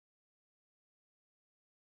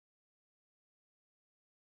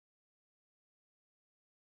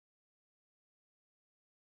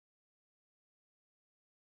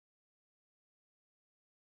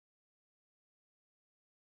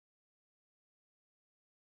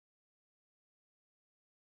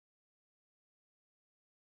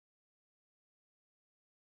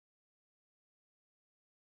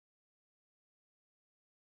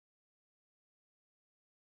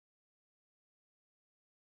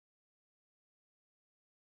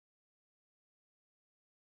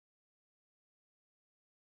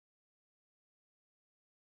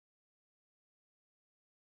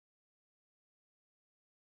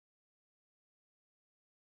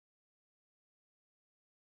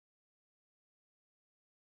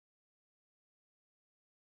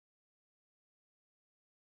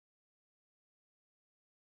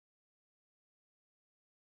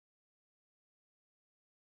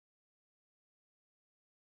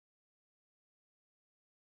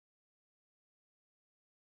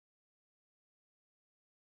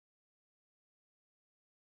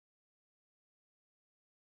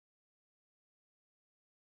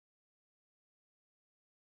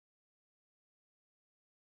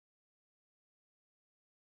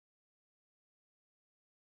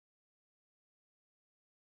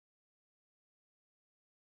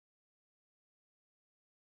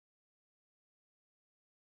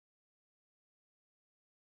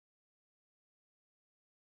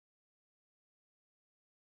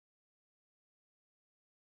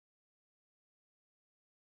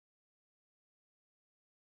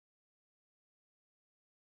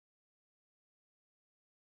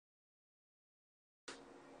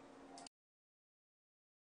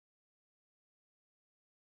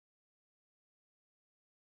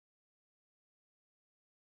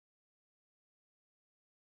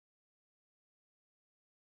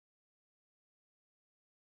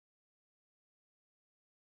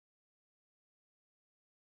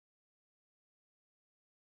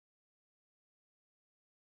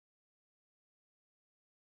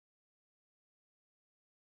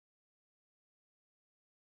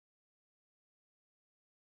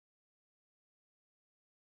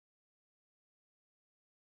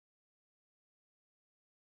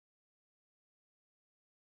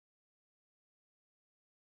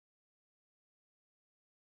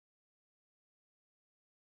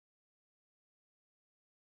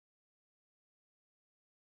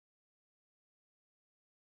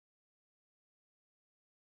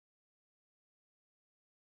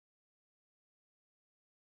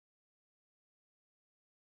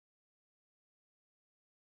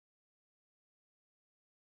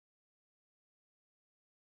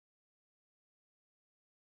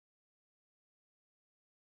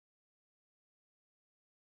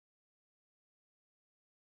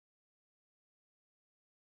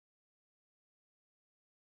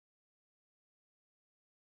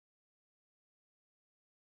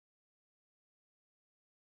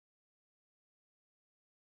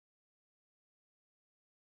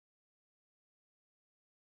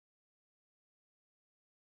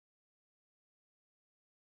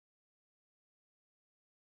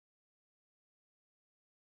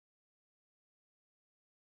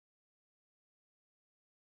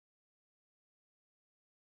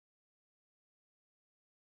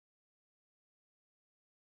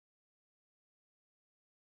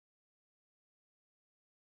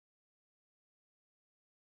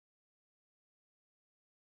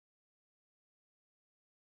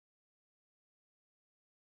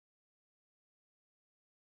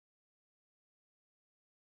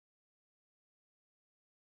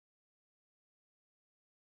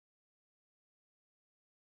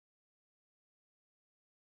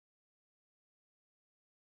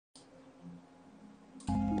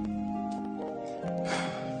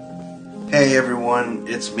Hey everyone,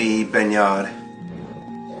 it's me, Benyad.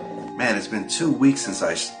 Man, it's been 2 weeks since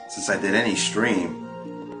I did any stream,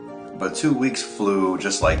 but 2 weeks flew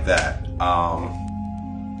just like that.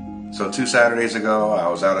 So 2 Saturdays ago, I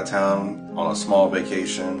was out of town on a small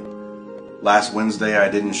vacation. Last Wednesday, I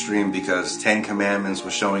didn't stream because 10 Commandments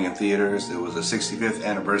was showing in theaters. It was the 65th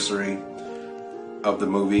anniversary of the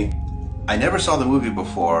movie. I never saw the movie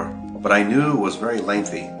before, but I knew it was very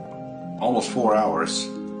lengthy, almost 4 hours.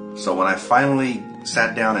 So when I finally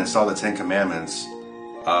sat down and saw the 10 Commandments,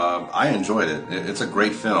 I enjoyed it. It's a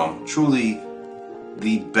great film. Truly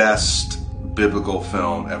the best biblical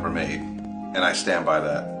film ever made. And I stand by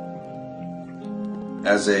that.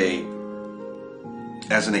 As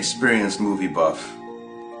an experienced movie buff,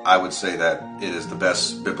 I would say that it is the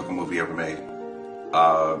best biblical movie ever made.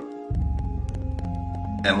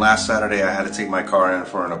 And last Saturday I had to take my car in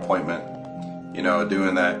for an appointment. You know,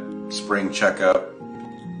 doing that spring checkup.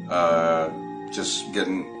 Just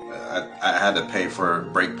getting, I had to pay for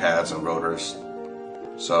brake pads and rotors,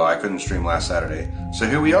 so I couldn't stream last Saturday. So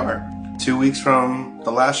here we are, 2 weeks from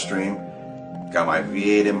the last stream. Got my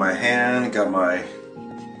V8 in my hand, got my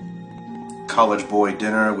college boy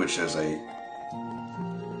dinner, which is a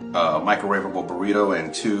microwavable burrito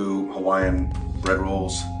and 2 Hawaiian bread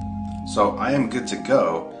rolls. So I am good to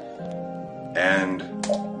go. And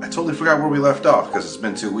I totally forgot where we left off because it's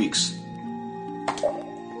been 2 weeks.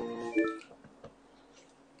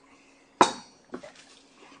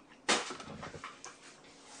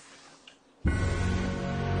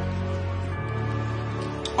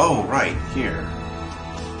 Oh, right, here.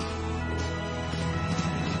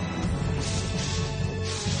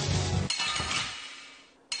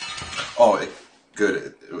 Oh,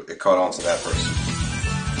 good. It caught on to that first.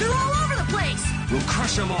 They're all over the place! We'll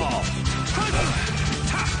crush them all!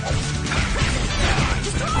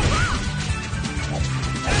 Just throw them out!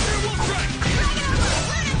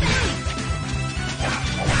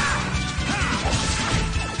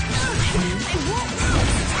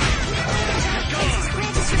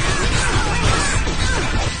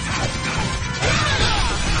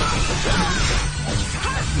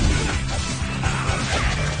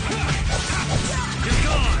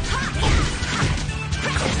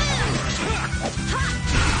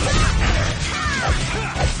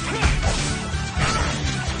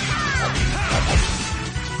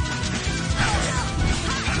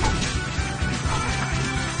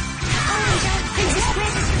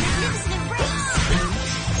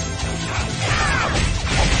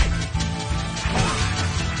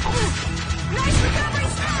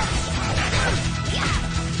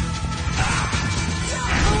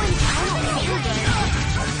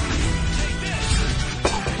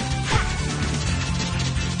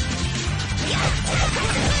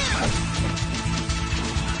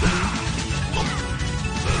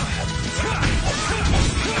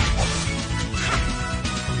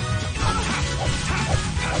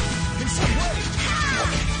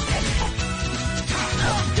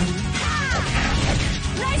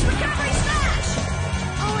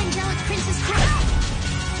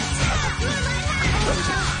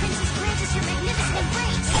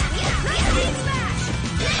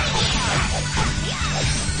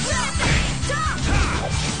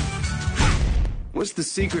 What's the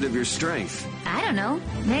secret of your strength? I don't know.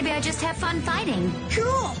 Maybe I just have fun fighting.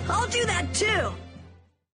 Cool! I'll do that too!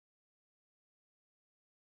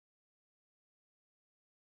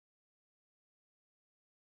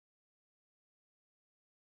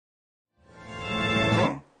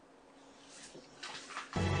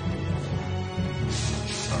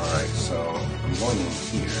 Alright, so I'm going in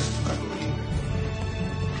here, I believe.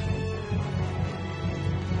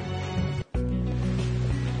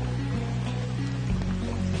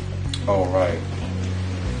 All right.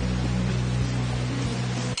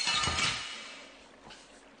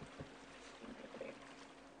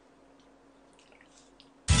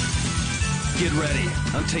 Get ready.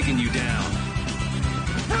 I'm taking you down.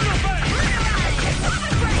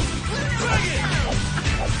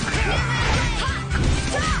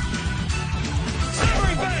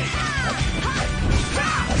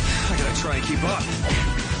 I gotta try and keep up.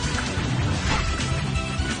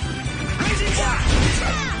 Crazy shot!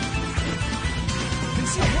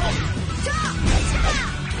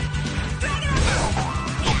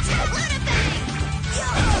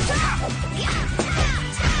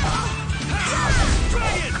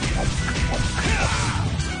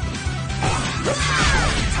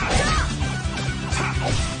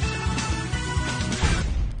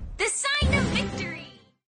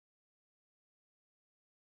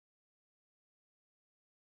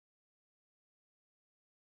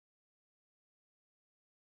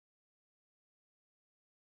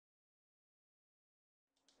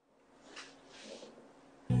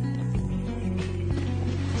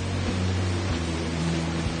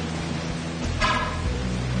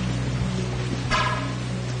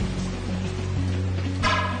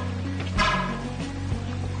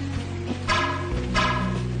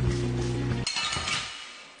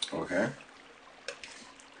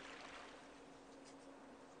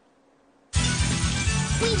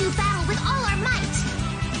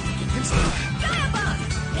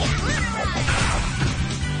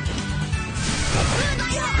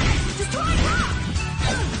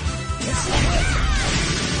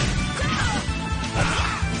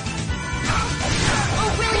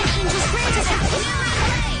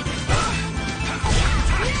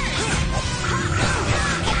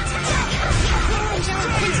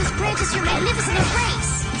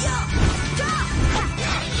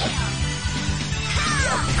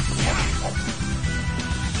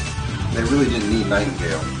 They really didn't need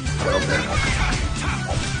Nightingale. But okay.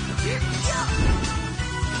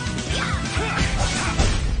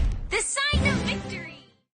 The sign of victory!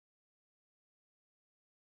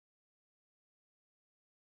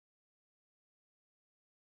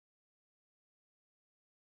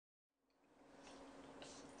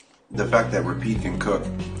 The fact that Repeat can cook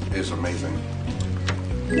is amazing.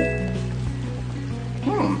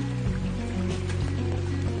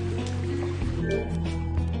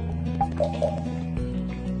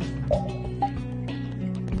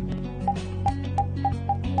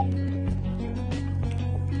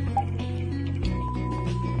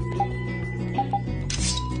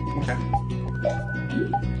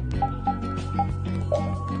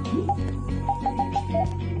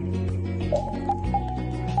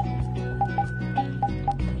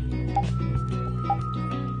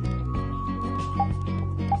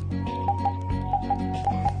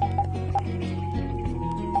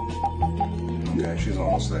 Okay, she's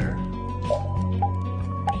almost there.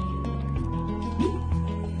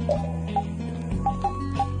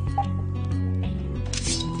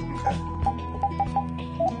 Okay.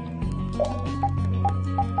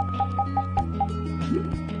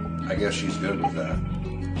 I guess she's good with that.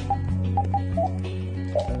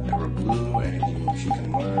 Never blue, anything she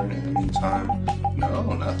can learn in the meantime?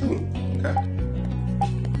 No, nothing. Okay.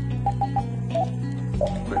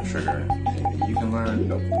 Quick trigger. Anything you can learn?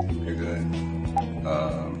 Nope. You're good.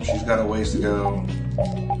 She's got a ways to go.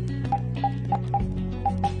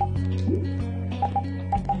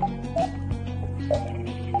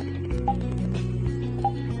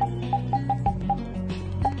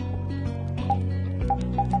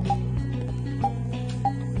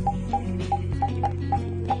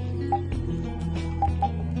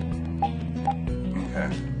 Okay.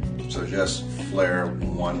 So just flare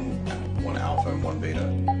one alpha and one beta.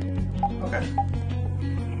 Okay.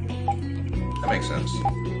 That makes sense.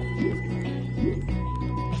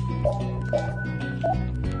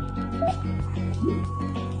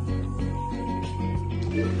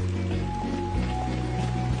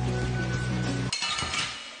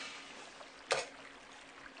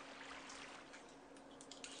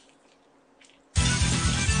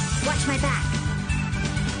 Watch my back.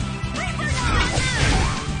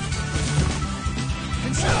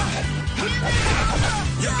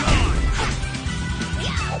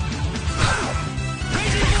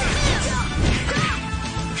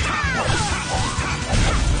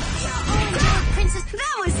 Princess,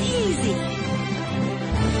 that was easy.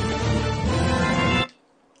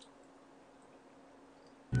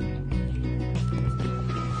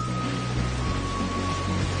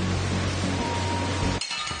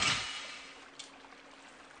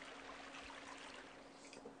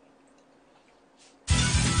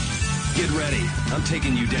 Get ready. I'm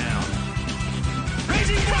taking you down.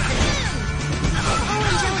 Oh,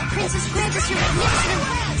 angelic princess, grant us your magnificent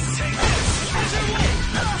embrace.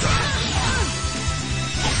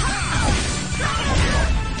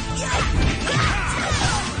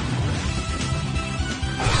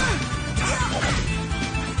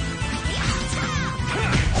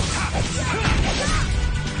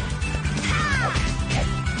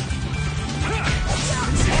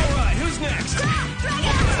 All right, who's next?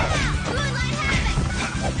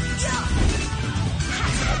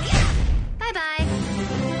 Bye-bye.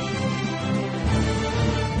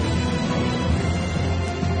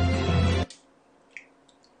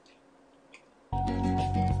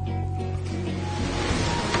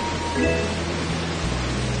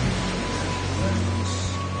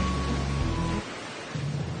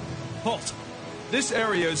 Halt! This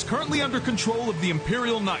area is currently under control of the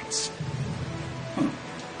Imperial Knights.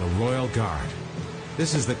 The Royal Guard.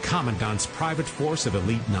 This is the Commandant's private force of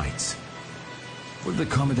elite knights. What are the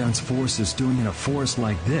Commandant's forces doing in a forest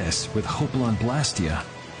like this with Hopalon Blastia?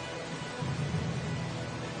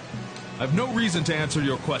 I've no reason to answer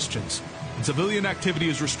your questions, and civilian activity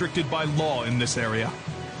is restricted by law in this area.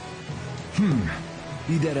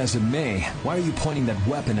 Be that as it may, why are you pointing that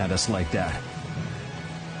weapon at us like that?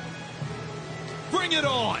 Bring it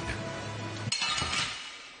on!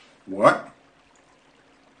 What?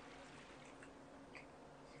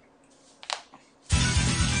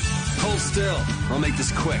 Hold still. I'll make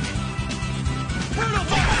this quick.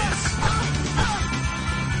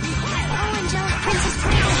 Oh, angelic princess,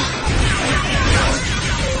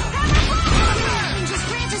 just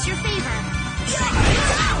grant us your favor.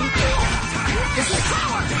 This is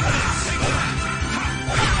power.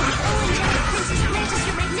 Oh, angelic princess, grant us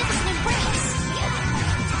your magnificent embrace.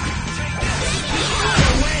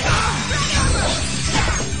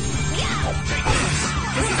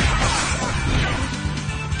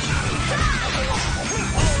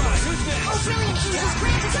 All right, who's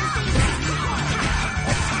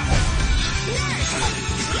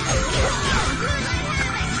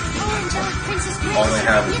Princess Grace All they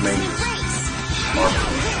have is magnificent mages.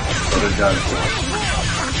 embrace. So they're done for.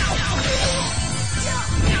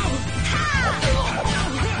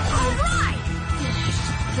 All right!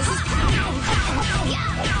 This is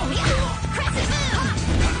Princess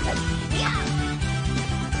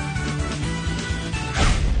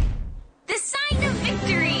the sign of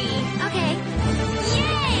victory! Okay.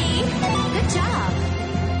 Yay! Good job.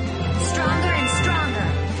 Stronger and stronger.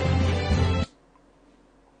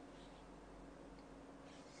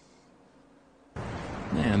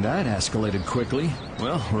 Man, that escalated quickly.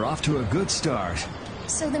 Well, we're off to a good start.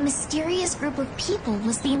 So the mysterious group of people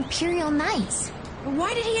was the Imperial Knights.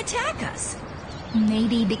 Why did he attack us?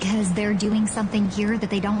 Maybe because they're doing something here that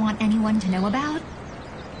they don't want anyone to know about?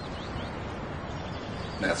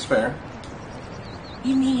 That's fair.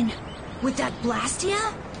 You mean, with that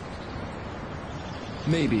Blastia?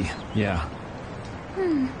 Maybe, yeah.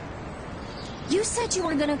 You said you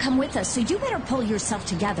were gonna come with us, so you better pull yourself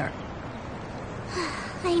together.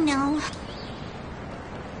 I know.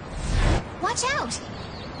 Watch out!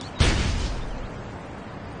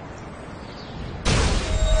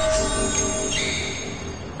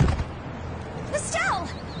 Estelle!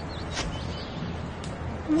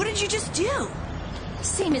 What did you just do?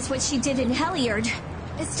 Same as what she did in Heliard.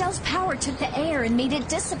 Estelle's power took the air and made it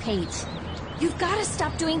dissipate. You've got to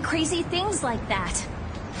stop doing crazy things like that.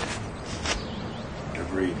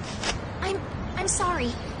 Agreed. I'm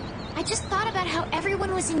sorry. I just thought about how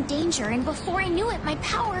everyone was in danger, and before I knew it, my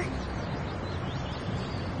power...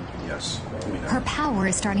 Yes, we know. Her power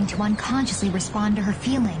is starting to unconsciously respond to her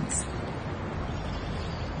feelings.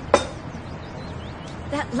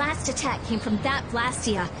 That last attack came from that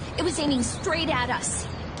Blastia. It was aiming straight at us.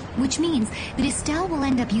 Which means that Estelle will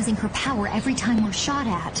end up using her power every time we're shot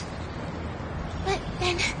at. But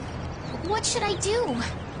then, what should I do?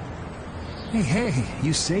 Hey,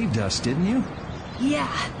 you saved us, didn't you?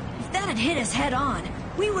 Yeah, if that had hit us head on,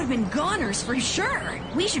 we would have been goners for sure.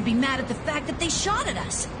 We should be mad at the fact that they shot at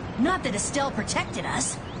us. Not that Estelle protected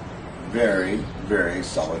us. Very, very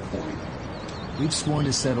solid point. We've sworn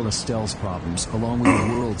to settle Estelle's problems along with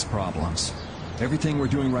the world's problems. Everything we're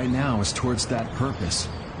doing right now is towards that purpose.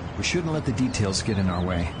 We shouldn't let the details get in our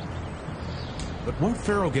way. But won't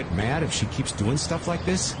Pharaoh get mad if she keeps doing stuff like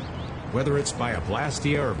this? Whether it's by a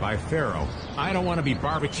Blastia or by Pharaoh, I don't want to be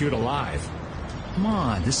barbecued alive. Come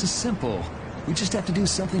on, this is simple. We just have to do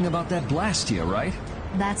something about that Blastia, right?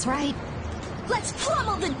 That's right. Let's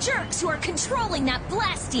pummel the jerks who are controlling that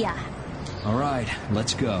Blastia! All right,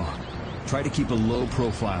 let's go. Try to keep a low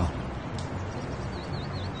profile.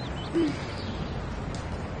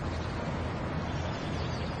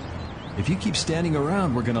 If you keep standing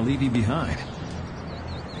around, we're gonna leave you behind.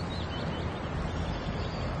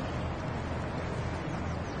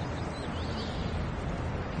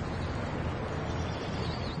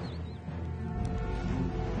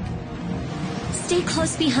 Stay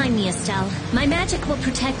close behind me, Estelle. My magic will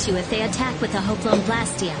protect you if they attack with a Hoplon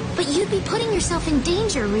Blastia. But you'd be putting yourself in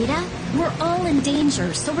danger, Rita. We're all in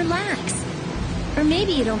danger, so relax. Or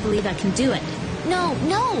maybe you don't believe I can do it.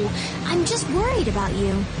 No, I'm just worried about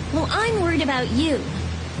you. Well, I'm worried about you.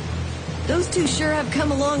 Those two sure have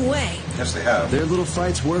come a long way. Yes, they have. Their little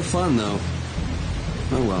fights were fun, though.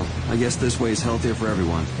 Oh well, I guess this way is healthier for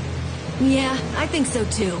everyone. Yeah, I think so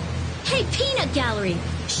too. Hey, Peanut Gallery!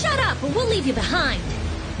 Shut up, or we'll leave you behind.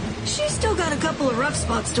 She's still got a couple of rough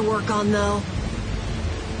spots to work on, though.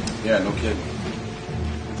 Yeah, no kidding.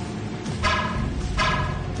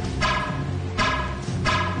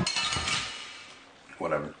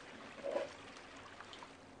 Whatever.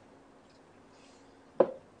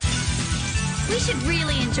 We should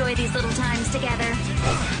really enjoy these little times together.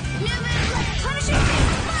 Punishing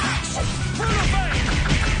Flash!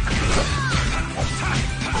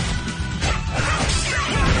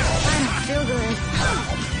 I don't feel good.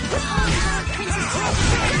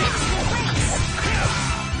 Princess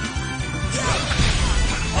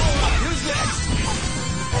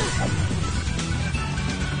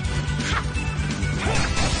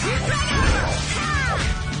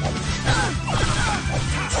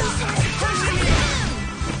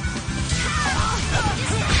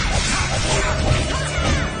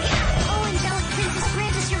Oh, angelic princess,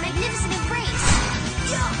 grant us your magnificent embrace.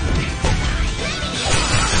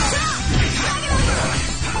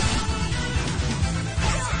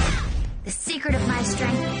 The secret of my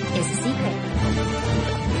strength is a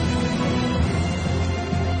secret.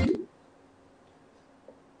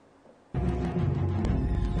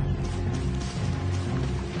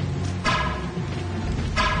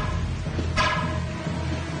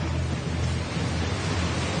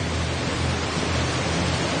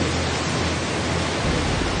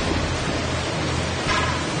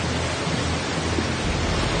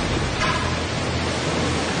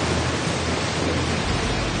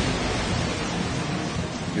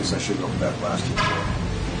 guess I should go for that blast kick.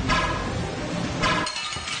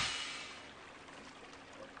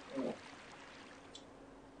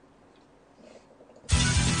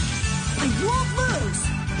 I won't lose!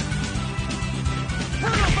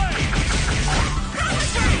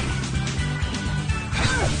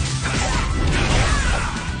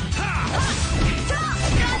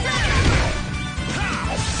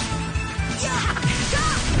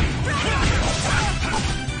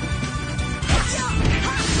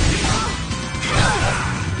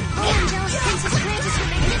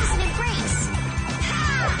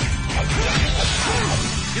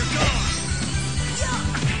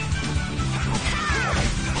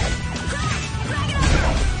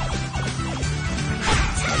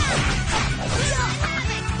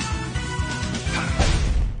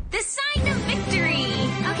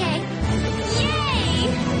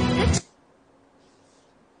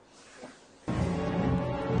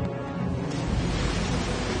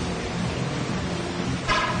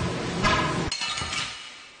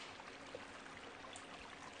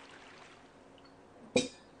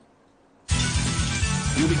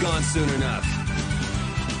 You'll be gone soon enough.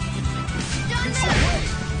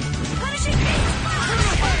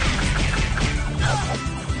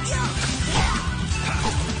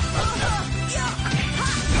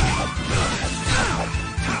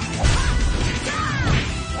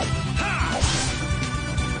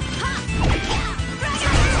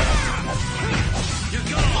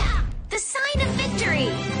 The sign of victory!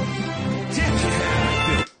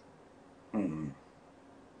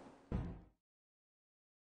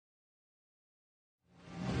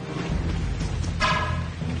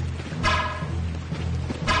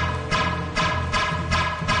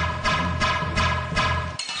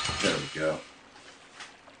 There we go.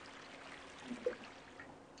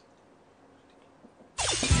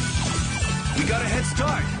 We got a head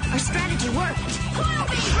start. Our strategy worked.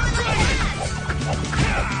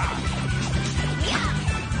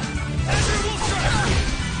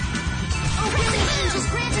 Just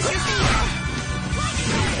grant us your favor.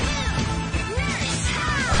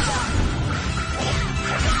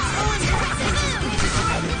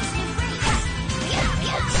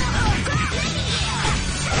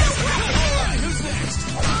 Who's next?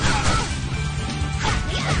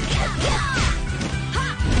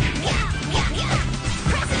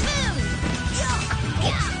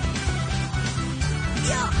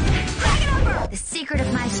 The secret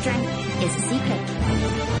of my strength is a secret.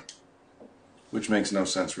 Which makes no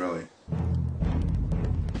sense, really.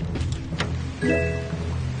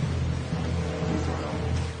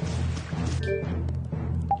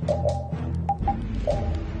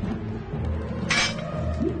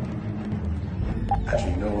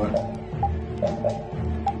 Actually, you know what?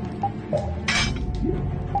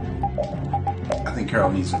 I think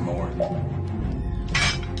Carol needs it more.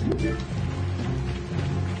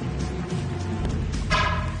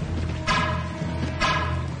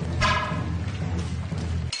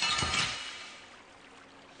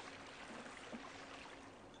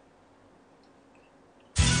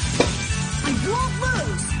 I won't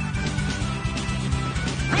lose!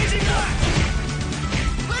 Raging Knight!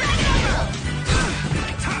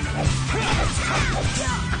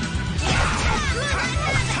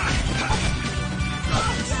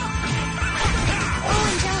 Oh,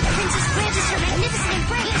 angelic princess, grant us your magnificent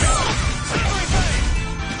embrace!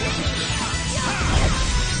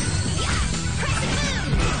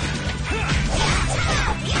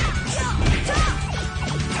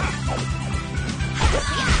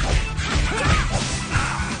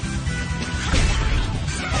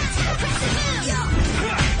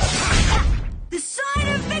 The sign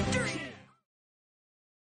of victory!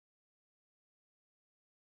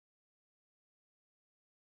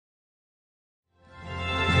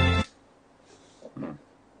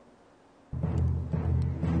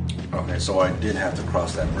 Okay, so I did have to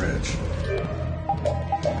cross that bridge.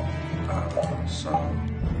 So...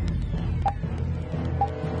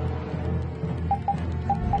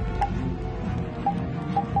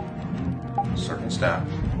 Serpent staff.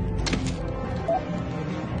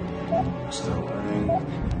 Still learning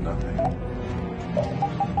nothing.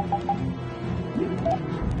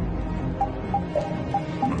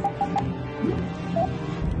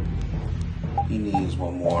 He needs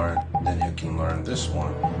one more, then he can learn this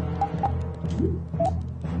one.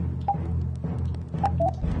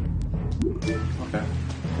 Okay.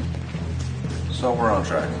 So we're on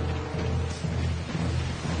track.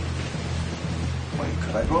 Wait,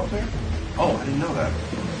 could I go up there? Oh, I didn't know that.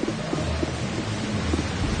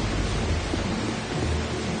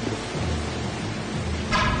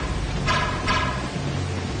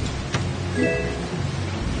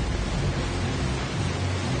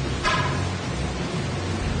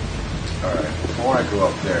 I go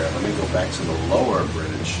up there. Let me go back to the lower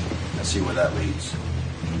bridge and see where that leads.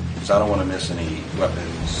 Because I don't want to miss any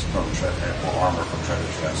weapons from or armor from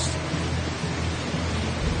treasure chest.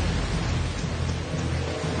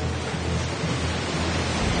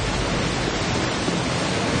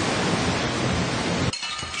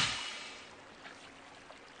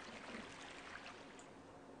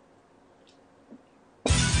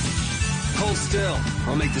 Hold still.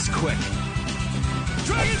 I'll make this quick.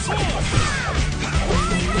 Dragon Sword!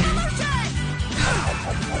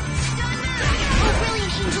 Oh,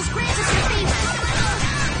 brilliant angels, grant us your favor!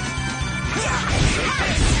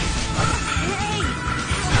 Hey!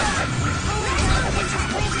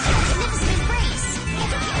 Magnificent embrace!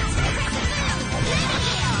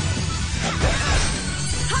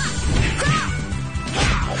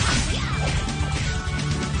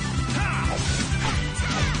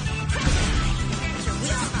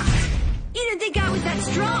 You didn't think I was that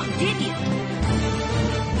strong, did you?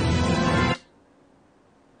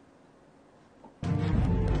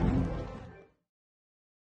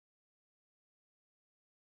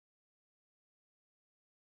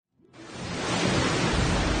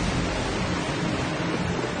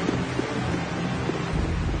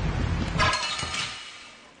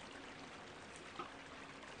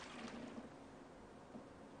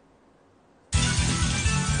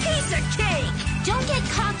 Piece of cake! Don't get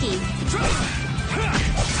cocky!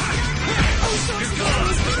 Oh, so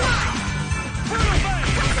scary!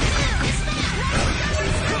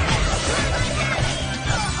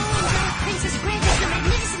 Princess, grant us your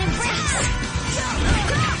magnificent embrace!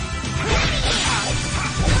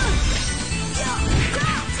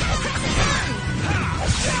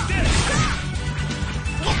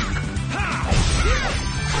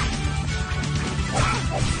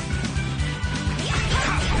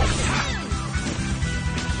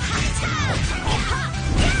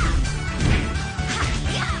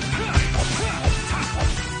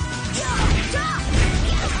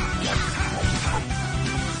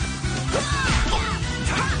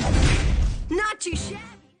 Not too shabby.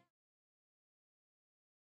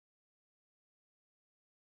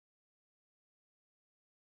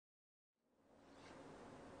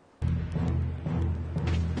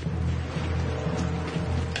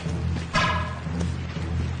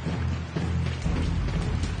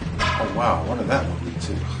 Oh wow, what did that one lead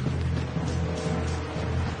to?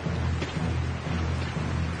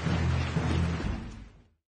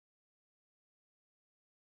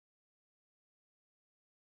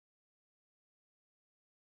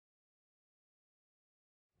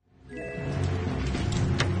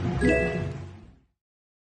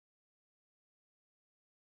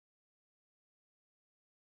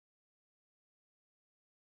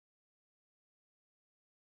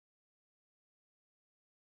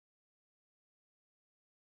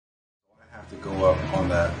 I have to go up on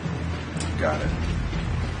that. Got it.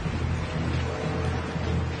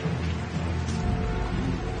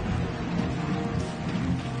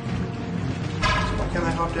 So why can't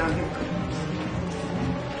I hop down here?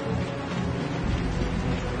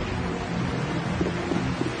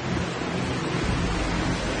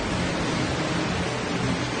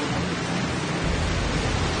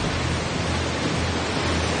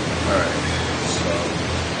 Alright, so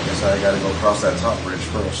I guess I gotta go across that top bridge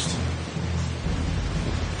first.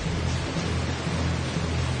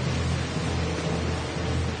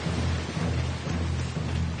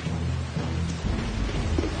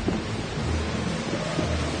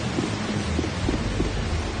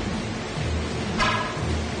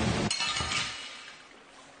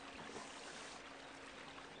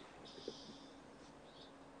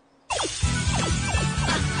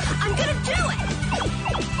 I'm gonna do it!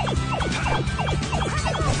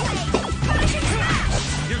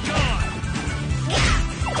 You're gone!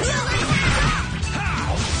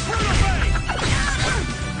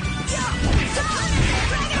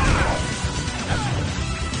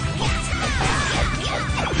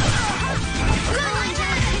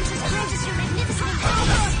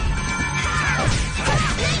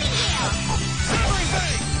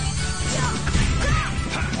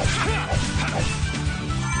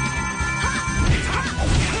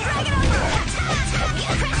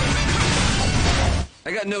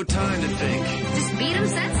 I got no time to think. Just beat him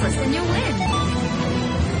senseless and you win.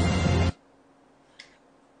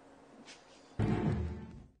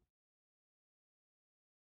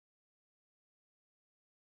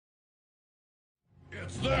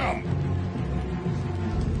 It's them!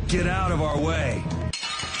 Get out of our way.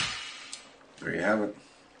 There you have it.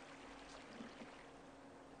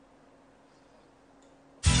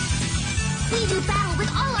 We do battle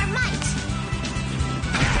with all our might!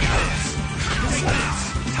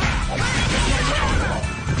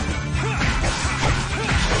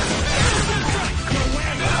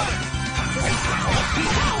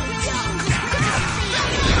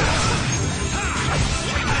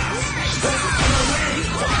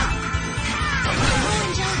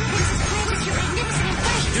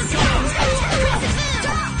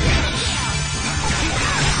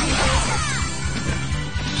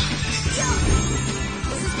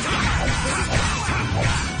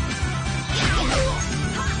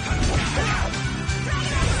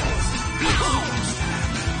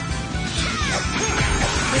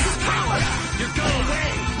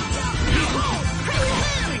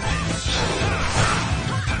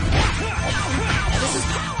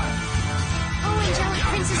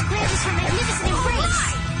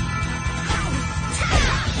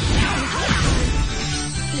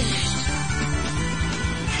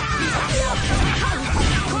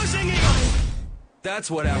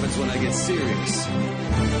 That's what happens when I get serious.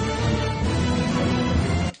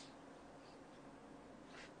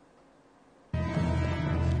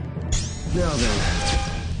 Now then,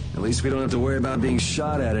 at least we don't have to worry about being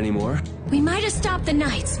shot at anymore. We might have stopped the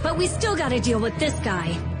Knights, but we still gotta deal with this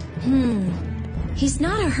guy. He's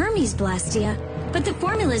not a Hermes Blastia, but the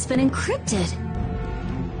formula's been encrypted.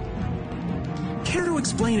 Care to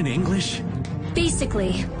explain in English?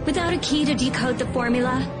 Basically, without a key to decode the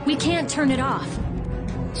formula, we can't turn it off.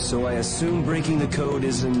 So I assume breaking the code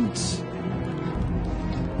isn't...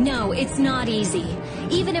 No, it's not easy.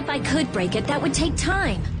 Even if I could break it, that would take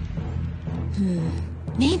time.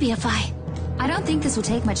 Maybe if I don't think this will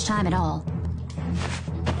take much time at all.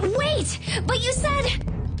 Wait! But you said...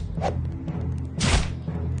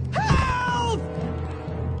 Help!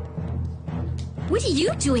 What are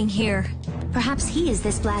you doing here? Perhaps he is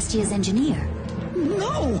this Blastia's engineer.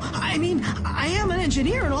 No, I mean, I am an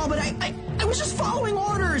engineer and all, but I was just following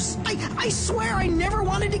orders. I swear I never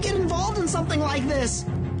wanted to get involved in something like this.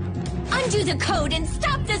 Undo the code and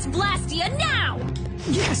stop this Blastia now!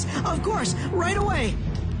 Yes, of course, right away.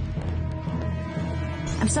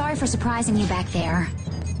 I'm sorry for surprising you back there.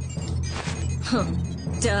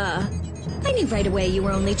 Duh. I knew right away you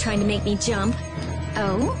were only trying to make me jump.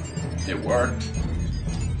 Oh? It worked.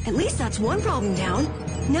 At least that's one problem down.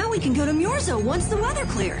 Now we can go to Murzo once the weather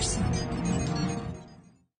clears.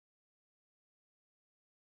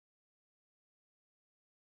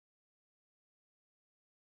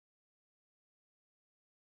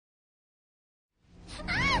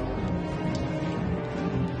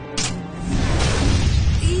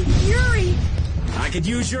 Yuri! I could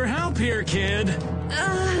use your help here, kid.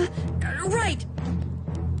 Right.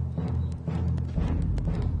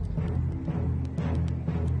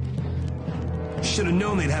 Should have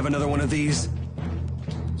known they'd have another one of these.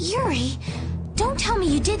 Yuri, don't tell me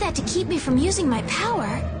you did that to keep me from using my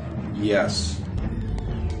power. Yes.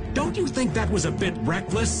 Don't you think that was a bit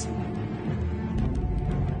reckless?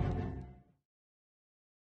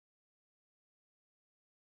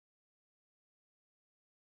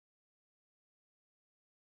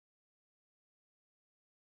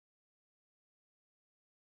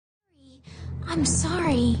 I'm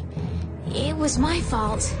sorry. It was my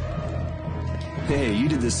fault. Hey, you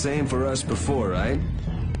did the same for us before, right?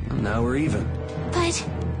 Well, now we're even. But...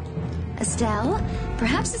 Estelle,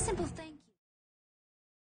 perhaps a simple thank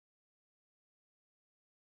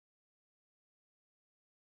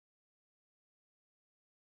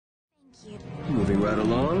you. Moving right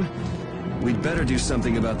along. We'd better do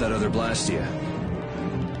something about that other Blastia.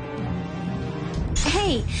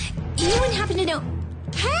 Hey, you wouldn't happen to know...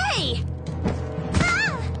 Hey!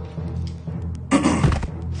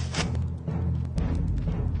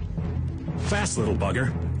 Fast, little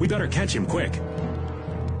bugger. We better catch him quick.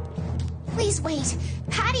 Please wait.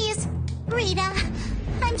 Patty's... Rita,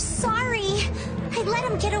 I'm sorry. I let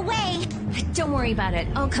him get away. Don't worry about it.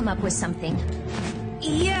 I'll come up with something.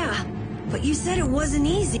 Yeah, but you said it wasn't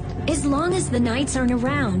easy. As long as the Knights aren't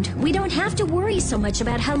around, we don't have to worry so much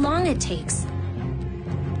about how long it takes.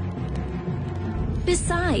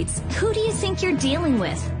 Besides, who do you think you're dealing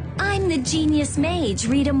with? I'm the genius mage,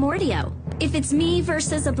 Rita Mordio. If it's me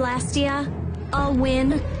versus a Blastia, I'll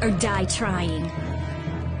win or die trying.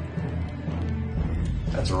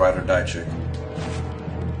 That's a ride or die chick.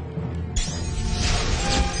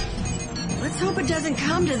 Let's hope it doesn't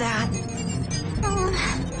come to that.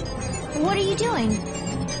 What are you doing?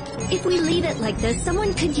 If we leave it like this,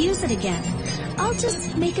 someone could use it again. I'll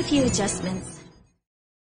just make a few adjustments.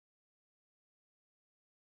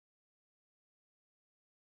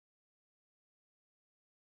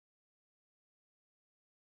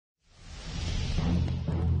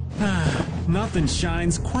 Nothing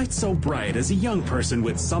shines quite so bright as a young person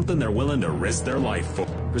with something they're willing to risk their life for.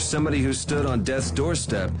 For somebody who stood on death's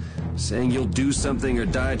doorstep, saying you'll do something or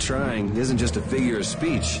die trying isn't just a figure of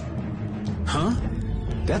speech. Huh?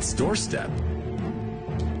 Death's doorstep?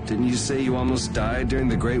 Didn't you say you almost died during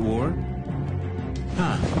the Great War?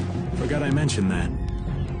 Huh. Forgot I mentioned that.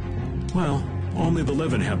 Well, only the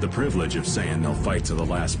living have the privilege of saying they'll fight to the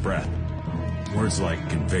last breath. Words like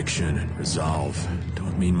conviction and resolve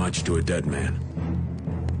don't mean much to a dead man.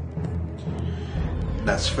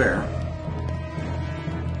 That's fair.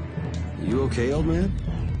 You okay, old man?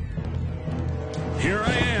 Here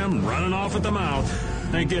I am, running off at the mouth.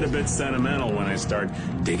 I get a bit sentimental when I start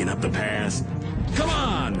digging up the past. Come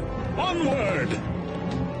on! Onward!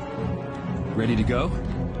 Ready to go?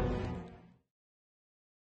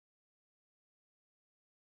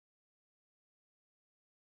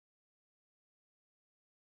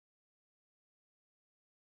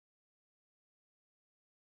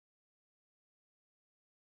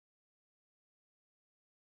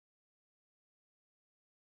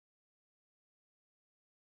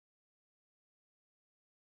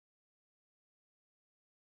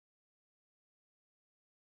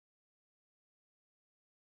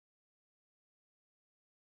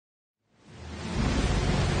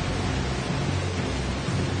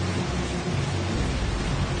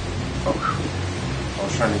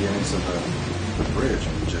 trying to get into the bridge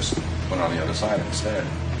and just went on the other side instead.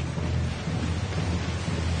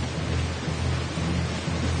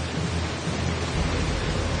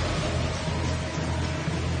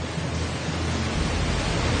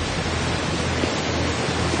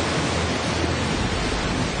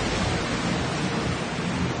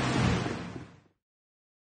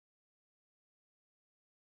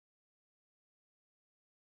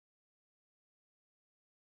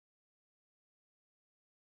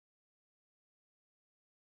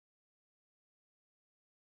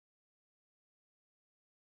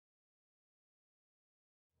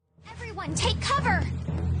 Everyone, take cover!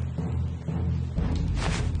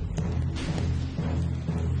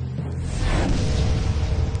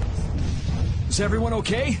 Is everyone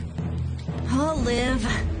okay? I'll live.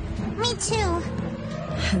 Me too.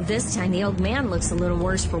 This time the old man looks a little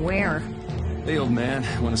worse for wear. Hey, old man,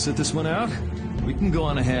 want to sit this one out? We can go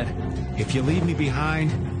on ahead. If you leave me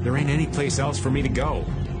behind, there ain't any place else for me to go.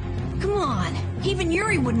 Come on. Even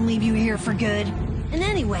Yuri wouldn't leave you here for good. And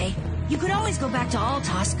anyway, you could always go back to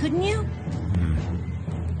Altos, couldn't you?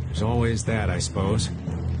 There's always that, I suppose.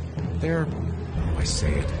 They're, how do I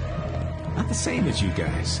say it, not the same as you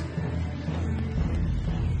guys.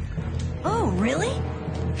 Oh, really?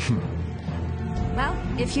 Well,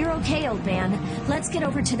 if you're okay, old man, let's get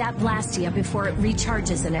over to that Blastia before it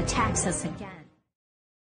recharges and attacks us again.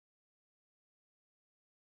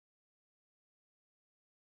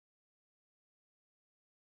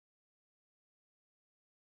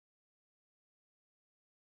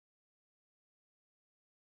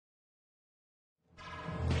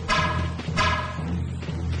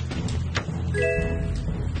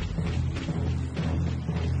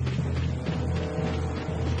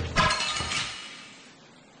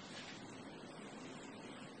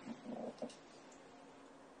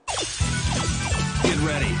 Get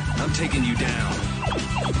ready. I'm taking you down. I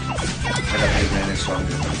got the advantage, so I'm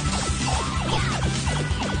good.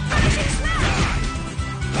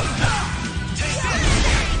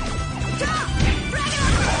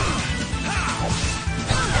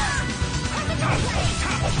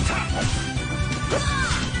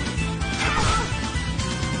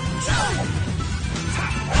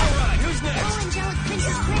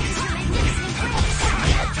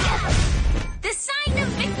 The sign of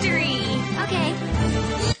victory! Okay.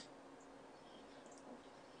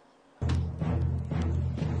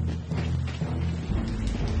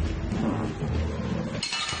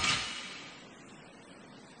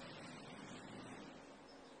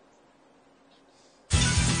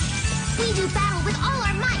 We do battle with all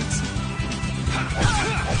our might!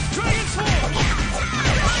 Dragon Sword!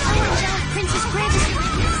 Oh, angelic princess, grant us your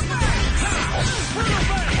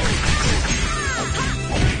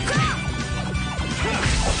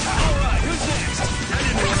Alright, who's next?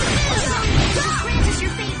 grant us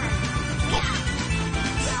your favor!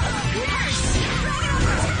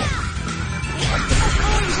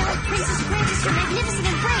 Oh, angelic princess, grant us your magnificent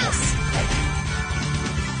embrace!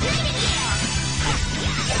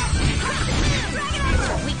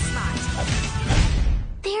 Weak spot.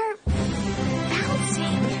 They're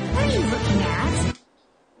bouncing. What are you looking at?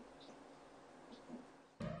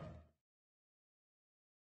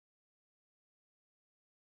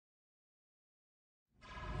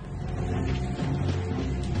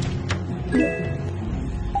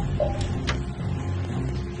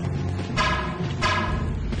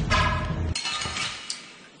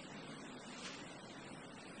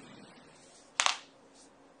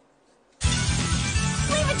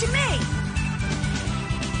 Leave it to me!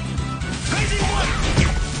 Crazy one!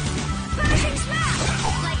 Finishing smash!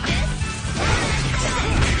 Like this?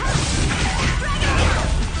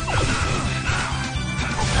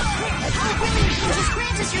 Oh, brilliant princess,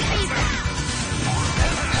 grant us your favor!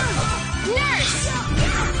 Nurse!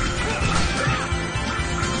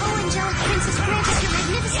 Oh, angelic princess, grant us your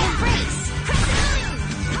magnificent embrace!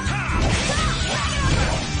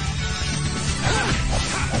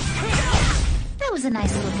 That was a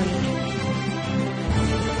nice little break.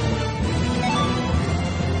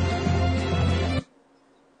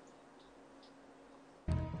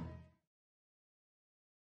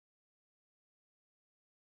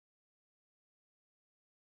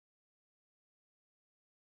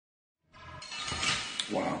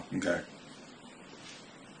 Wow, okay.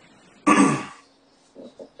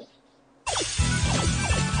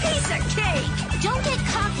 Piece of cake! Don't get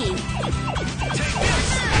cocky. Take this!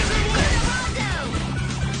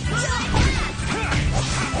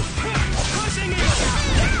 Crushing it!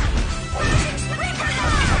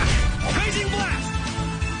 Raging blast!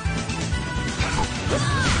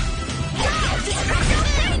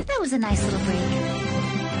 That was a nice little break.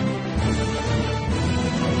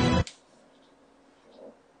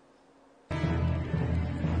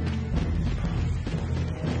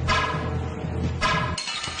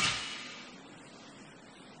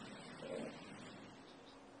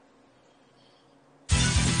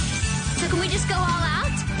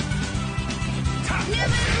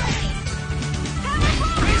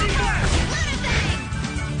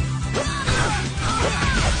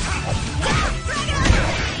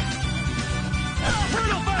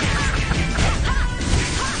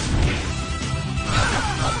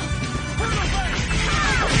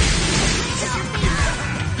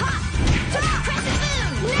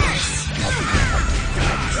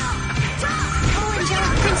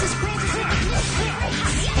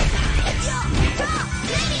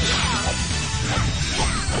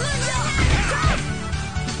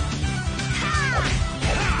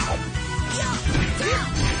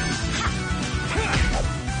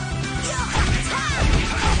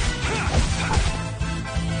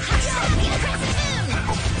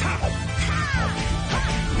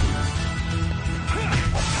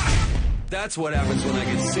 That's what happens when I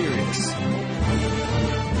get serious.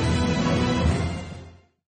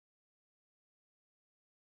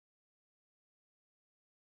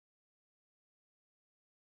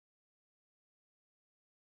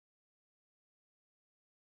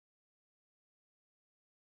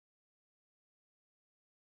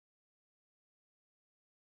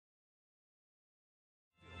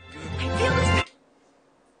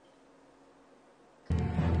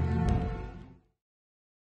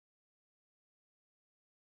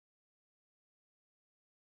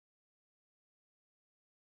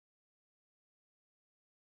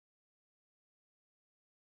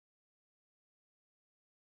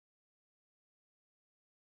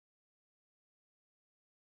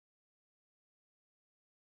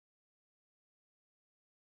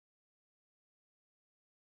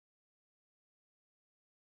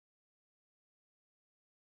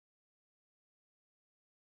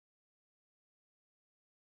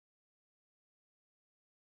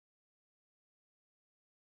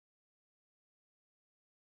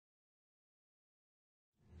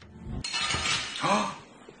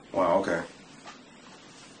 Wow, okay.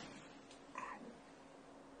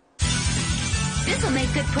 This'll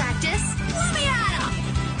make good practice. Let me at him!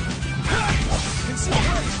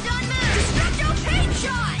 Don't move! Destructo paint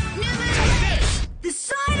shot! New move! The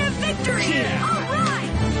sign of victory! All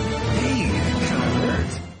right! Hey, that kind of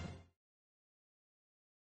hurt.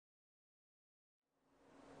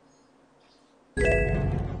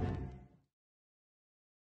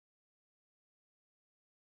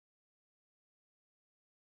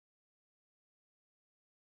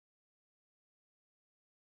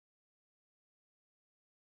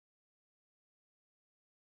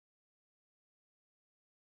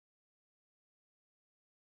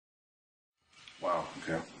 Wow,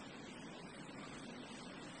 okay.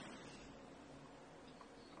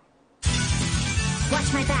 Watch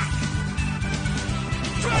my back.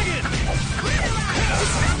 Dragon!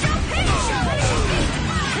 Destructo paint shot!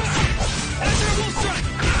 Admirable strike!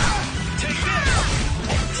 Take this!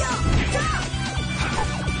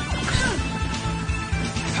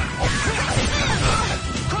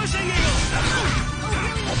 Crushing eagle!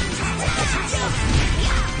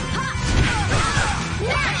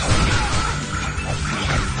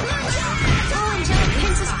 Oh, angelic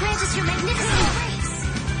princess, grant us your magnificent grace.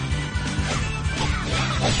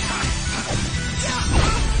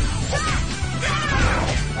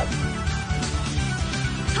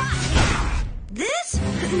 This?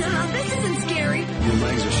 No, this isn't scary. Your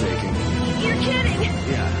legs are shaking. You're kidding.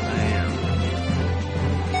 Yeah, I am.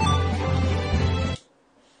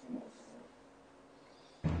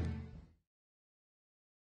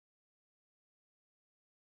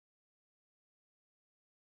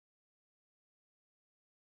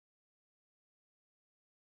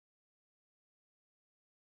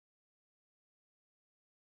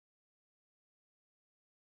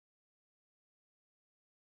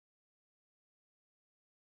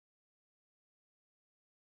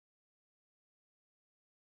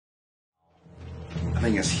 I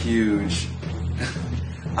think it's huge.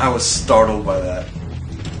 I was startled by that.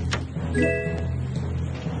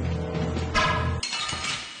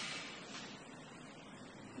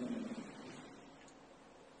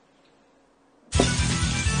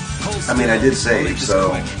 I mean, I did save,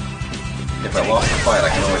 so if I lost the fight, I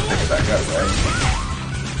can always pick it back up, right?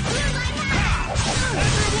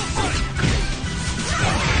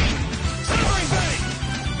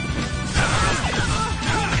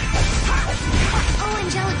 Oh,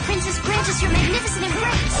 angelic princess, grant us your magnificent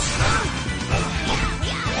embrace.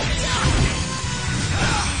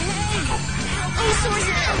 Oh, swords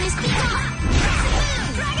and enemies, be gone.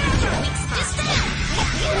 Just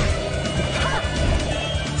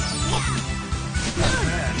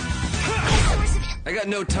I got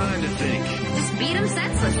no time to think. Just beat him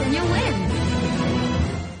senseless and you'll win.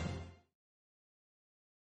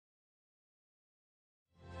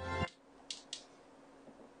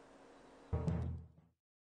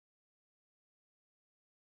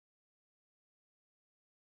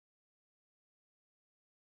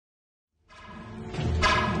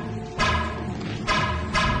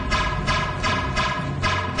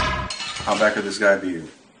 How back could this guy be?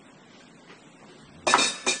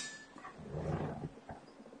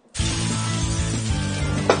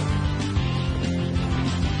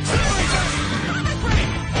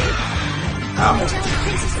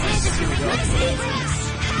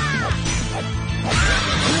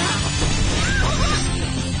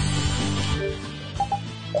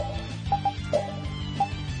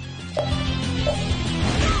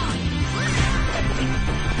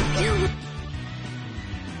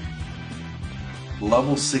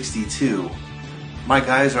 Level 62. My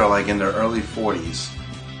guys are like in their early 40s.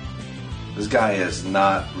 This guy is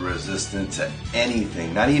not resistant to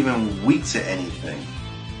anything, not even weak to anything.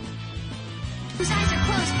 Whose eyes are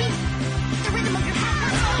closed, beat the rhythm of your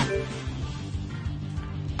heart.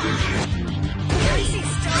 Racing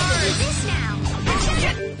stars. Do this now.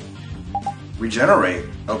 Regenerate.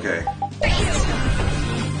 Okay. I'm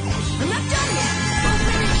not done yet.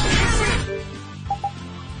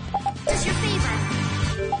 Does your favor.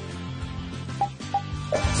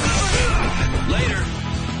 Later.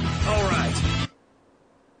 All right.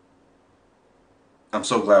 I'm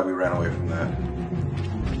so glad we ran away from that.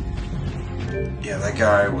 Yeah, that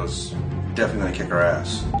guy was definitely gonna kick our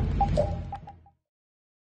ass.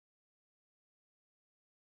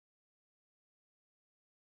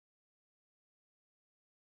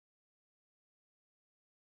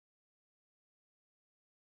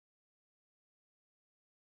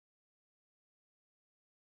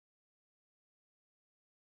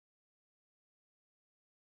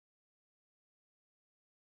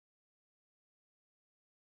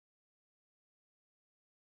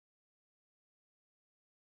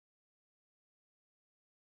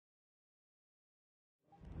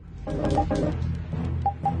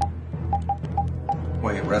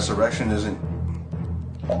 Wait, resurrection isn't...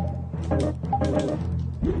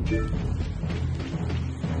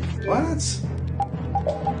 What?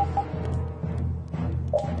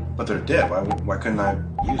 But they're dead. Why couldn't I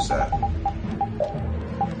use that?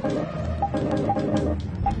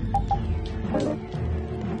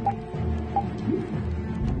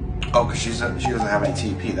 Oh, because she doesn't have any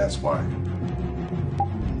TP, that's why.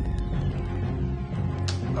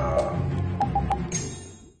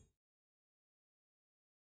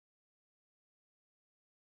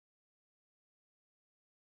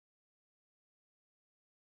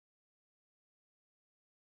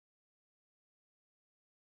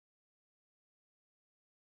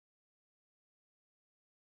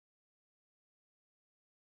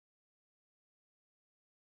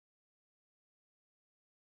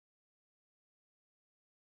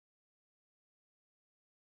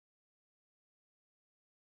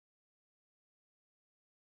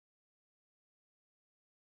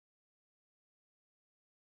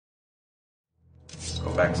 Let's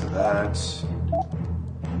go back to that.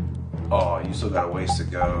 Oh, you still got a ways to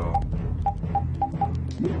go.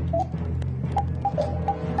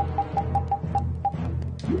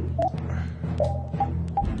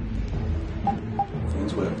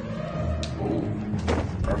 Queen's Whip. Ooh,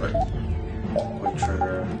 perfect. Quick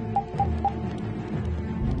trigger.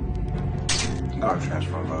 Guard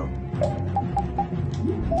transfer low.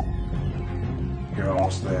 You're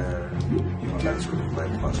almost there. You went back to replay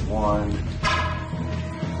 +1.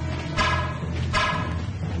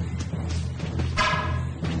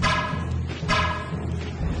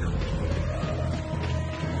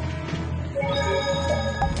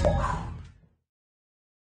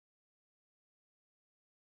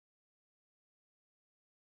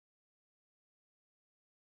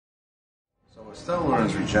 So Estelle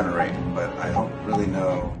learns regenerate, but I don't really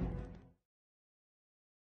know.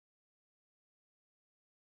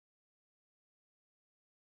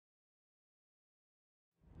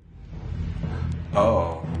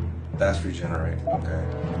 Oh, that's regenerate. Okay.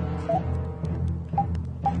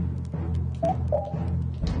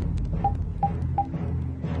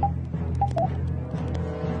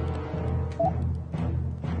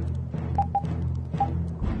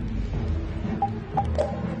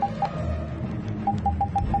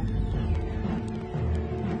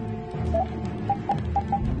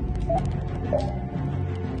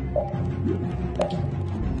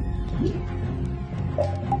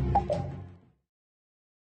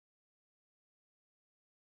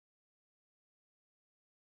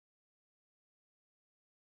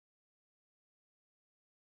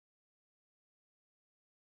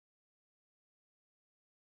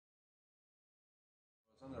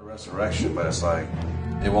 It's under resurrection, but it's like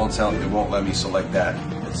it won't let me select that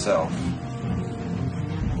itself.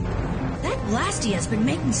 That Blastia's been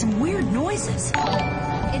making some weird noises.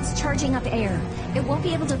 It's charging up air. It won't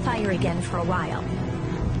be able to fire again for a while.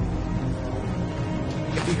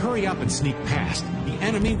 If we hurry up and sneak past, the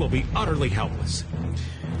enemy will be utterly helpless.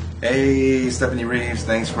 Hey, Stephanie Reeves,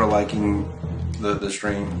 thanks for liking the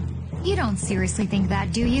stream. You don't seriously think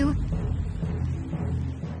that, do you?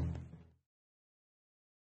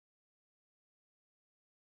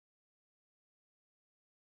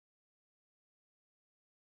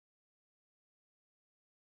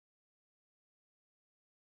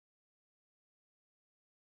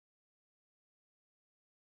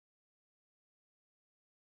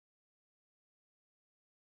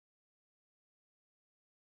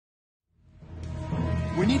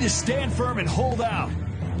 to stand firm and hold out.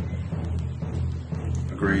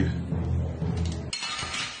 Agreed.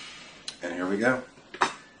 And here we go.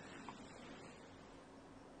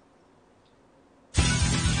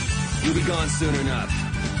 You'll be gone soon enough.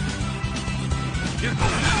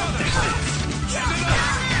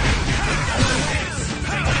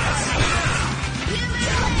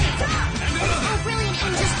 Oh, brilliant,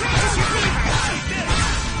 and just practice your favor.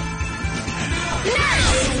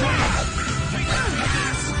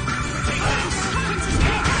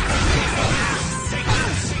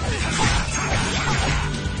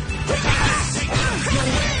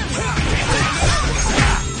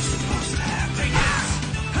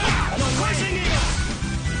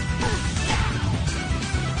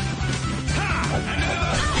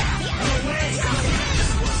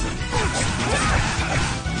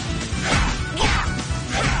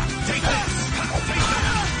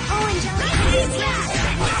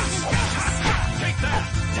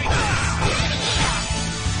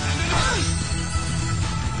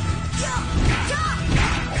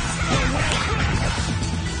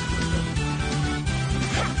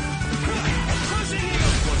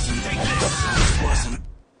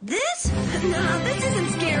 This? No, this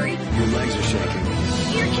isn't scary. Your legs are shaking.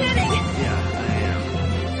 You're kidding. Yeah, I am.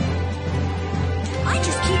 I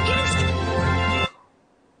just keep getting...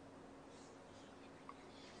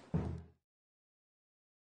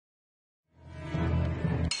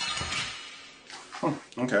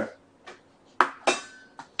 Okay.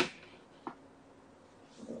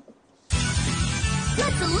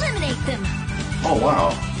 Let's eliminate them. Oh,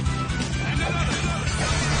 wow.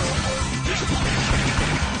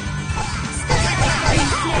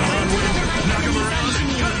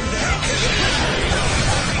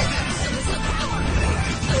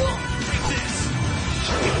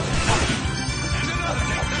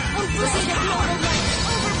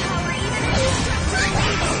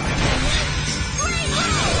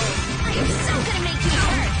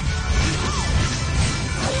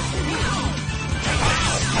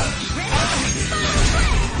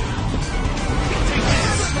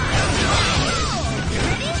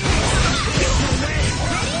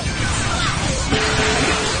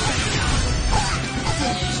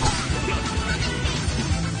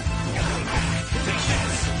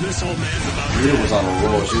 This old man's about Rita was on a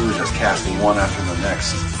roll. She was just casting one after the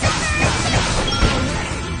next.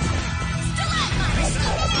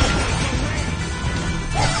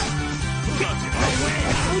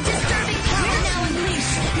 Disturbing power now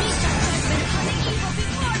unleashed. Mr. Husband, coming evil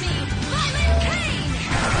before me. Violent Cain!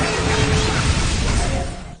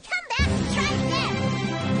 Come back and try again.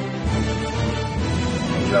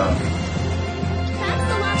 Good job. That's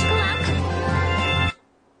the logical outcome.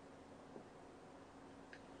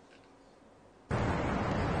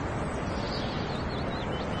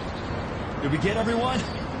 Did we get everyone?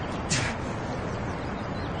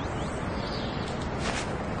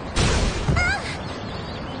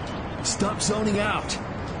 Stop zoning out.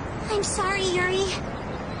 I'm sorry, Yuri.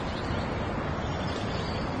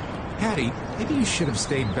 Hattie, maybe you should have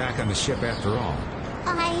stayed back on the ship after all.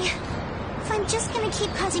 If I'm just gonna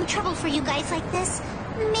keep causing trouble for you guys like this,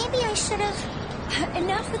 maybe I should have...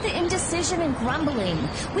 Enough with the indecision and grumbling.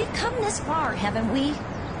 We've come this far, haven't we?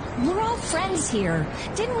 We're all friends here.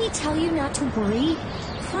 Didn't we tell you not to worry?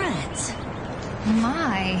 Friends.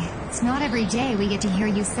 My, it's not every day we get to hear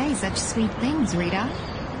you say such sweet things, Rita.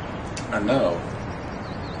 I know.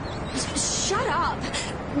 Shut up!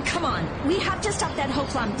 Come on, we have to stop that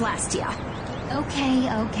Hoplan Blastia.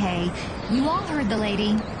 Okay. You all heard the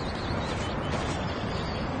lady.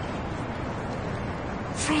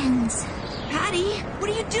 Friends. Patty, what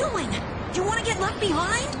are you doing? Do you want to get left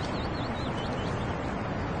behind?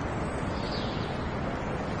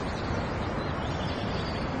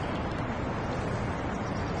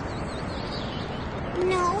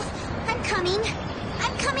 No, I'm coming.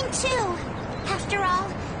 I'm coming too. After all,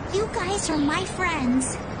 you guys are my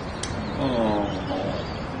friends. Oh.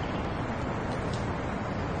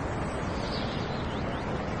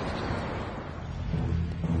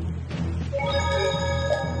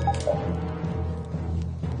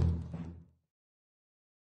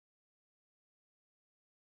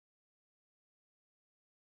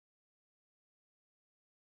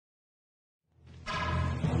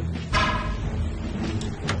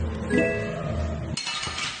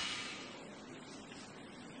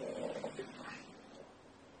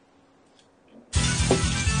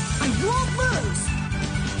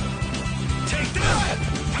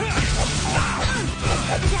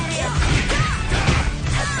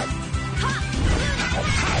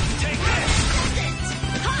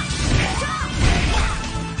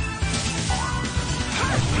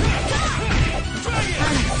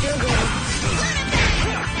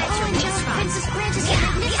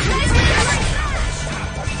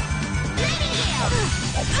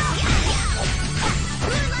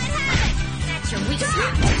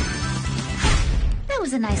 That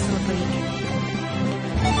was a nice little break.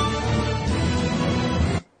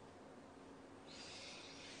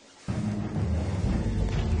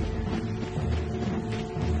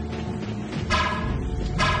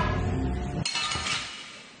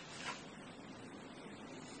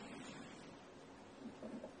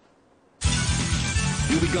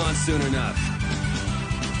 You'll be gone soon enough.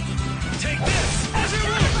 Take this as your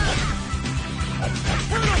move!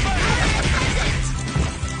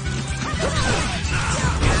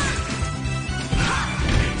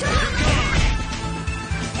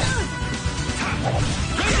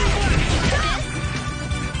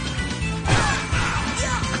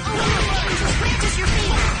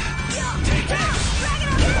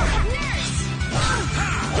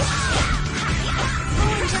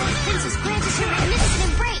 Princess granted your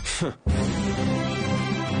magnificent embrace. I'm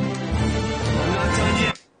not done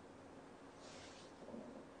yet.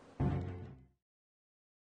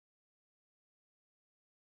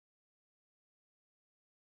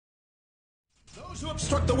 Those who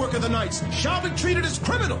obstruct the work of the Knights shall be treated as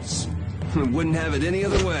criminals! Wouldn't have it any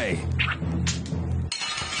other way.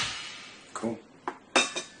 Cool.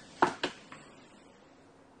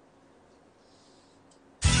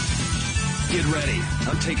 Get ready.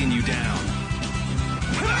 I'm taking you down.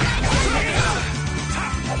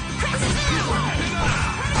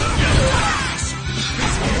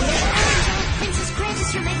 Princess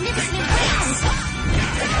granted your magnificent embrace.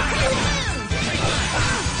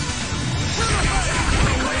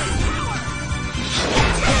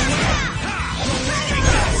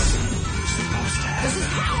 This is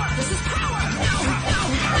power! This is power!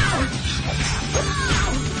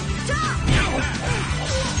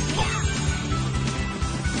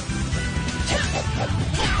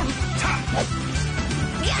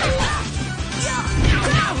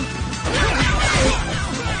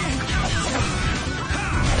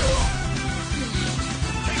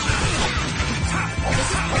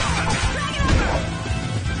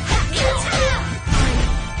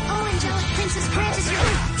 Oh, angelic princess granted your...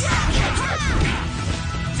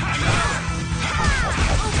 Oh,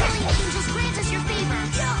 holy angels grant us your favor.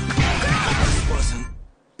 This wasn't...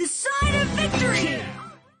 The sign of victory!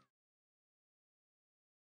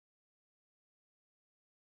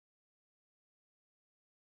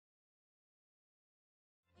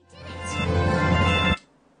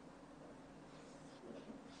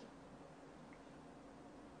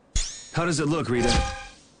 How does it look, Rita?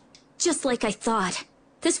 Just like I thought.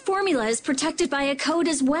 This formula is protected by a code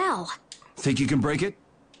as well. Think you can break it?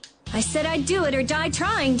 I said I'd do it or die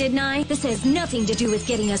trying, didn't I? This has nothing to do with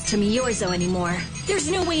getting us to Miorzo anymore.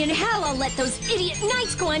 There's no way in hell I'll let those idiot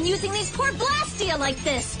knights go on using these poor Blastia like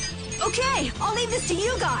this! Okay, I'll leave this to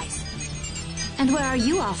you guys. And where are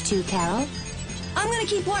you off to, Carol? I'm gonna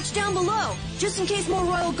keep watch down below, just in case more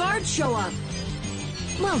royal guards show up.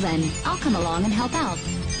 Well then, I'll come along and help out.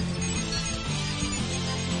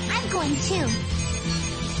 I'm going too.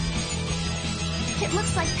 It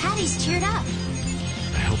looks like Patty's cheered up.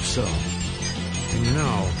 I hope so. And you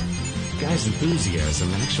know, the guy's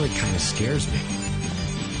enthusiasm actually kind of scares me.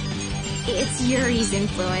 It's Yuri's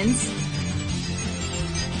influence.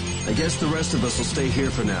 I guess the rest of us will stay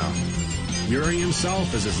here for now. Yuri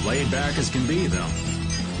himself is as laid back as can be, though.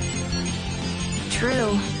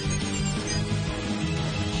 True.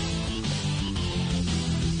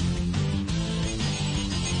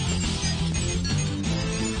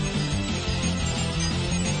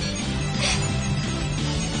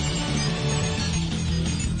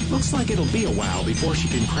 Looks like it'll be a while before she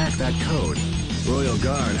can crack that code. Royal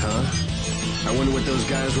Guard, huh? I wonder what those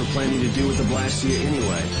guys were planning to do with the Blastia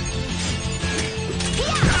anyway.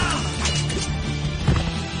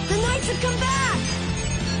 The knights have come back!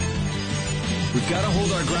 We've got to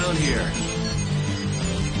hold our ground here.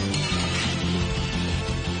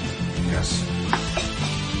 Yes.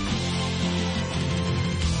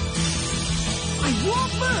 I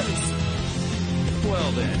won't lose!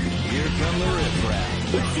 Well then, here come the riffraff.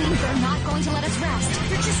 It seems they're not going to let us rest.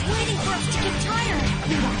 They're just waiting for us to get tired.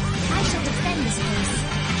 Rita, I shall defend this place.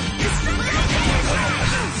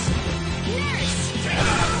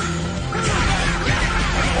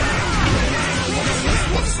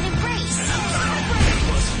 Magnificent embrace.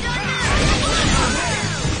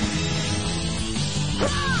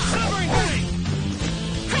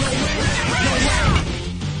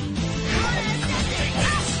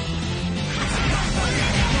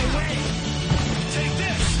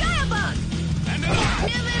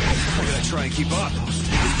 I'm gonna try and keep up.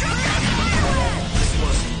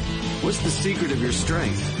 What's the secret of your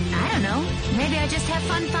strength? I don't know. Maybe I just have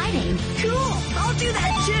fun fighting. Cool! I'll do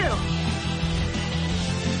that too!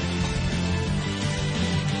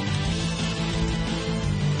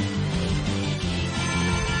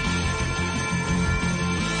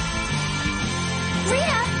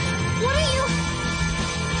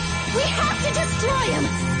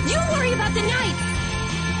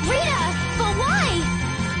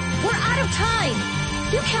 time!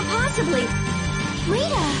 You can't possibly...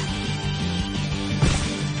 Rita!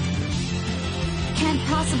 Can't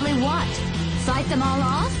possibly what? Fight them all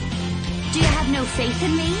off? Do you have no faith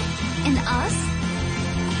in me? In us?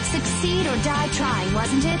 Succeed or die trying,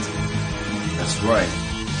 wasn't it? That's right.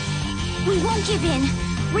 We won't give in.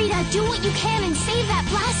 Rita, do what you can and save that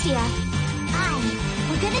Blastia. Aye,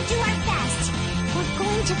 we're gonna do our best. We're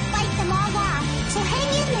going to fight them all off, so hang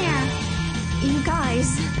in there. You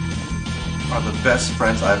guys... are the best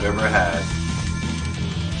friends I've ever had.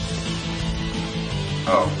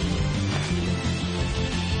 Oh.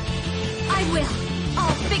 I will.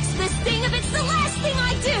 I'll fix this thing if it's the last thing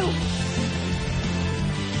I do!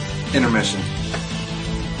 Intermission.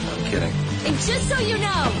 I'm kidding. And just so you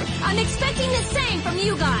know, I'm expecting the same from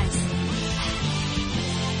you guys.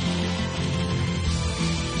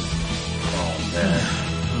 Oh, man.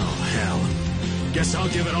 Oh, hell. Guess I'll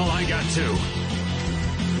give it all I got, too.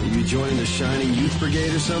 Will you join the Shining Youth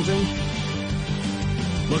Brigade or something?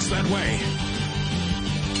 Looks that way.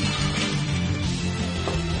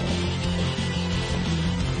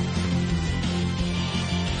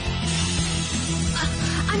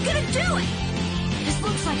 I'm gonna do it! This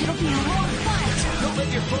looks like it'll be a long fight. Don't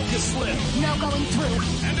let your focus slip. No going through.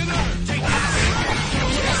 And another. Take this.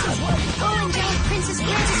 Golden Giant Princess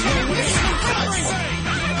Francis for the Mystical Prince.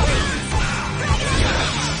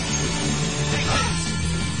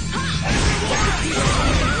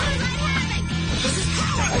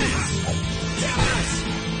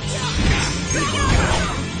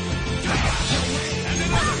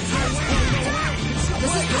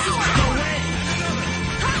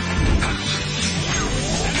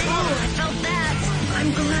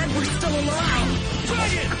 I'm glad we're still alive.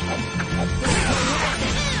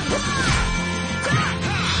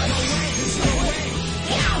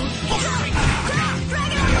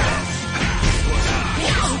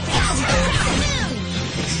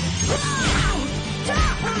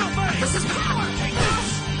 This is power. Take this.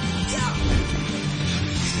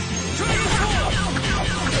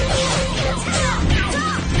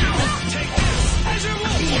 As you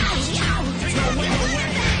will. Take no way away.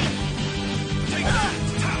 Take that.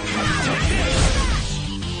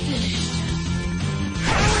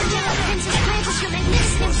 Princess Francis, your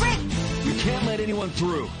magnificent friend. You can't let anyone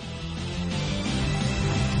through.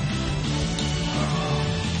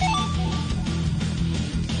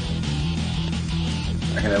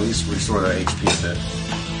 I can at least restore their HP a bit.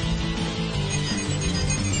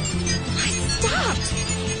 I stopped.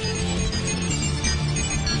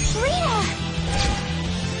 Rita!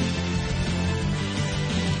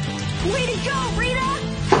 Way to go, Rita!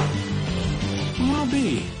 Well, I'll be.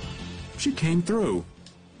 She came through.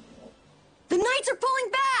 The Knights are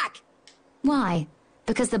pulling back! Why?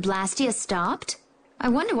 Because the Blastia stopped? I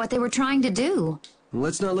wonder what they were trying to do.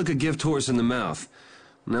 Let's not look a gift horse in the mouth.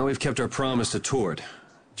 Now we've kept our promise to Tord.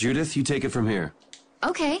 Judith, you take it from here.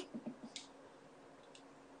 Okay.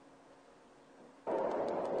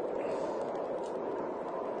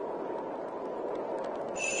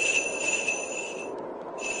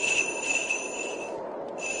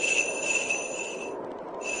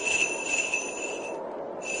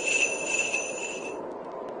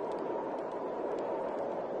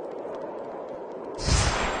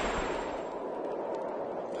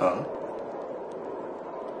 Huh?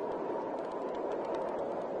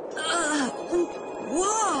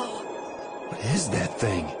 Whoa! What is that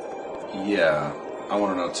thing? Yeah, I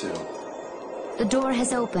want to know too. The door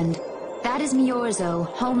has opened. That is Miorzo,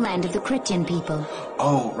 homeland of the Christian people.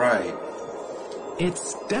 Oh, right.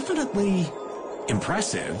 It's definitely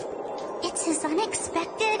impressive. It's as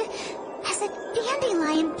unexpected as a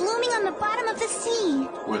dandelion blooming on the bottom of the sea.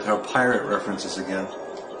 With her pirate references again.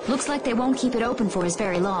 Looks like they won't keep it open for us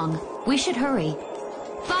very long. We should hurry.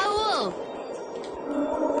 Faul!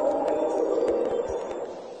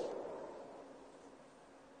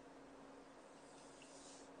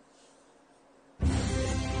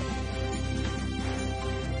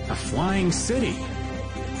 A flying city.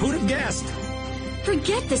 Who'd have guessed?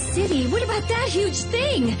 Forget the city. What about that huge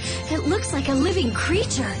thing? It looks like a living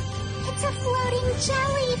creature. It's a floating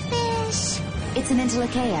jellyfish. It's an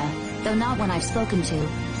Intelecheia, though not one I've spoken to.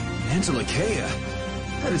 Intelecheia?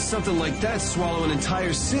 How did something like that swallow an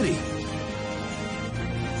entire city?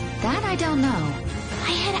 That I don't know.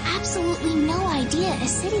 I had absolutely no idea a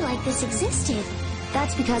city like this existed.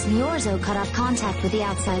 That's because Miorzo cut off contact with the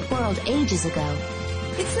outside world ages ago.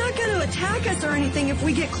 It's not going to attack us or anything if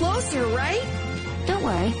we get closer, right? Don't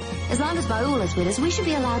worry. As long as Baul is with us, we should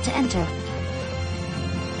be allowed to enter.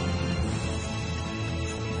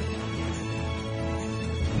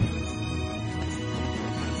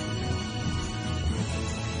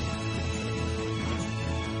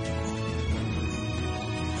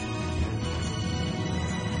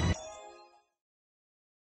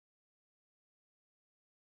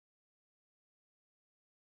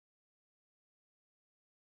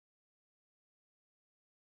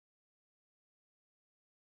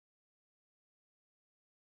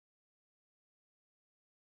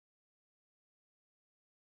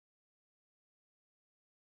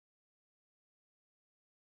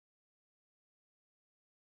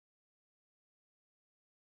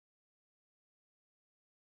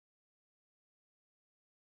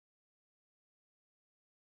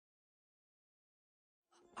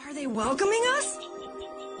 Are they welcoming us?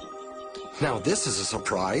 Now this is a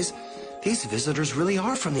surprise. These visitors really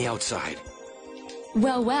are from the outside.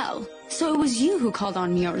 Well, well. So it was you who called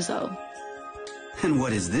on Myorzo. And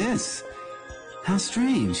what is this? How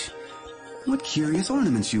strange. What curious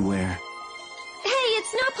ornaments you wear. Hey,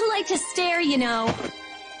 it's not polite to stare, you know.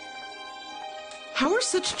 How are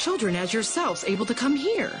such children as yourselves able to come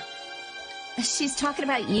here? She's talking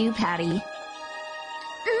about you, Patty.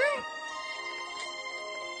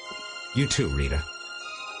 You too, Rita.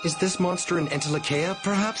 Is this monster an Entelekea,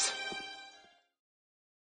 perhaps?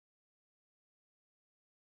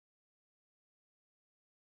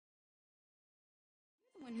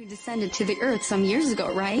 The one who descended to the Earth some years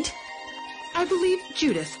ago, right? I believe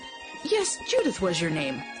Judith. Yes, Judith was your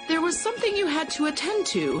name. There was something you had to attend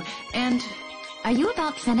to, and... Are you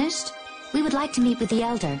about finished? We would like to meet with the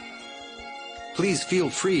Elder. Please feel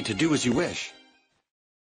free to do as you wish.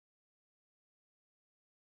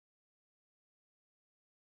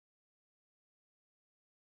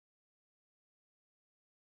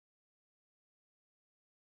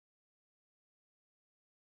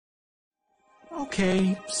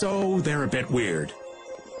 Okay, so they're a bit weird.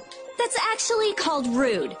 That's actually called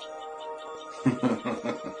rude.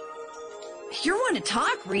 You're one to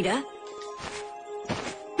talk, Rita.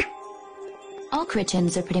 All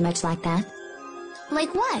Chrittians are pretty much like that.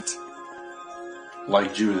 Like what?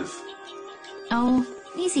 Like Judith. Oh,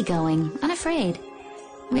 easygoing, unafraid.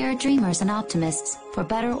 We are dreamers and optimists, for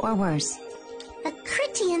better or worse. The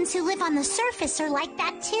Crittians who live on the surface are like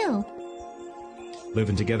that too.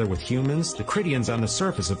 Living together with humans, the Crittians on the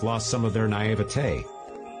surface have lost some of their naivete.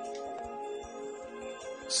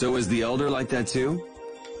 So is the Elder like that too?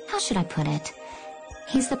 How should I put it?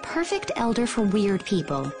 He's the perfect elder for weird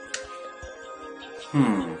people.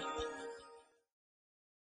 They're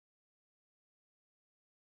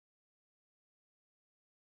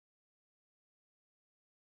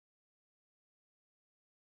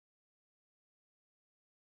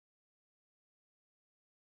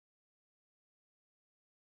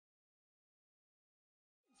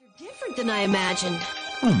different than I imagined.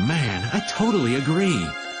 Oh man, I totally agree.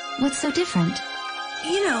 What's so different?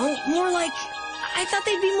 You know, more like... I thought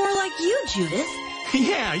they'd be more like you, Judith.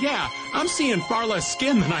 Yeah, I'm seeing far less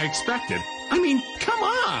skin than I expected. I mean, come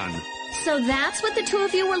on! So that's what the two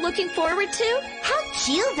of you were looking forward to? How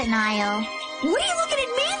juvenile. What are you looking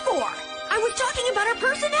at me for? I was talking about her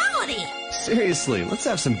personality. Seriously, let's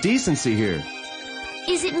have some decency here.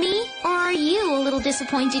 Is it me, or are you a little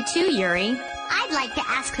disappointed too, Yuri? I'd like to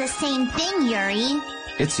ask the same thing, Yuri.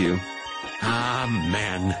 It's you. Ah,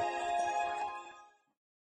 man.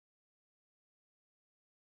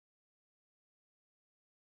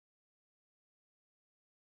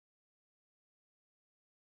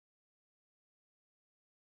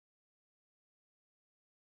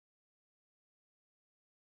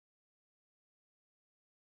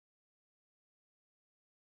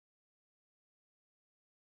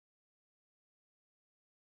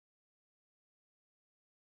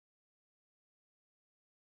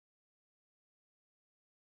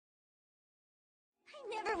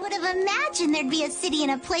 I never would have imagined there'd be a city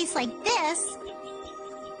in a place like this.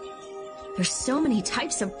 There's so many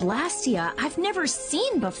types of Blastia I've never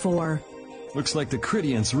seen before. Looks like the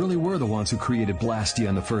Crittians really were the ones who created Blastia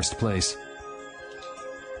in the first place.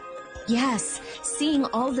 Yes, seeing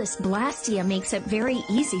all this Blastia makes it very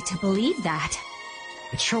easy to believe that.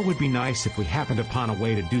 It sure would be nice if we happened upon a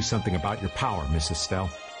way to do something about your power, Mrs. Stell.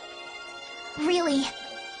 Really,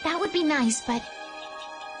 that would be nice, but...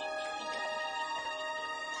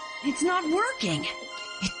 It's not working.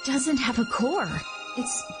 It doesn't have a core.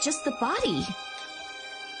 It's just the body.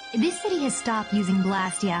 This city has stopped using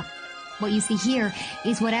Blastia. What you see here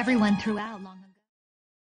is what everyone threw out long ago.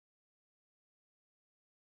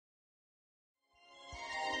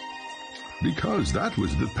 Because that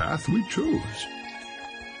was the path we chose.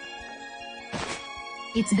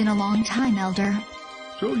 It's been a long time, Elder.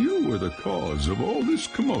 So you were the cause of all this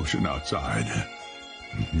commotion outside.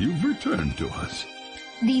 You've returned to us.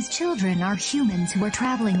 These children are humans who are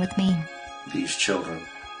traveling with me. These children.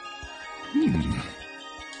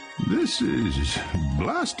 This is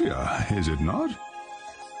Blastia, is it not?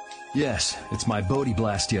 Yes, it's my Bodhi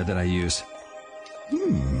Blastia that I use.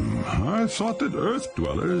 I thought that Earth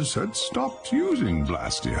dwellers had stopped using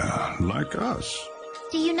Blastia, like us.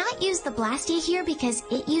 Do you not use the Blastia here because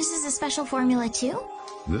it uses a special formula too?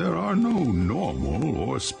 There are no normal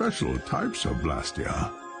or special types of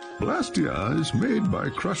Blastia. Blastia is made by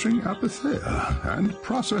crushing Apatheia and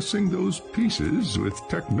processing those pieces with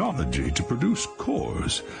technology to produce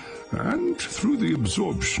cores, and through the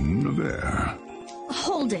absorption of air.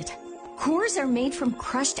 Hold it. cores are made from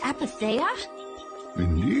crushed apatheia?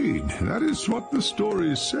 Indeed, that is what the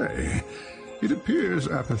stories say. It appears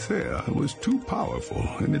Apatheia was too powerful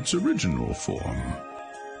in its original form.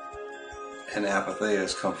 And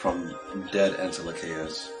apatheias come from dead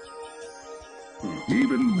entelecheias.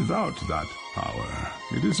 Even without that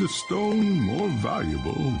power, it is a stone more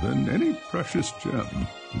valuable than any precious gem.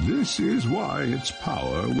 This is why its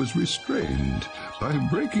power was restrained by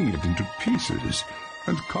breaking it into pieces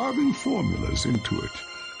and carving formulas into it.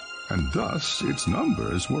 And thus its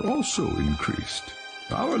numbers were also increased.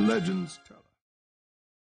 Our legends tell us.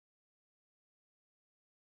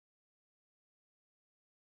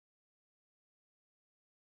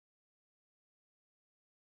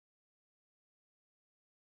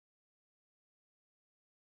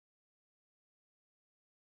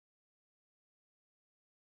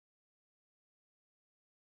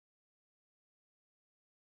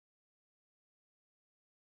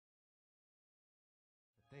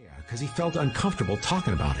 Because he felt uncomfortable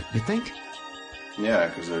talking about it, you think? Yeah,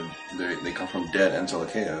 because they come from dead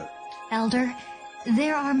entelecheia. Elder,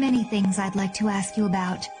 there are many things I'd like to ask you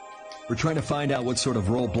about. We're trying to find out what sort of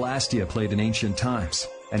role Blastia played in ancient times.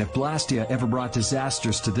 And if Blastia ever brought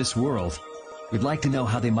disasters to this world, we'd like to know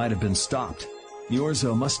how they might have been stopped. The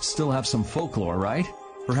Orzo must still have some folklore, right?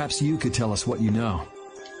 Perhaps you could tell us what you know.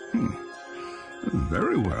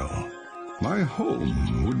 Very well. My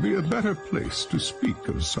home would be a better place to speak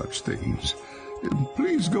of such things.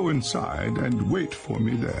 Please go inside and wait for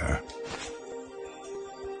me there.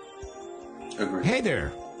 Agreed. Hey there!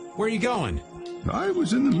 Where are you going? I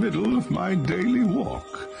was in the middle of my daily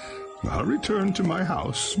walk. I'll return to my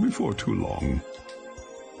house before too long.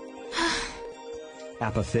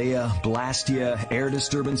 Apatheia, Blastia, air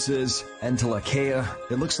disturbances, entelecheia.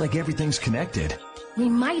 It looks like everything's connected. We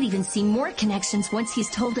might even see more connections once he's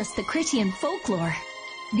told us the Critian folklore.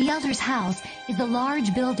 The Elder's house is a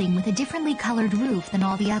large building with a differently colored roof than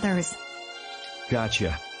all the others.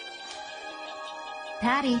 Gotcha.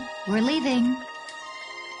 Patty, we're leaving.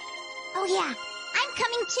 Oh yeah, I'm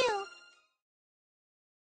coming too.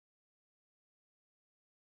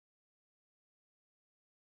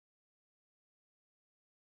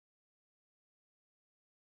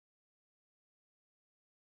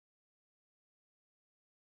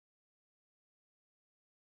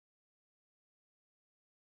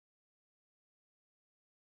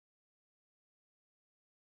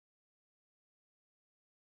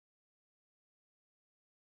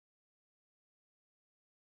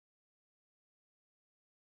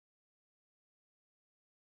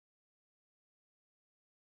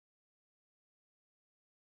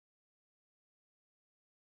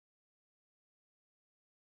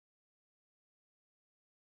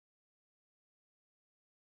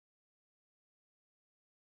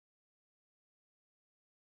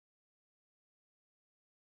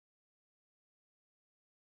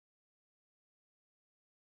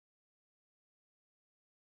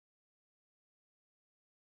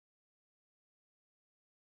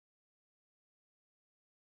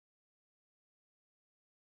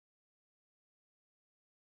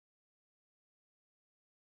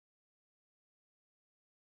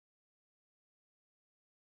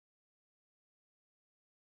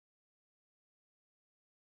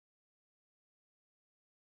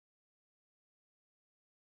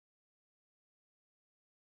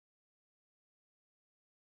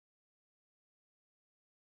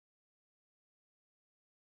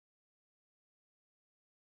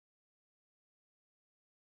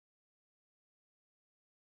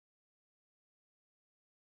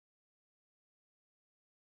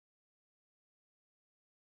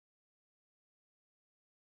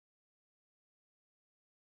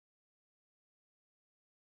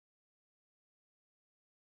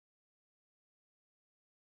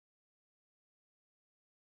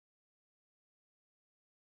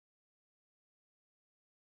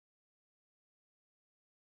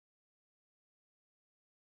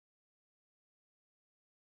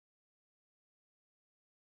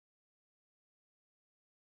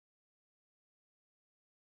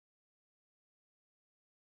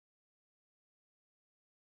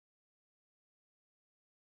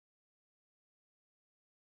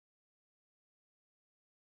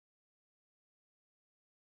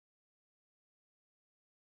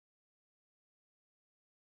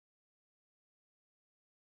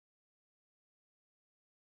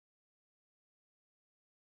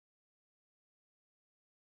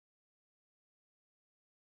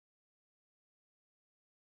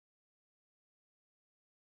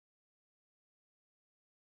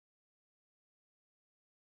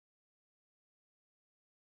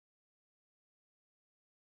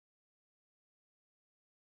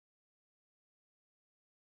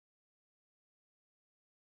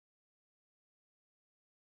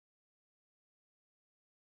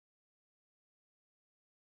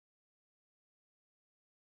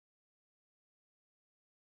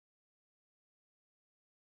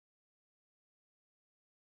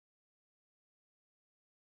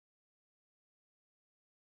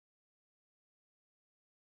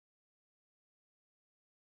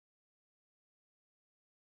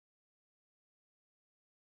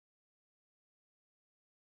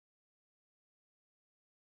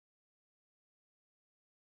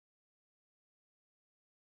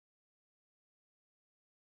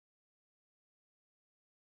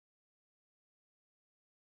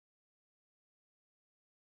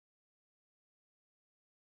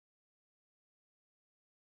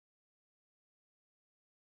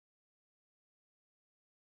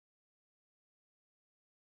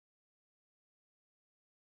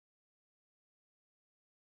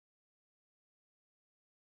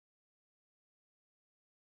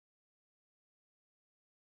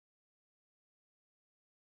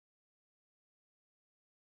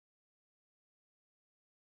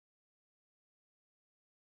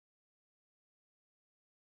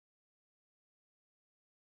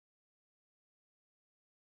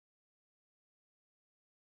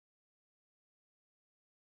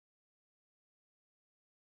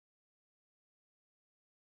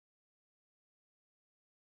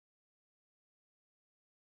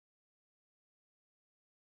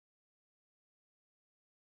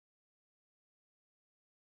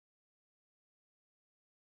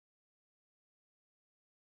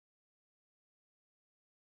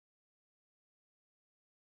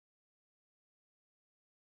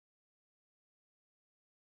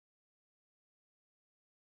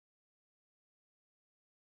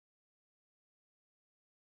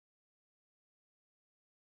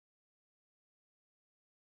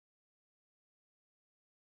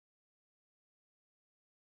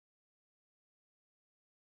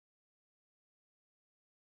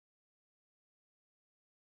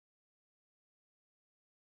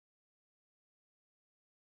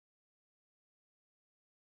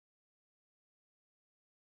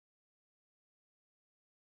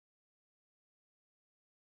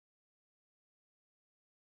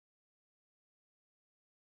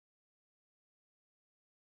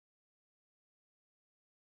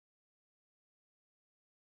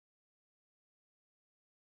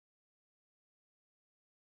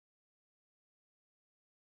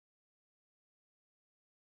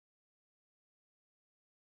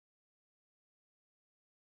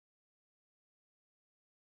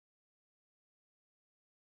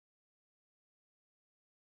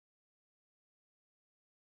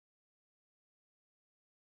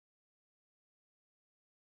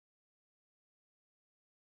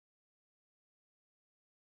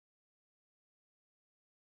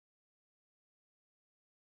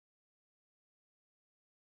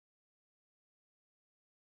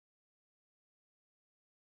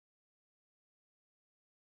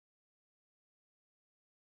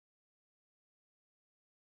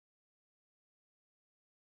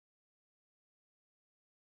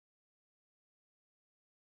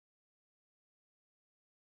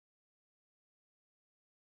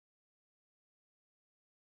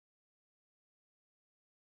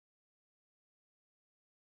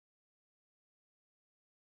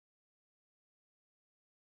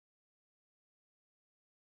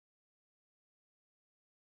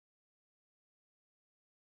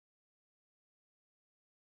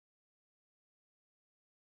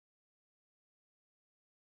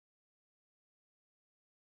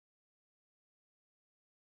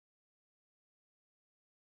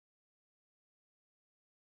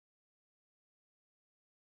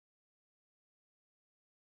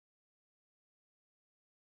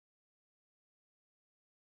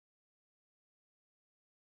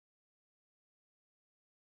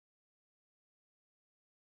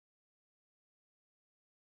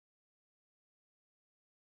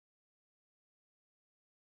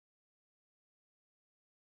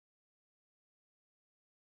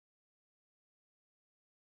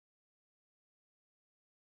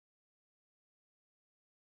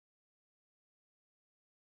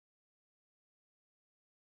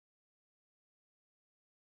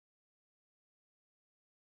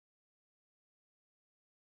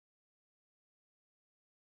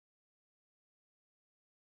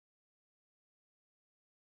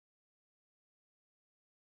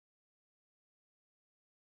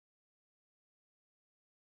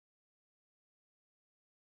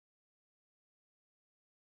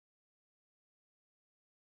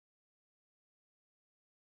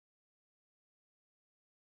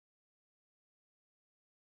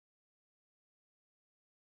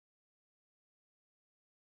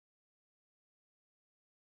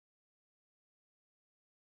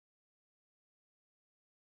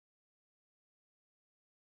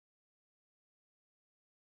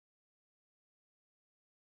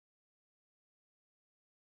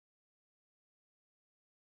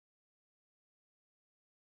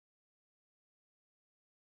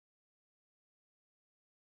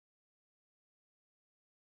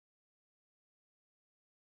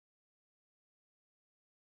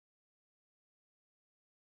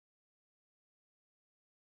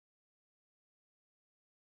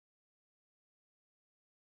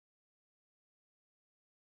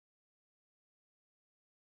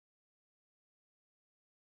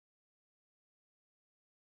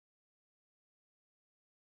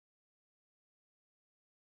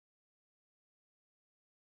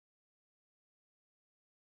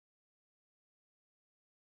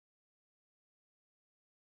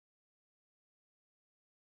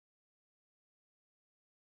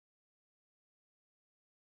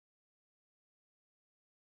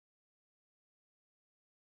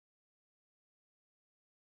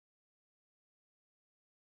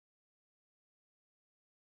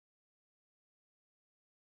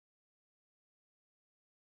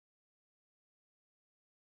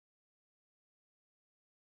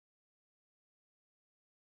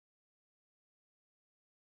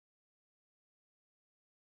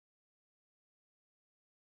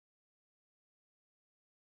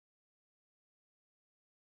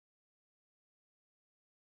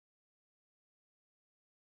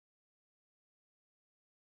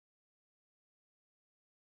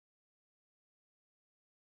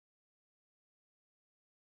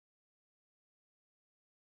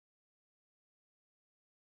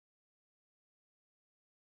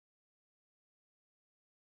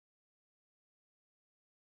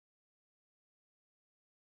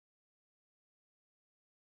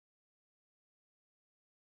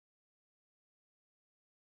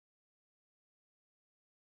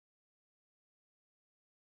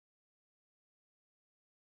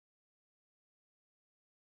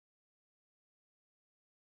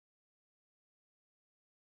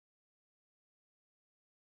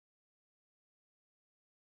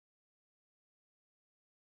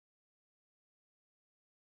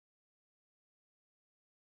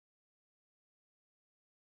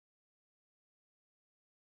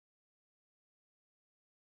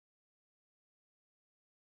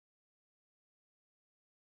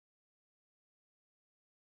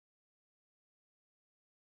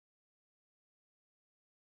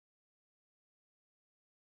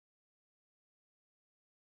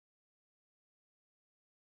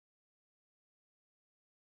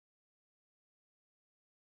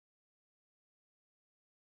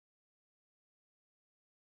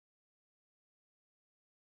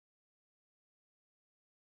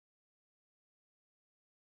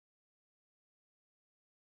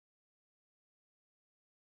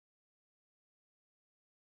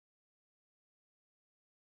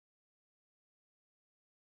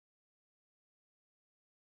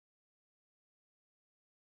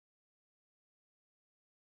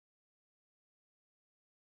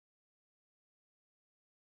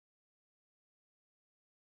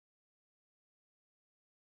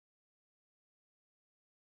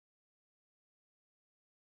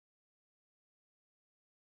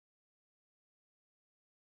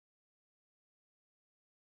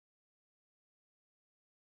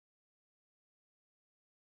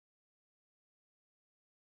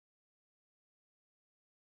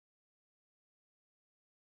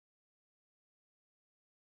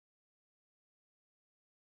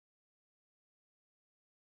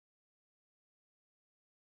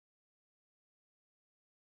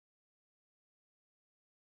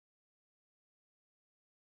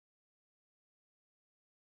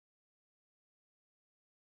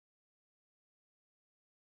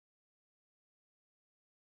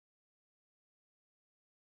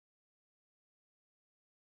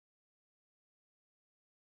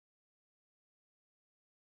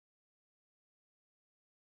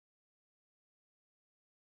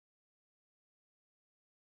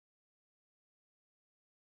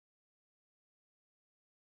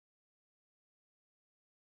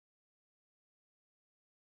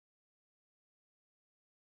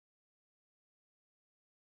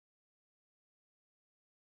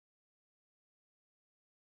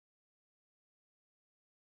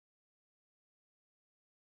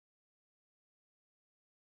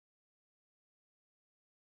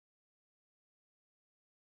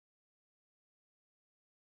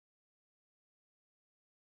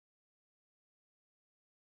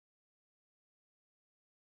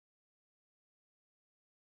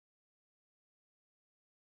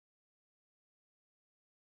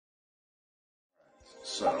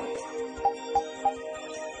 So.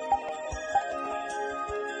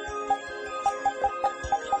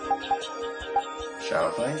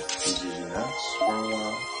 Shadow Flame, easy nuts for a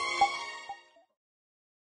while.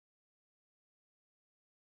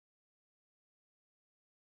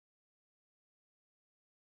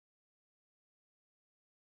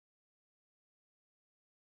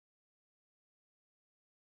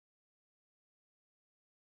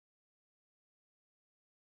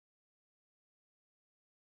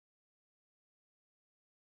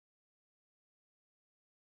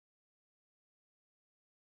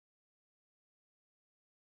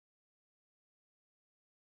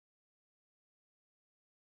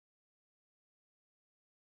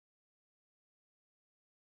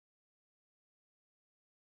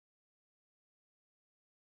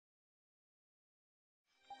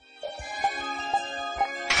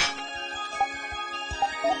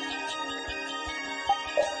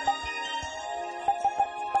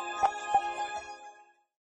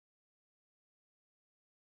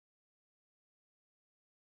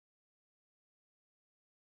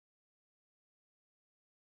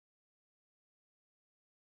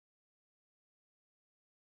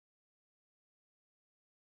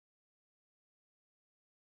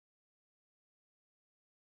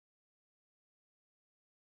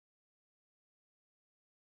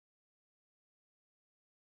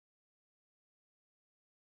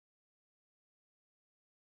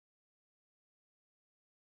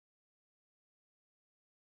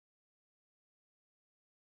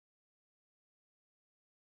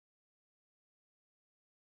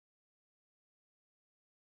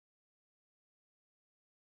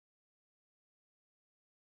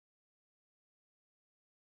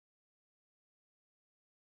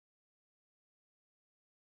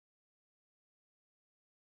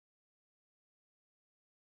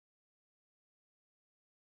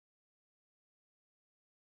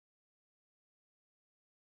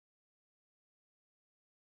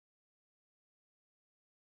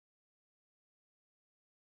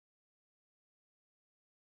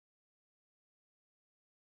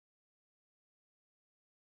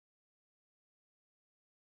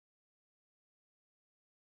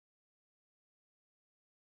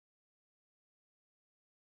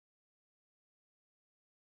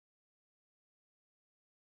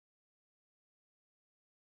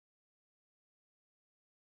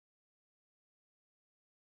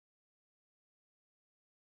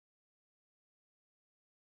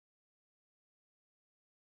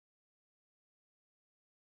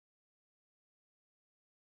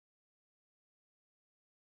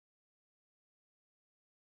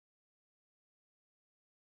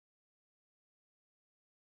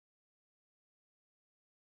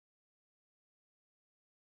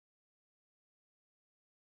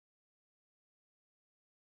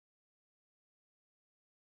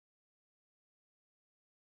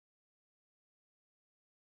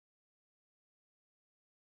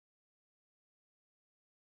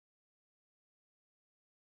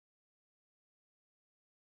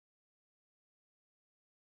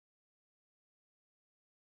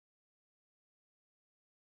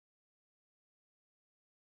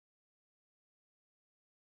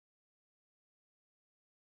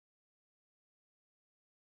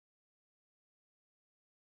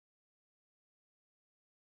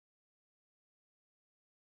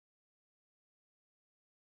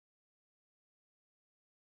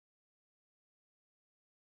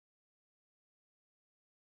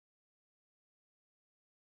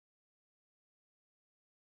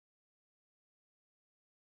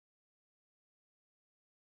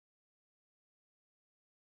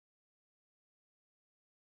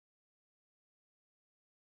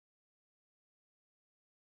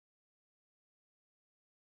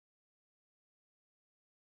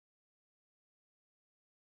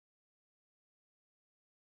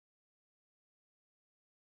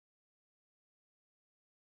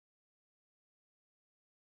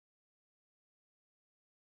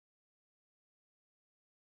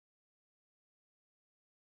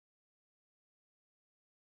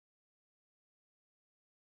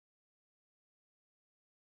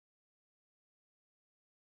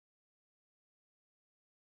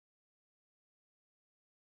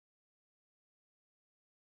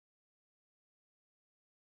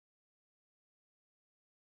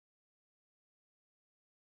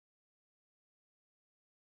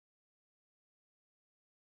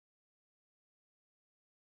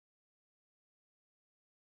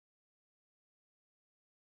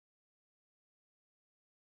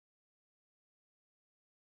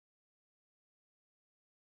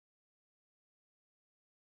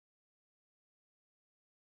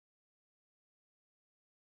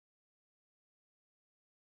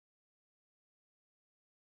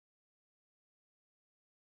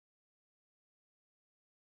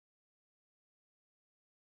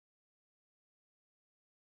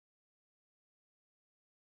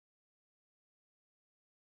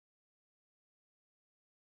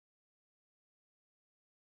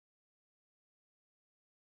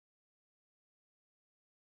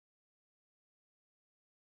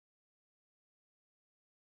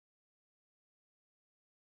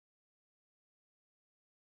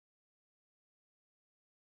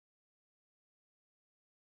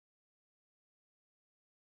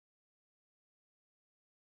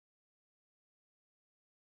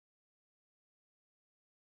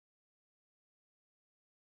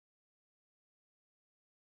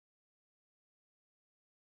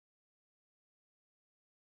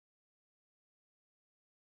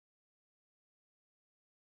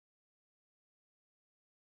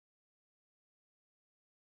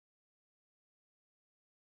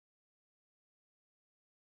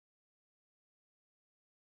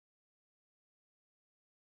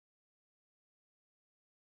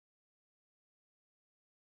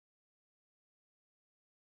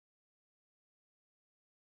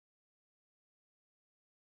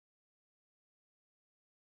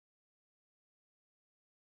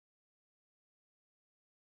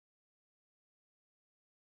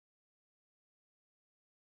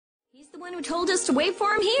 He's the one who told us to wait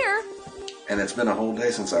for him here. And it's been a whole day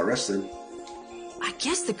since I rested. I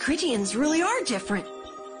guess the Critians really are different.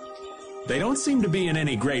 They don't seem to be in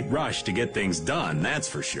any great rush to get things done, that's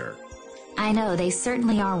for sure. I know, they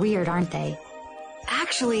certainly are weird, aren't they?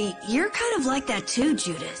 Actually, you're kind of like that too,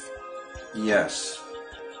 Judith. Yes,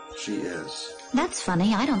 she is. That's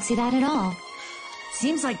funny, I don't see that at all.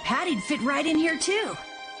 Seems like Patty'd fit right in here too.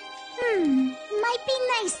 Might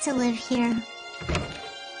be nice to live here.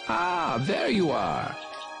 Ah, there you are.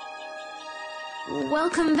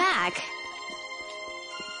 Welcome back.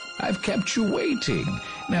 I've kept you waiting.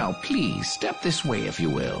 Now, please, step this way if you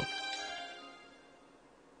will.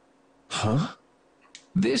 Huh?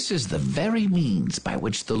 This is the very means by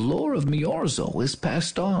which the lore of Miorzo is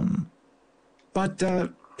passed on. But,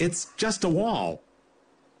 it's just a wall.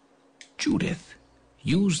 Judith,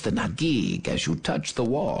 use the Nagig as you touch the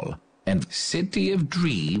wall, and City of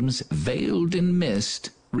Dreams, veiled in mist,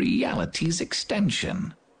 reality's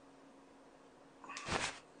extension.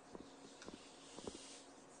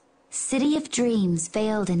 City of Dreams,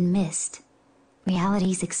 veiled in mist.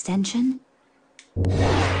 Reality's extension?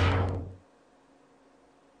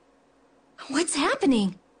 What's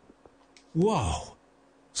happening? Whoa.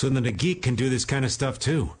 So the Nagik can do this kind of stuff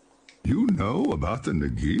too. You know about the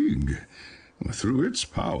Nagig. Through its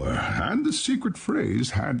power and the secret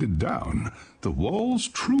phrase handed down, the wall's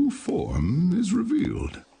true form is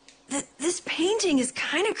revealed. This painting is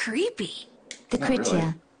kind of creepy. The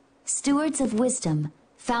Kritia, stewards of wisdom,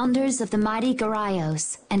 founders of the mighty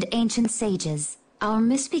Garaios and ancient sages, our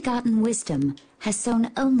misbegotten wisdom has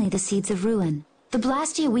sown only the seeds of ruin. The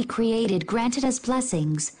Blastia we created granted us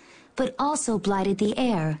blessings, but also blighted the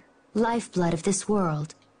air, lifeblood of this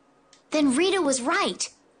world. Then Rita was right.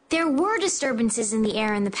 There were disturbances in the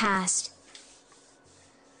air in the past.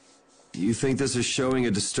 You think this is showing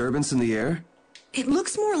a disturbance in the air? It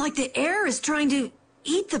looks more like the air is trying to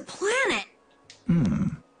eat the planet.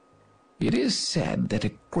 It is said that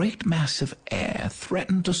a great mass of air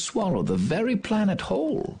threatened to swallow the very planet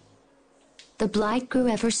whole. The blight grew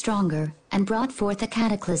ever stronger and brought forth a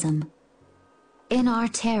cataclysm. In our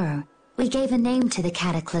terror, we gave a name to the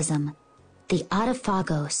cataclysm, the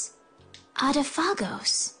Adaphagos.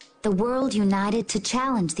 Adaphagos? The world united to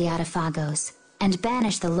challenge the Adaphagos and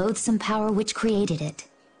banish the loathsome power which created it.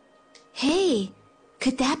 Hey,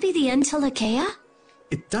 could that be the Entelekea?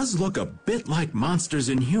 It does look a bit like monsters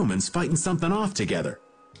and humans fighting something off together.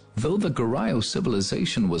 Though the Garayo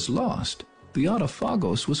civilization was lost, the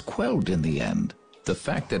Adaphagos was quelled in the end. The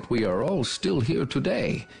fact that we are all still here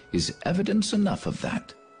today is evidence enough of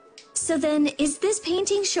that. So then, is this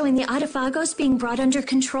painting showing the Adaphagos being brought under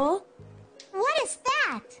control? What is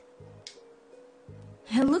that?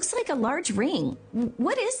 It looks like a large ring.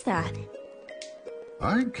 What is that?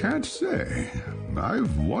 I can't say.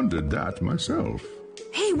 I've wondered that myself.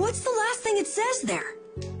 Hey, what's the last thing it says there?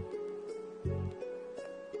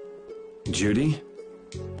 Judy?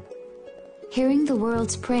 Hearing the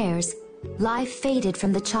world's prayers, life faded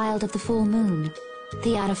from the child of the full moon.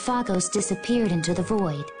 The Adaphagos disappeared into the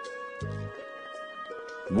void.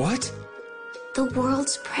 What? The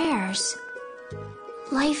world's prayers.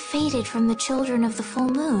 Life faded from the children of the full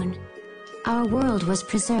moon. Our world was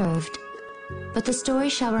preserved, but the story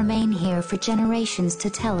shall remain here for generations to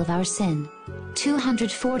tell of our sin.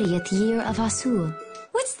 240th year of Asur.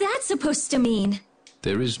 What's that supposed to mean?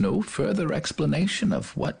 There is no further explanation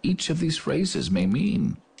of what each of these phrases may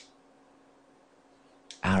mean.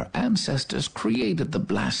 Our ancestors created the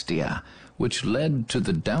Blastia, which led to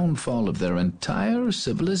the downfall of their entire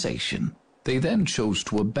civilization. They then chose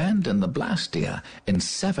to abandon the Blastia and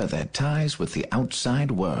sever their ties with the outside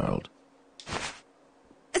world.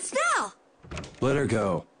 Estelle! Let her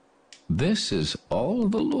go. This is all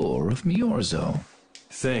the lore of Miorzo.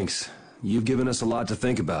 Thanks. You've given us a lot to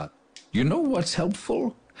think about. You know what's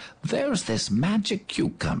helpful? There's this magic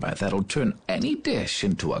cucumber that'll turn any dish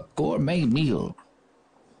into a gourmet meal.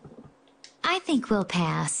 I think we'll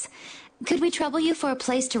pass. Could we trouble you for a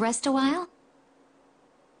place to rest a while?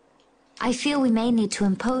 I feel we may need to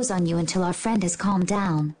impose on you until our friend has calmed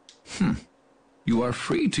down. You are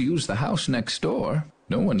free to use the house next door.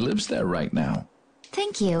 No one lives there right now.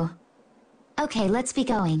 Thank you. Okay, let's be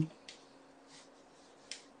going.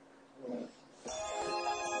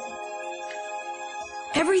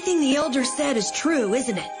 Everything the Elder said is true,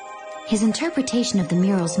 isn't it? His interpretation of the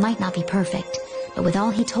murals might not be perfect, but with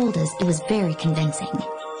all he told us, it was very convincing.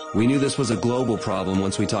 We knew this was a global problem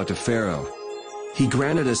once we talked to Pharaoh. He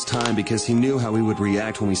granted us time because he knew how we would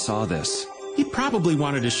react when we saw this. He probably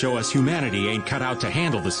wanted to show us humanity ain't cut out to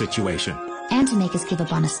handle the situation. And to make us give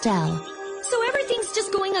up on Estelle. So everything's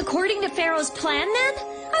just going according to Pharaoh's plan then?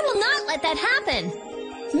 I I will not let that happen.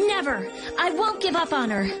 Never. I won't give up on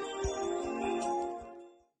her.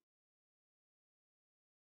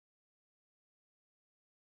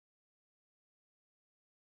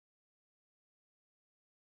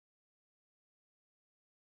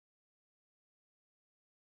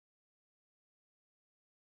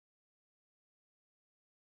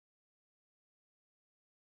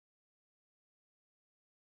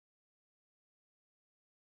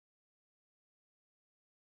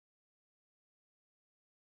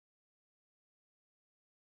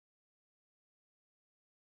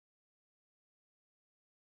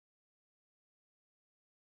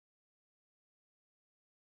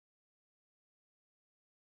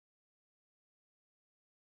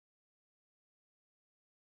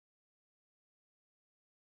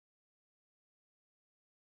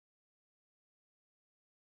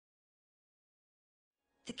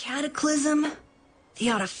 The Cataclysm? The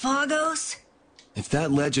Autophagos? If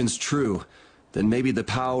that legend's true, then maybe the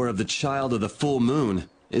power of the Child of the Full Moon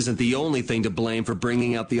isn't the only thing to blame for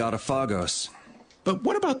bringing out the Autophagos. But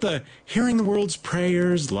what about the hearing the world's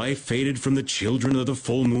prayers, life faded from the children of the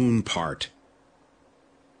full moon part?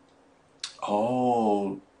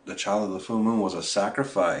 Oh, the Child of the Full Moon was a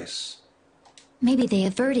sacrifice. Maybe they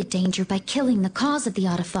averted danger by killing the cause of the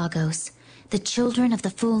Autophagos, the children of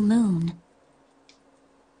the full moon.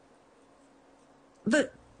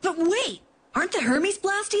 But wait! Aren't the Hermes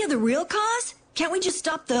Blastia the real cause? Can't we just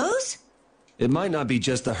stop those? It might not be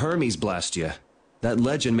just the Hermes Blastia. That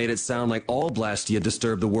legend made it sound like all Blastia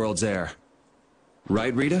disturb the world's air.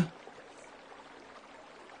 Right, Rita?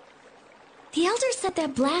 The Elder said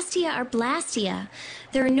that Blastia are Blastia.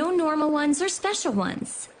 There are no normal ones or special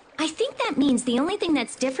ones. I think that means the only thing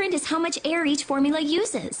that's different is how much air each formula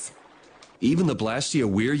uses. Even the Blastia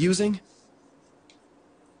we're using?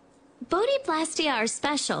 Bodhi-Blastia are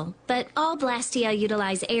special, but all Blastia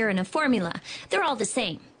utilize air in a formula. They're all the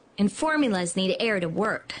same. And formulas need air to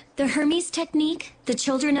work. The Hermes technique, the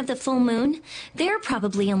children of the full moon, they're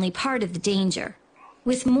probably only part of the danger.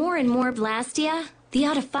 With more and more Blastia, the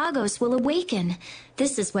Autophagos will awaken.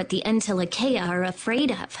 This is what the Entelekea are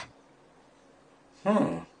afraid of.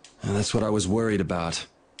 And that's what I was worried about.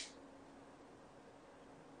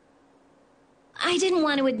 I didn't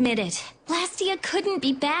want to admit it. Blastia couldn't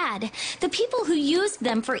be bad. The people who used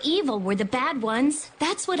them for evil were the bad ones.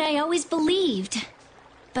 That's what I always believed.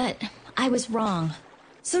 But I was wrong.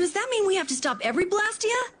 So does that mean we have to stop every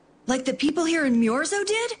Blastia? Like the people here in Myorzo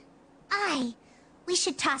did? Aye. We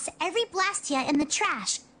should toss every Blastia in the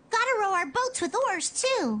trash. Gotta row our boats with oars,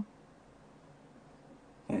 too.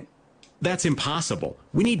 That's impossible.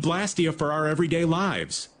 We need Blastia for our everyday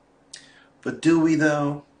lives. But do we,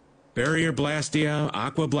 though? Barrier Blastia,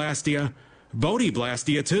 Aqua Blastia, Bodhi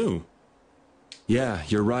Blastia, too. Yeah,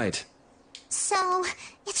 you're right. So,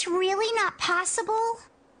 it's really not possible?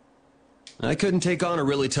 I couldn't take on a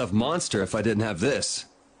really tough monster if I didn't have this.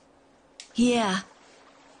 Yeah.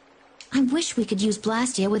 I wish we could use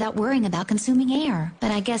Blastia without worrying about consuming air, but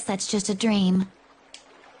I guess that's just a dream.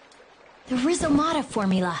 The Rhizomata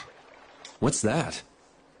formula. What's that?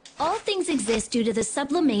 All things exist due to the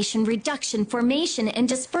sublimation, reduction, formation, and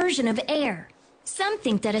dispersion of air. Some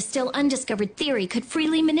think that a still undiscovered theory could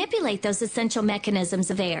freely manipulate those essential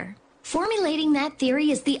mechanisms of air. Formulating that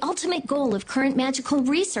theory is the ultimate goal of current magical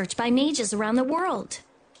research by mages around the world.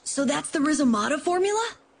 So that's the Rhizomata formula?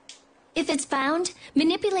 If it's found,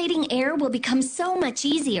 manipulating air will become so much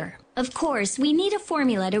easier. Of course, we need a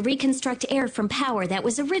formula to reconstruct air from power that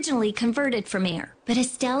was originally converted from air. But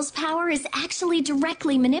Estelle's power is actually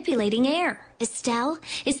directly manipulating air. Estelle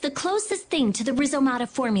is the closest thing to the Rhizomata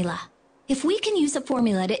formula. If we can use a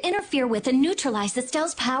formula to interfere with and neutralize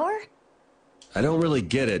Estelle's power... I don't really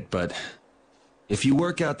get it, but if you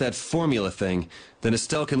work out that formula thing, then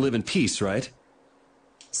Estelle can live in peace, right?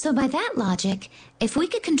 So by that logic, if we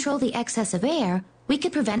could control the excess of air, we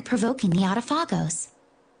could prevent provoking the Autophagos.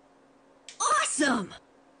 Awesome!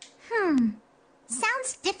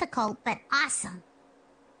 Sounds difficult, but awesome.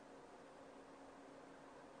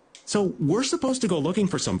 So we're supposed to go looking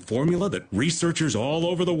for some formula that researchers all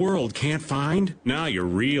over the world can't find? Now you're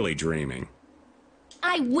really dreaming.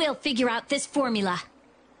 I will figure out this formula.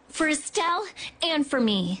 For Estelle and for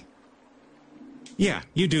me. Yeah,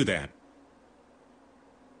 you do that.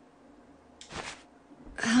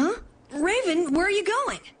 Huh? Raven, where are you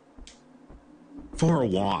going? For a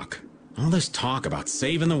walk. All this talk about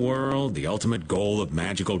saving the world, the ultimate goal of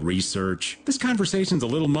magical research. This conversation's a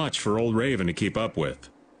little much for old Raven to keep up with.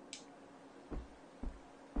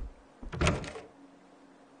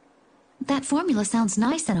 That formula sounds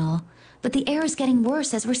nice and all, but the air is getting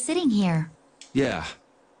worse as we're sitting here. Yeah.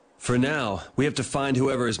 For now, we have to find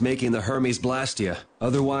whoever is making the Hermes Blastia.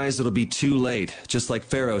 Otherwise, it'll be too late, just like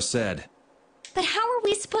Pharaoh said. But how are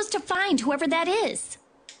we supposed to find whoever that is?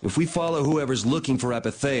 If we follow whoever's looking for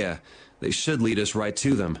Apatheia, they should lead us right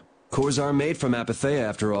to them. Cores are made from Apatheia,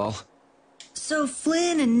 after all. So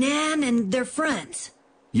Flynn and Nan and their friends?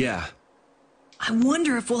 Yeah. I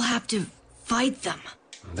wonder if we'll have to fight them.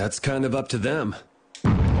 That's kind of up to them.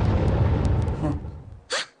 What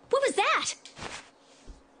was that?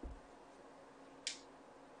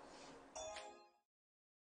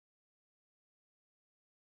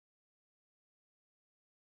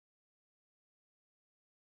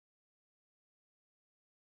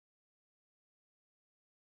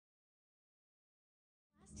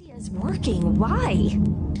 Is working. Why?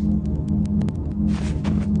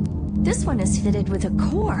 This one is fitted with a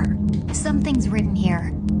core. Something's written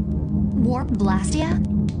here. Warp Blastia?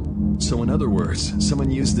 So in other words,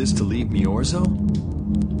 someone used this to leave Miorzo?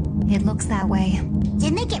 It looks that way.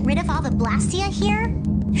 Didn't they get rid of all the Blastia here?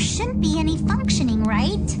 There shouldn't be any functioning,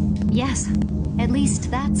 right? Yes. At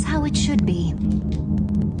least that's how it should be.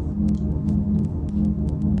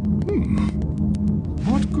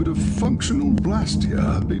 What could a functional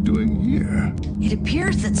Blastia be doing here? It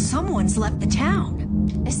appears that someone's left the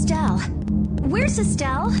town. Estelle. Where's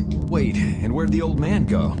Estelle? Wait, and where'd the old man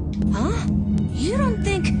go? Huh? You don't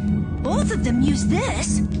think both of them used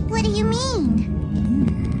this? What do you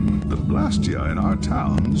mean? The Blastia in our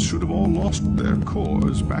towns should have all lost their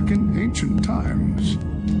cores back in ancient times.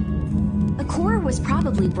 A core was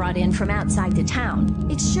probably brought in from outside the town.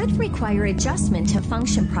 It should require adjustment to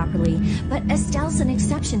function properly, but Estelle's an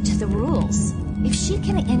exception to the rules. If she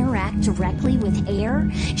can interact directly with air,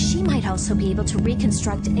 she might also be able to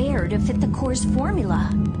reconstruct air to fit the core's formula.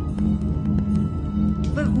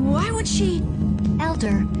 But why would she...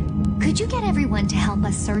 Elder, could you get everyone to help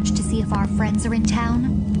us search to see if our friends are in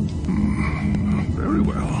town? Very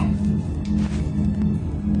well.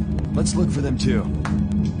 Let's look for them too.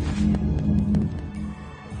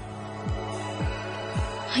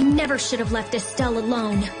 I never should have left Estelle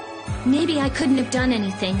alone. Maybe I couldn't have done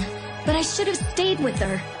anything, but I should have stayed with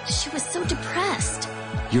her. She was so depressed.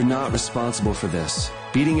 You're not responsible for this.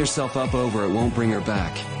 Beating yourself up over it won't bring her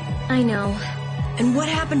back. I know. And what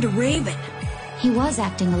happened to Raven? He was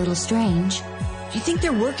acting a little strange. Do you think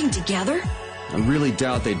they're working together? I really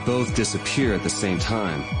doubt they'd both disappear at the same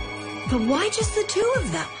time. But why just the two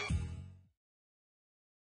of them?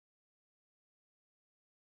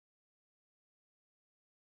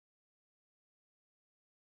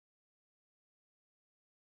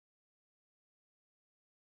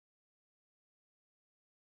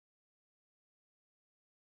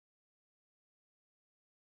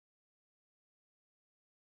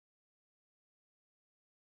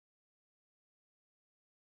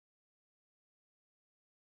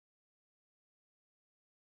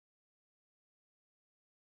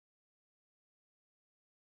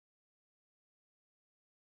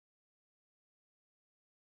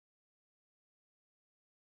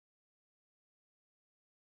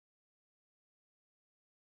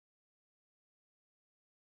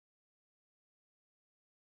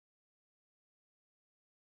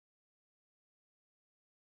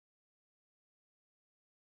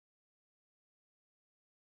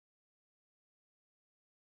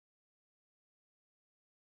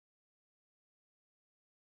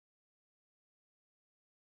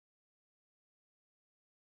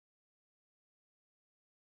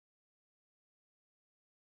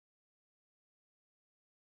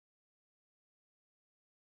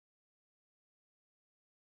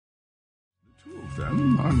 Two of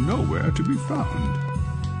them are nowhere to be found.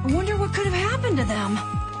 I wonder what could have happened to them.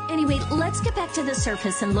 Anyway, let's get back to the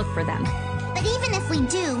surface and look for them. But even if we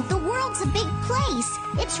do, the world's a big place.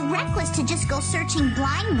 It's reckless to just go searching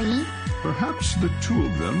blindly. Perhaps the two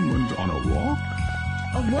of them went on a walk?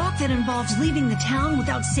 A walk that involves leaving the town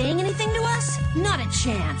without saying anything to us? Not a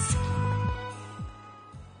chance.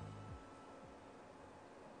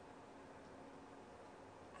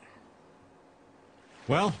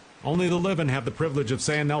 Well, only the living have the privilege of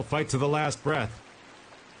saying they'll fight to the last breath.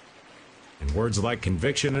 And words like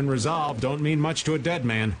conviction and resolve don't mean much to a dead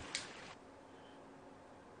man.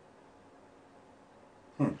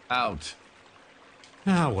 Out.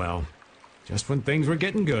 Ah, well. Just when things were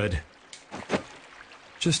getting good.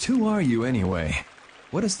 Just who are you, anyway?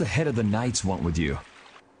 What does the head of the Knights want with you?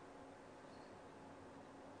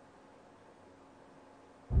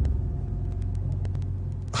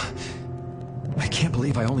 I can't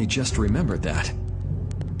believe I only just remembered that.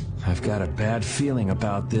 I've got a bad feeling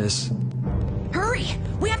about this. Hurry!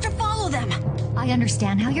 We have to follow them! I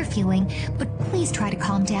understand how you're feeling, but please try to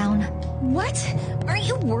calm down. What? Aren't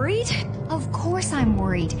you worried? Of course I'm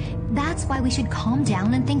worried. That's why we should calm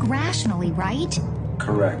down and think rationally, right?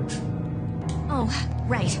 Correct. Oh,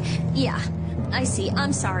 right. Yeah, I see.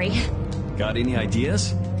 I'm sorry. Got any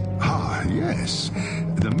ideas? Ah, yes.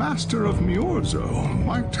 The Master of Miorzo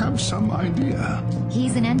might have some idea.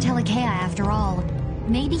 He's an Entelekea after all.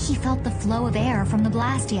 Maybe he felt the flow of air from the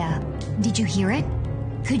Blastia. Did you hear it?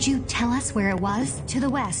 Could you tell us where it was? To the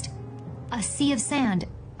west. A sea of sand.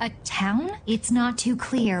 A town? It's not too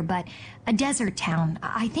clear, but a desert town.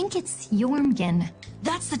 I think it's Jormgen.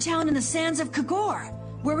 That's the town in the sands of Kagor,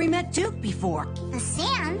 where we met Duke before. The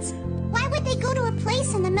sands? Why would they go to a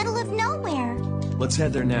place in the middle of nowhere? Let's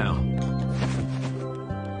head there now.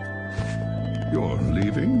 You're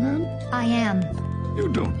leaving, then? I am. You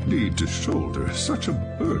don't need to shoulder such a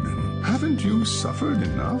burden. Haven't you suffered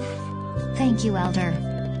enough? Thank you, Elder.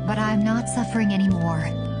 But I'm not suffering anymore.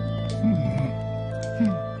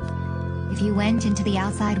 If you went into the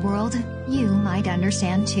outside world, you might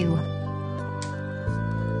understand too.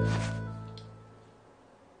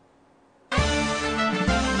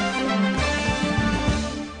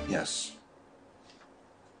 Yes.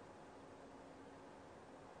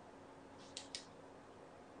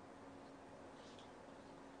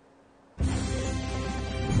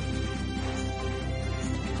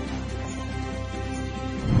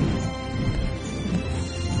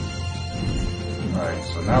 Alright,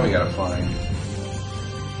 so now we gotta find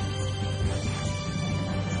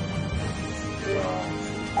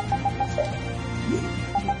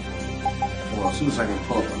well, as soon as I can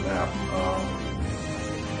pull up a map,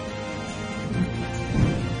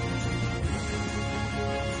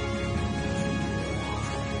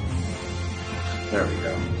 there we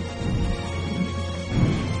go.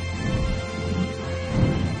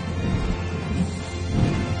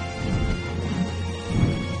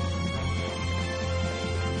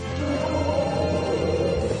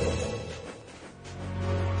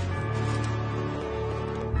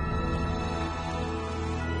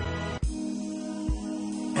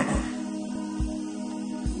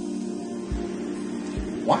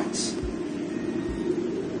 What?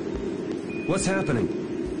 What's happening?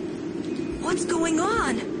 What's going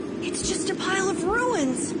on? It's just a pile of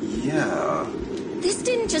ruins. Yeah. This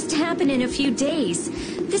didn't just happen in a few days.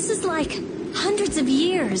 This is like hundreds of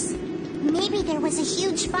years. Maybe there was a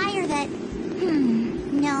huge fire that...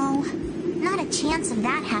 no. Not a chance of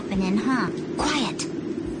that happening, huh? Quiet.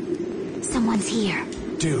 Someone's here.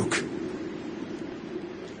 Duke.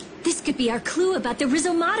 This could be our clue about the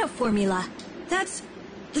Rizomata formula. That's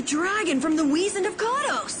the dragon from the Wizened of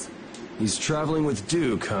Kodos. He's traveling with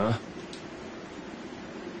Duke, huh?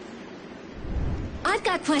 I've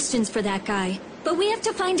got questions for that guy, but we have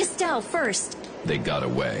to find Estelle first. They got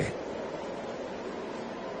away.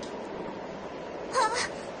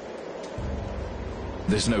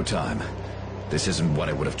 There's no time. This isn't what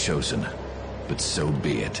I would have chosen, but so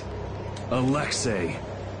be it. Alexei,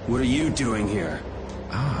 what are you doing here?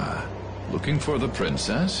 Ah, looking for the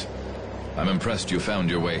princess? I'm impressed you found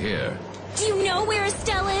your way here. Do you know where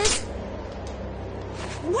Estelle is?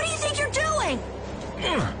 What do you think you're doing?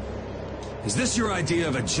 Is this your idea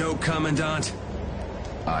of a joke, Commandant?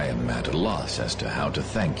 I am at a loss as to how to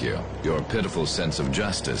thank you. Your pitiful sense of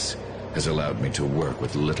justice has allowed me to work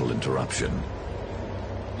with little interruption.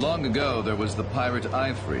 Long ago, there was the pirate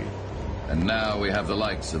Ifri, and now we have the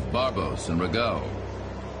likes of Barbos and Rago.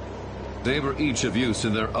 They were each of use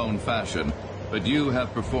in their own fashion, but you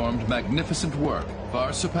have performed magnificent work,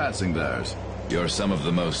 far surpassing theirs. You're some of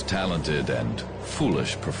the most talented and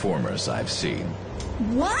foolish performers I've seen.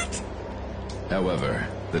 What? However,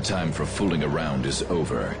 the time for fooling around is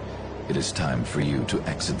over. It is time for you to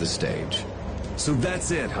exit the stage. So that's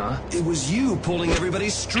it, huh? It was you pulling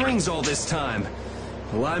everybody's strings all this time.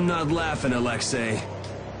 Well, I'm not laughing, Alexei.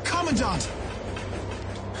 Commandant!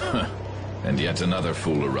 And yet another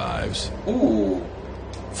fool arrives. Ooh.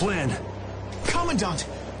 Flynn! Commandant!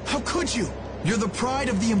 How could you? You're the pride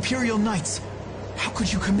of the Imperial Knights. How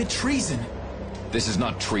could you commit treason? This is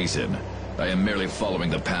not treason. I am merely following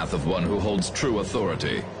the path of one who holds true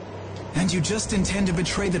authority. And you just intend to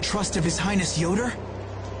betray the trust of His Highness Yoder?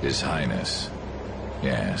 His Highness.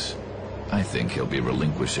 Yes. I think he'll be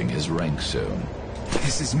relinquishing his rank soon.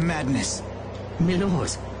 This is madness. My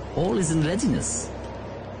lord, all is in readiness.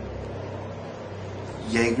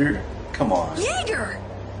 Jaeger? Come on. Jaeger!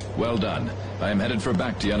 Well done. I am headed for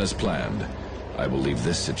Bactian as planned. I will leave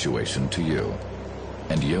this situation to you.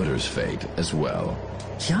 And Yoder's fate as well.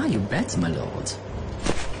 Yeah, you bet, my lord.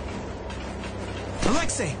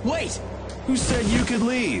 Alexei, wait! Who said you could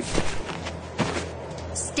leave?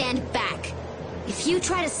 Stand back. If you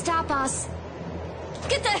try to stop us,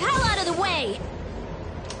 get the hell out of the way!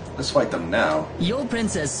 Let's fight them now. Your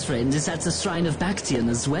princess friend is at the Shrine of Bactian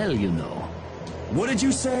as well, you know. What did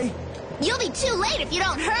you say? You'll be too late if you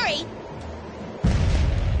don't hurry.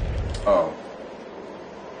 Oh.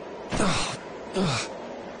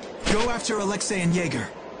 Go after Alexei and Jaeger.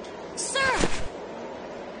 Sir!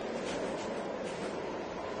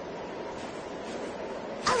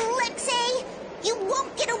 Alexei, you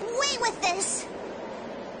won't get away with this.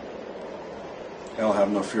 Hell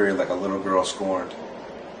have no fury like a little girl scorned.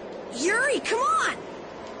 Yuri, come on!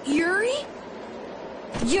 Yuri?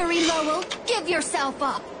 Yuri Lowell, give yourself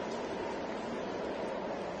up!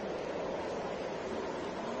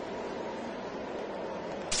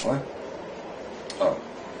 What? Oh.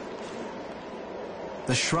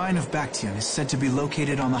 The Shrine of Bactian is said to be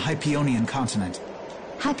located on the Hypionian continent.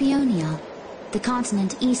 Hypionia, the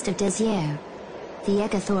continent east of Desier. The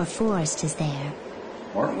Egathor forest is there.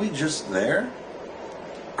 Weren't we just there?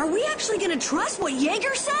 Are we actually gonna trust what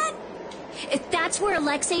Jaeger said? If that's where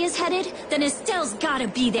Alexei is headed, then Estelle's gotta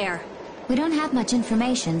be there. We don't have much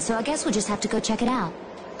information, so I guess we'll just have to go check it out.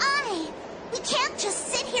 We can't just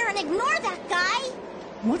sit here and ignore that guy.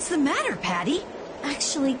 What's the matter, Patty?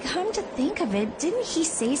 Actually, come to think of it, didn't he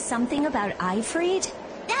say something about Eifried?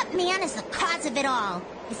 That man is the cause of it all.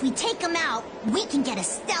 If we take him out, we can get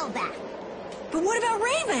Estelle back. But what about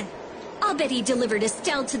Raven? I'll bet he delivered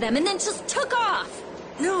Estelle to them and then just took off.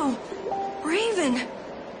 No, Raven.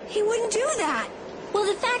 He wouldn't do that. Well,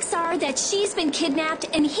 the facts are that she's been kidnapped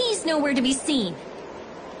and he's nowhere to be seen.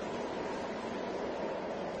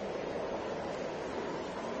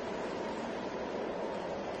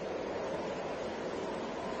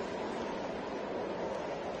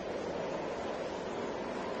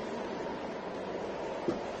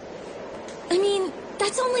 I mean,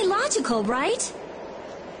 that's only logical, right?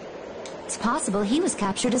 It's possible he was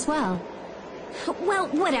captured as well. Well,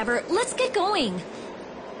 whatever. Let's get going.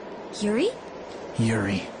 Yuri?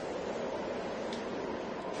 Yuri.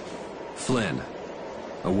 Flynn,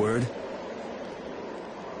 a word?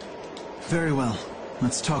 Very well.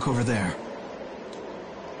 Let's talk over there.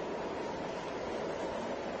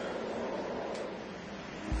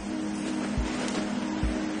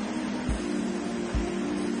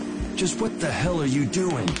 Just what the hell are you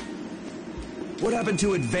doing? What happened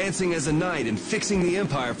to advancing as a knight and fixing the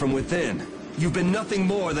Empire from within? You've been nothing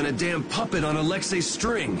more than a damn puppet on Alexei's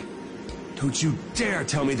string. Don't you dare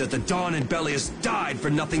tell me that the Dawn and Bellius died for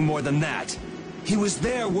nothing more than that. He was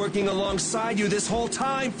there working alongside you this whole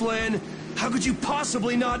time, Flynn. How could you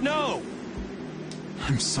possibly not know?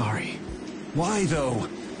 I'm sorry. Why, though?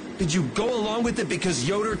 Did you go along with it because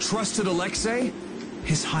Yoder trusted Alexei?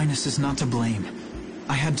 His Highness is not to blame.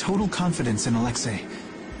 I had total confidence in Alexei.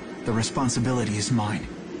 The responsibility is mine.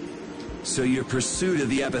 So your pursuit of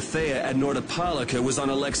the Apatheia at Nordapalika was on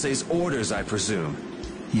Alexei's orders, I presume?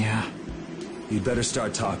 Yeah. You'd better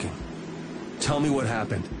start talking. Tell me what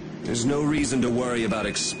happened. There's no reason to worry about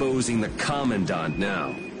exposing the Commandant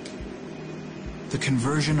now. The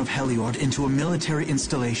conversion of Heliord into a military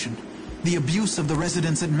installation. The abuse of the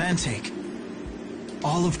residents at Mantake.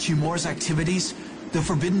 All of Tumor's activities, the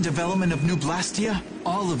forbidden development of New Blastia,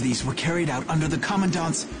 all of these were carried out under the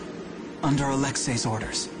Commandant's... under Alexei's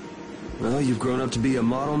orders. Well, you've grown up to be a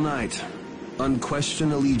model knight.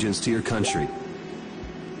 Unquestioned allegiance to your country.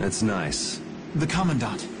 That's nice. The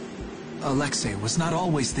Commandant, Alexei, was not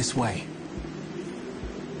always this way.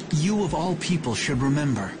 You of all people should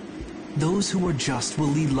remember, those who are just will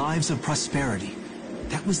lead lives of prosperity.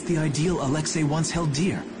 That was the ideal Alexei once held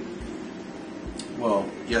dear. Well,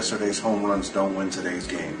 yesterday's home runs don't win today's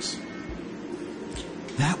games.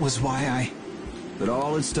 That was why But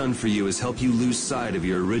all it's done for you is help you lose sight of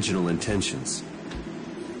your original intentions.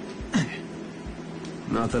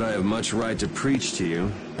 Not that I have much right to preach to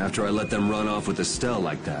you, after I let them run off with Estelle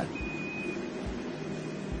like that.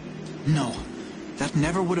 No, that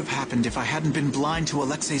never would have happened if I hadn't been blind to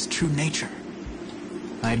Alexei's true nature.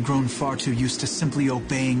 I had grown far too used to simply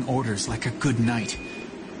obeying orders like a good knight,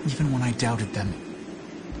 even when I doubted them.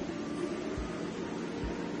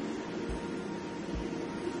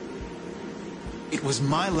 It was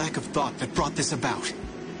my lack of thought that brought this about.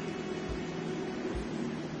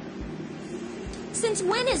 Since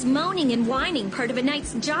when is moaning and whining part of a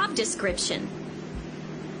knight's job description?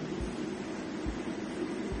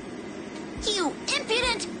 You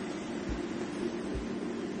impudent!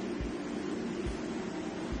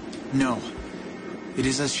 No. It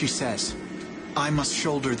is as she says. I must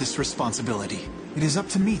shoulder this responsibility. It is up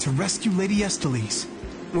to me to rescue Lady Estellise.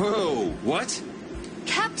 Whoa, what?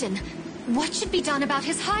 Captain, what should be done about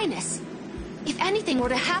His Highness? If anything were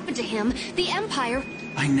to happen to him, the Empire...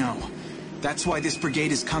 I know. That's why this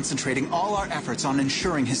brigade is concentrating all our efforts on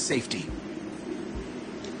ensuring his safety.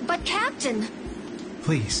 But Captain...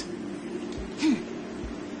 Please.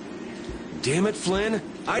 Damn it, Flynn.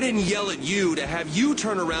 I didn't yell at you to have you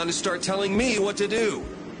turn around and start telling me what to do.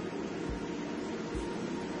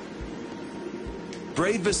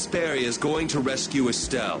 Brave Vesperia is going to rescue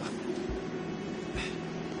Estelle.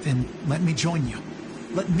 Then let me join you.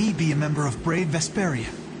 Let me be a member of Brave Vesperia.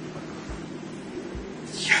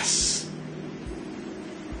 Yes!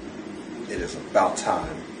 It is about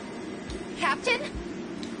time. Captain?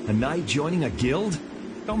 A knight joining a guild?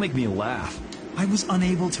 Don't make me laugh. I was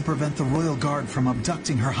unable to prevent the Royal Guard from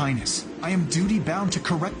abducting Her Highness. I am duty-bound to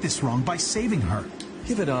correct this wrong by saving her.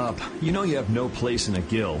 Give it up. You know you have no place in a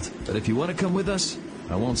guild. But if you want to come with us,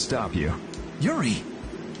 I won't stop you. Yuri!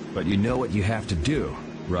 But you know what you have to do,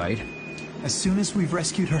 right? As soon as we've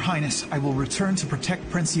rescued Her Highness, I will return to protect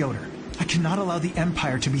Prince Yoder. I cannot allow the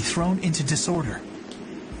Empire to be thrown into disorder.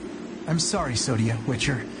 I'm sorry, Sodia,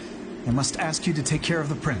 Witcher. I must ask you to take care of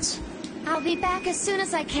the prince. I'll be back as soon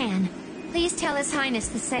as I can. Please tell His Highness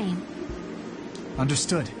the same.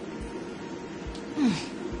 Understood.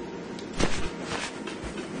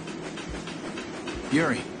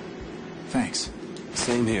 Yuri, thanks.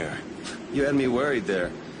 Same here. You had me worried there.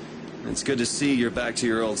 It's good to see you're back to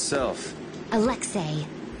your old self. Alexei.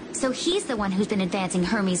 So he's the one who's been advancing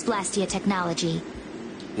Hermes Blastia technology.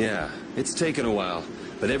 Yeah, it's taken a while,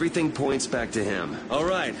 but everything points back to him. All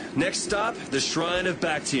right, next stop, the Shrine of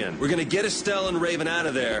Bactian. We're gonna get Estelle and Raven out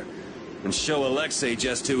of there and show Alexei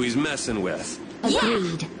just who he's messing with.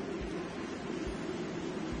 Agreed.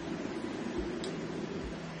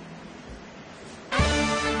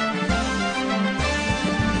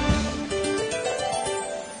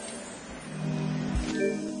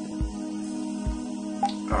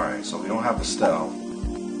 Alright, so we don't have Estelle,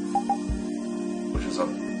 which is a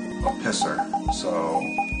pisser, so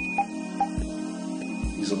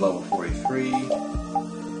he's a level 43.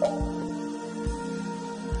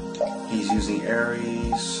 He's using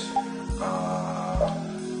Ares.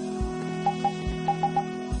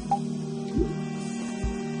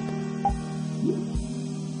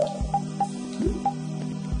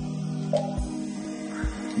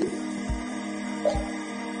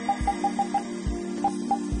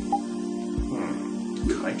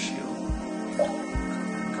 Kite shield.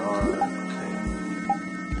 Guard, okay.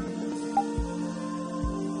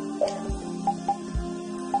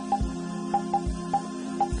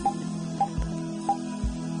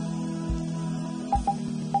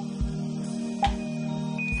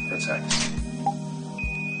 Protect.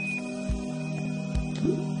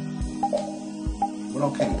 What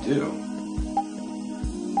all can he do?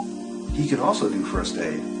 He can also do first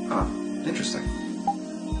aid. Huh, interesting.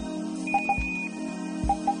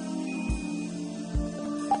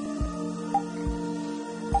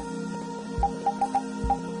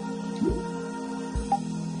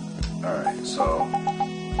 Alright, so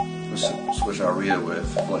let's switch our Rita with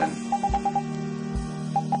Flynn.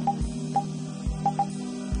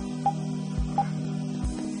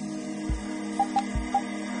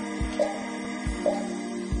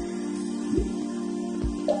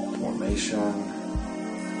 Formation.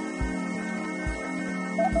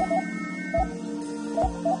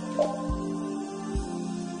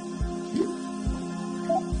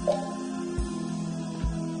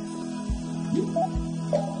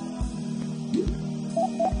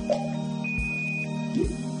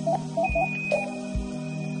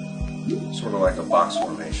 Sort of like a box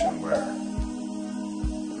formation where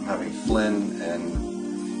I'm having Flynn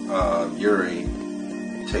and Yuri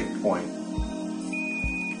take point.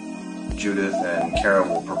 Judith and Kara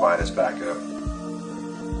will provide us backup.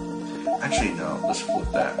 Actually, no, let's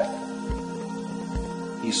flip that.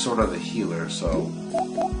 He's sort of the healer, so...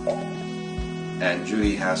 And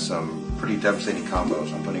Judy has some pretty devastating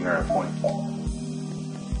combos. I'm putting her at point.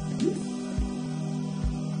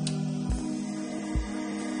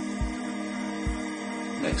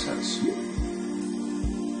 Makes sense.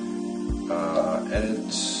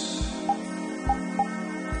 Edits.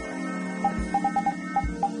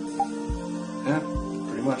 Yeah,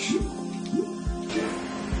 pretty much.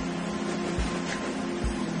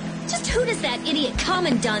 Just who does that idiot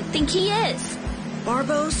commandant think he is?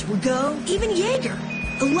 Barbos, Rigaud, even Jaeger.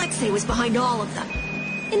 Alexei was behind all of them.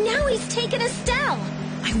 And now he's taken Estelle.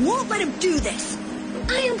 I won't let him do this.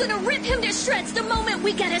 I am gonna rip him to shreds the moment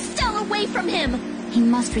we get Estelle away from him. He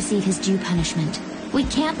must receive his due punishment. We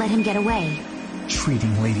can't let him get away.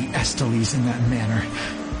 Treating Lady Estellise in that manner.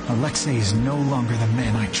 Alexei is no longer the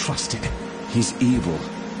man I trusted. He's evil.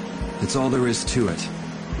 That's all there is to it.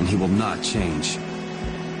 and he will not change.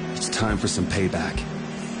 It's time for some payback.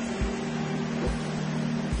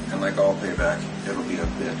 And like all payback, it'll be a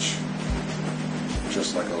bitch.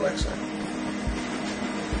 Just like Alexa.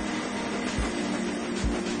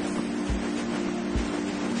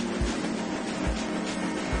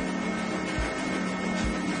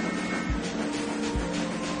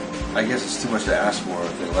 I guess it's too much to ask for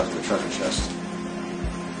if they left the treasure chest.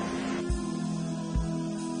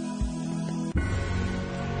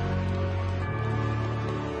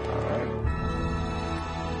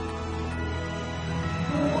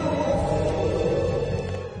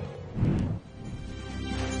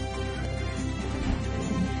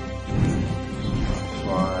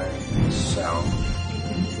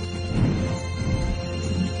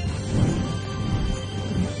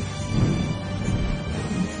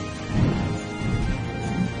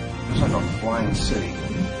 City.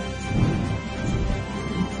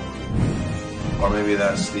 Or maybe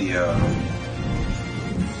that's the,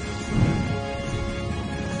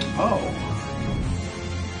 Oh,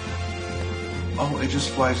 it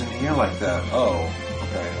just flies in the air like that. Oh,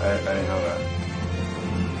 okay, I didn't know that.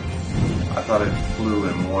 I thought it flew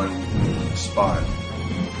in one spot.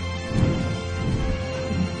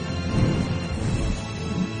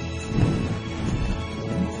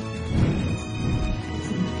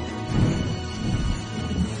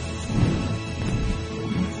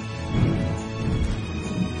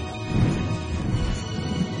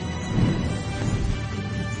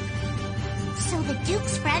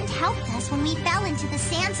 When we fell into the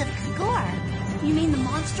sands of Kagor. You mean the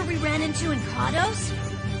monster we ran into in Kados?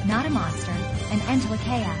 Not a monster, an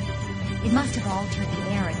Entelekea. It must have altered the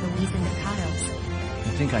air at Louise and Kados.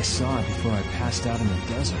 I think I saw it before I passed out in the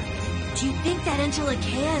desert. Do you think that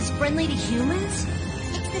Entelekea is friendly to humans?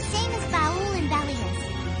 It's the same as Baul and Belias.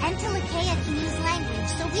 Entelekea can use language,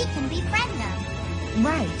 so we can befriend them.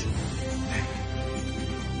 Right.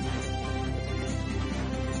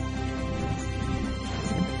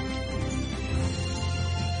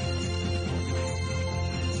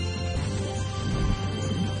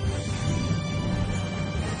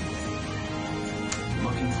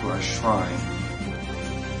 For a shrine.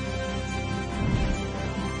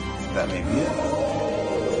 That may be it.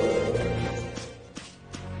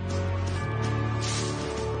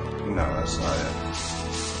 No, that's not it.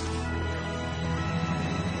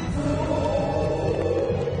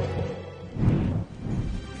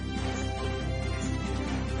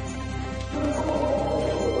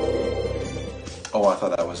 Oh, I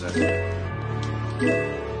thought that was it.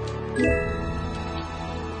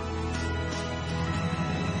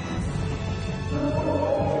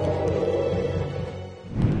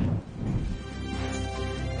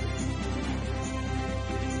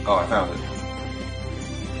 Oh, I found it.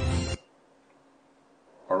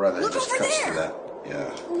 Or rather, it just cuts to that. Yeah.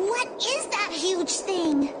 What is that huge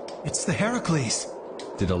thing? It's the Heracles.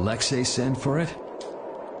 Did Alexei send for it?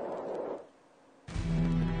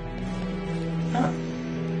 Huh.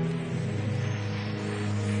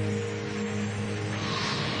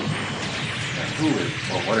 And who is,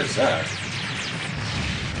 well, what is that?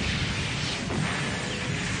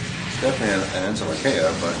 It's definitely an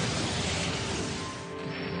Entelekea, but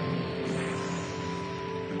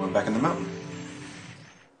back in the mountain.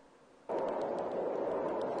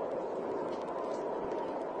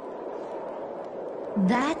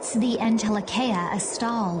 That's the Entelekea, a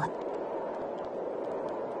stall.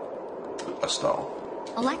 A stall.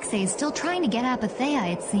 Alexei's still trying to get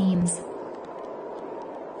Apathea, it seems.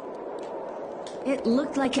 It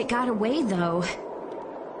looked like it got away, though.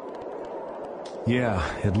 Yeah,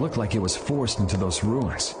 it looked like it was forced into those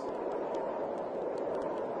ruins.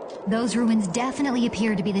 Those ruins definitely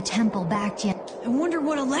appear to be the temple Bactrian. I wonder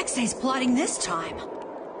what Alexei's plotting this time.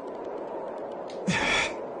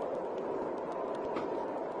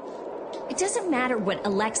 It doesn't matter what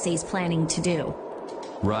Alexei's planning to do.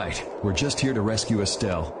 Right. We're just here to rescue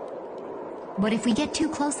Estelle. But if we get too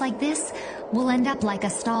close like this, we'll end up like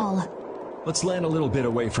a stall. Let's land a little bit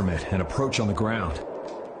away from it and approach on the ground.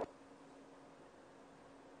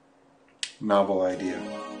 Novel idea.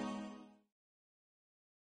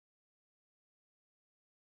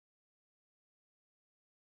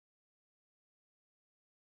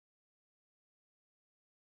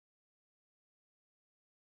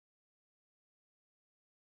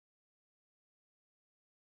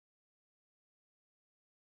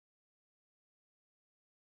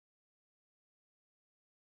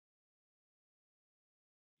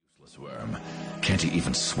 Worm. Can't he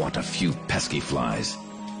even swat a few pesky flies?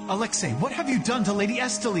 Alexei, what have you done to Lady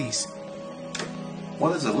Estellise?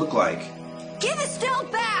 What does it look like? Give Estelle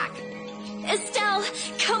back! Estelle,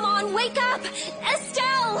 come on, wake up!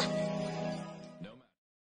 Estelle!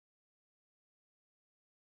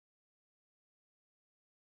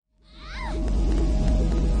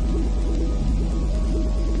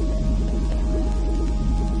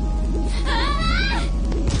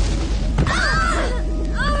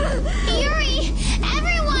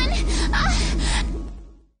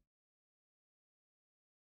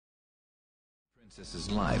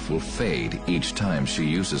 Princess's life will fade each time she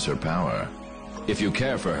uses her power. If you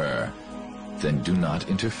care for her, then do not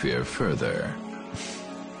interfere further.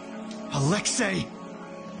 Alexei!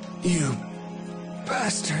 You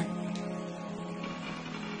bastard!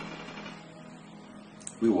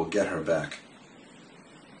 We will get her back.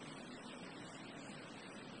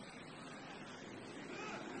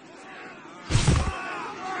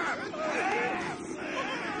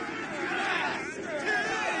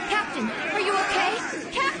 Captain, are you okay?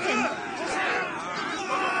 Captain!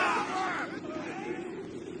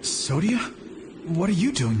 Sodia? What are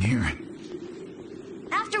you doing here?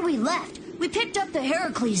 After we left, we picked up the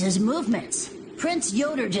Heracles' movements. Prince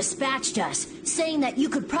Yoder dispatched us, saying that you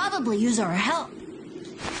could probably use our help.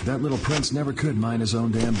 That little prince never could mind his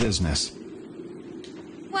own damn business.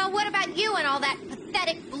 Well, what about you and all that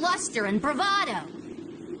pathetic bluster and bravado?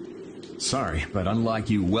 Sorry, but unlike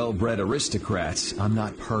you well-bred aristocrats, I'm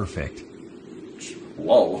not perfect.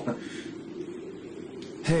 Whoa.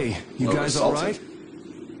 Hey, you guys all right?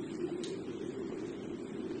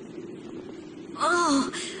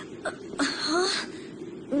 Oh,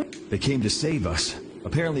 They came to save us.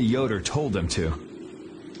 Apparently Yoder told them to.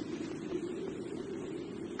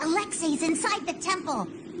 Alexei's inside the temple.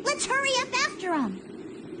 Let's hurry up after him.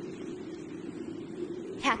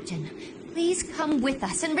 Captain, please come with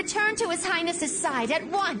us and return to His Highness's side at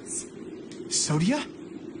once. Sodia?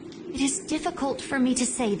 It is difficult for me to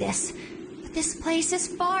say this, but this place is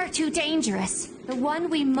far too dangerous. The one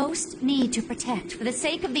we most need to protect for the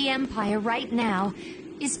sake of the Empire right now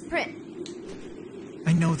is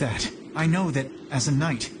I know that. I know that as a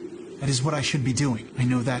knight, that is what I should be doing. I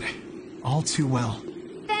know that all too well.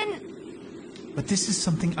 But this is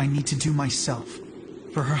something I need to do myself.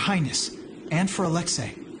 For Her Highness, and for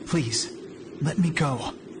Alexei. Please, let me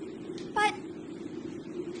go. But...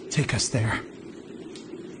 Take us there.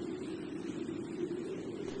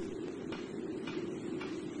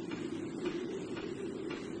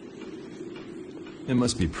 It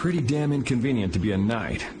must be pretty damn inconvenient to be a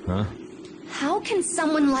knight, huh? How can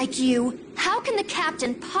someone like you, how can the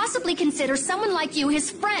captain possibly consider someone like you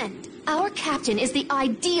his friend? Our captain is the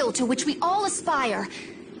ideal to which we all aspire.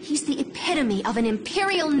 He's the epitome of an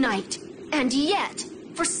imperial knight. And yet,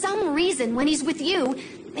 for some reason when he's with you,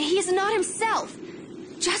 he's not himself.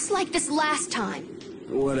 Just like this last time.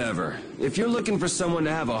 Whatever. If you're looking for someone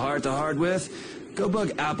to have a heart-to-heart with, go bug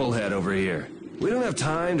Applehead over here. We don't have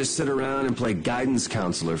time to sit around and play guidance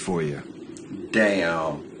counselor for you.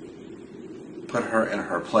 Damn. Put her in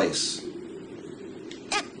her place.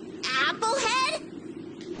 Applehead?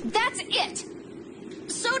 That's it!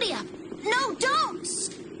 Sodia! No, don't!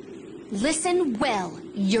 Listen well,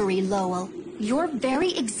 Yuri Lowell. Your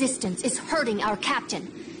very existence is hurting our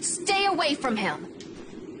captain. Stay away from him.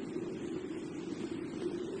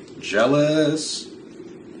 Jealous.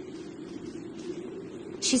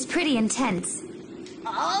 She's pretty intense.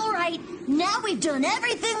 All right, now we've done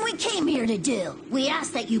everything we came here to do. We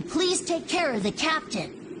ask that you please take care of the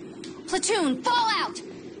captain. Platoon, fall out!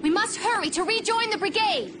 We must hurry to rejoin the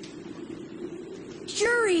brigade!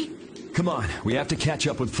 Yuri! Come on, we have to catch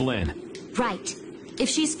up with Flynn. Right. If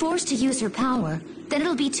she's forced to use her power, then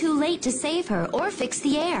it'll be too late to save her or fix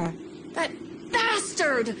the air. That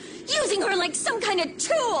bastard! Using her like some kind of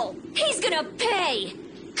tool! He's gonna pay!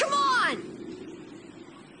 Come on!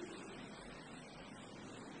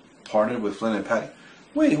 Partnered with Flynn and Patty.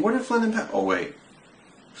 Wait, where did Flynn and Patty... Oh, wait.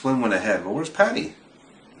 Flynn went ahead, but where's Patty?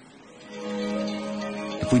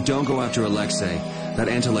 If we don't go after Alexei, that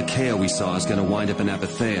Antilakea we saw is gonna wind up in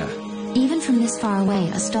Apatheia. Even from this far away,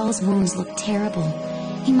 Astal's wounds look terrible.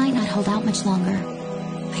 He might not hold out much longer.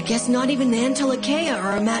 I guess not even the Antilakea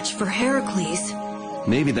are a match for Heracles.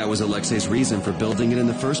 Maybe that was Alexei's reason for building it in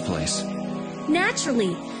the first place.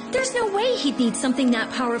 Naturally. There's no way he'd need something that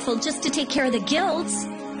powerful just to take care of the guilds.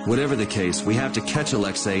 Whatever the case, we have to catch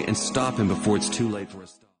Alexei and stop him before it's too late for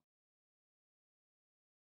us.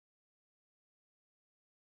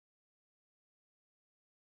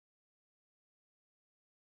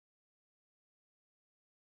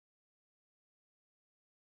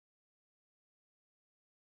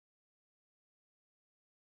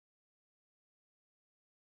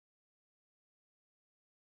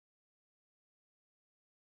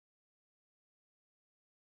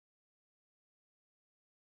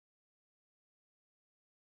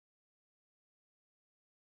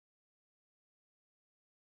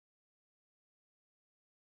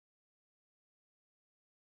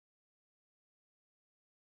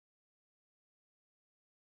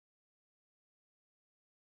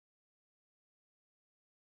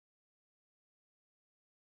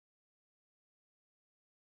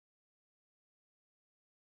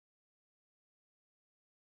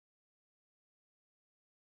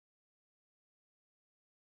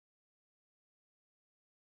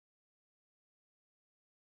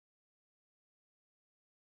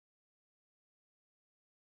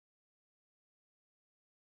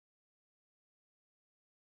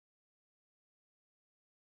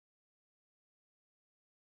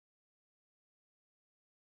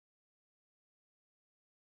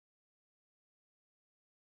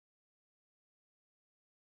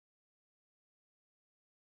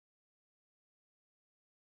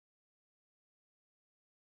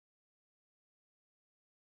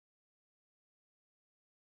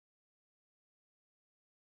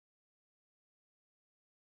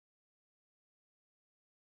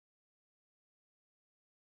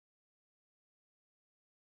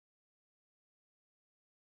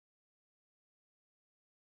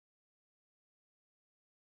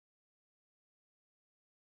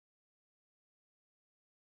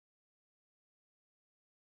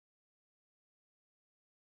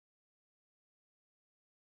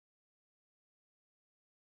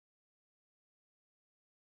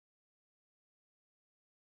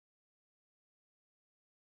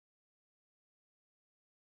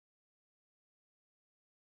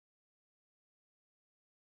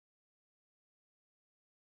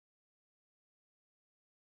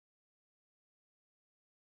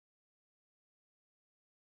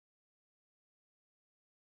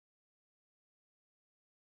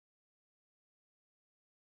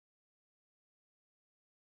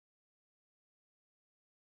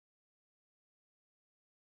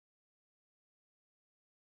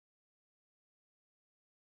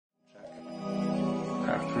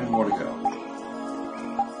 more to go.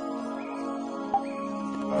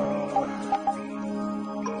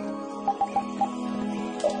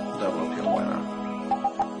 Double up here, why not?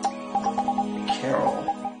 Carol.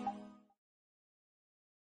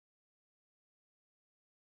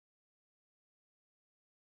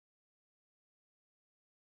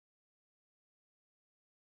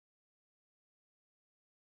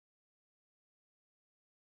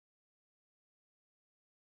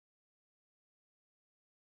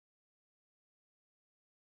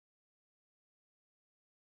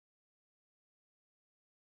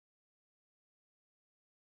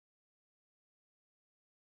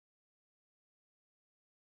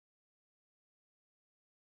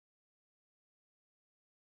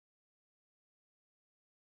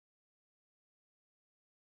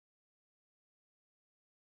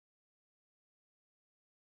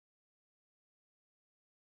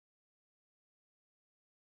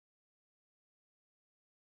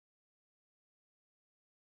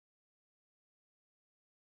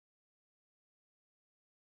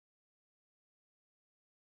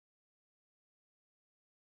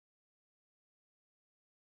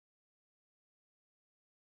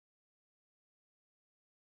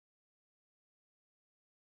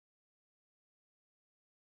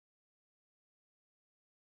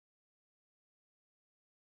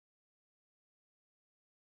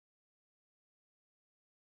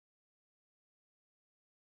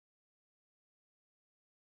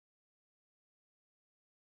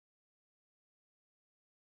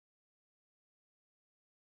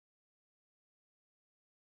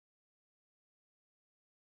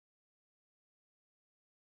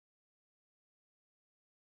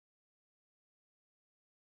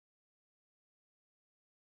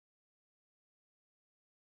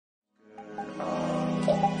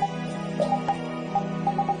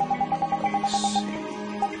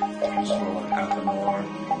 So half an hour.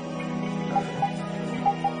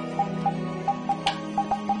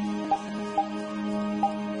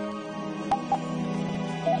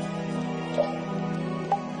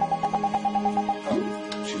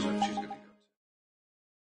 Oh, she's good to go.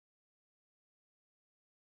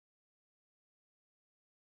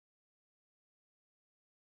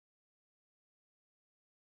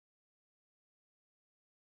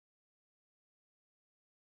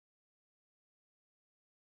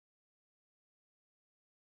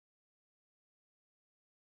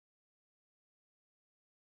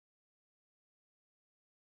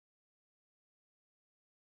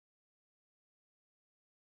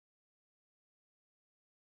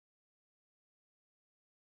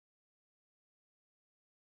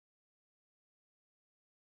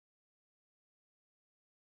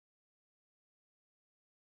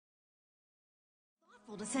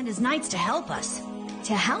 To send his knights to help us.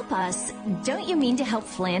 To help us? Don't you mean to help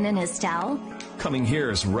Flynn and Estelle? Coming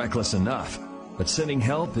here is reckless enough, but sending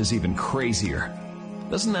help is even crazier.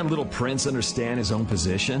 Doesn't that little prince understand his own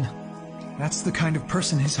position? That's the kind of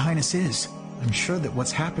person His Highness is. I'm sure that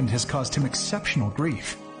what's happened has caused him exceptional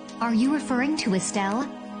grief. Are you referring to Estelle?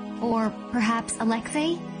 Or perhaps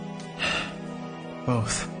Alexei?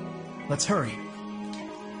 Both. Let's hurry.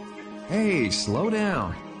 Hey, slow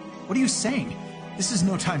down. What are you saying? This is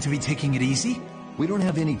no time to be taking it easy. We don't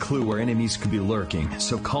have any clue where enemies could be lurking,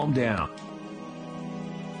 so calm down.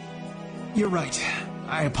 You're right.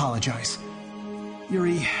 I apologize.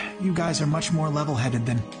 Yuri, you guys are much more level-headed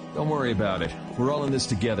than... Don't worry about it. We're all in this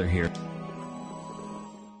together here.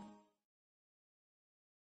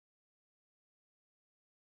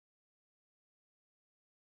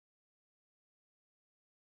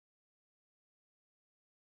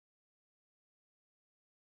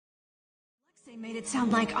 They made it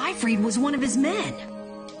sound like Ifrid was one of his men.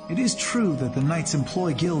 It is true that the knights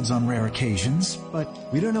employ guilds on rare occasions, but...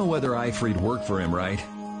 We don't know whether Ifrid worked for him, right?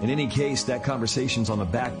 In any case, that conversation's on the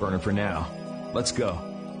back burner for now. Let's go.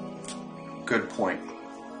 Good point.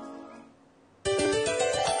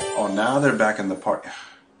 Oh, now they're back in the park.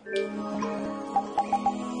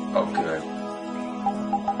 Oh, good.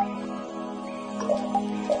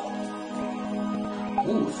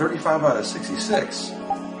 Ooh, 35 out of 66.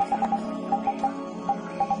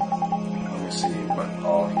 Let me see what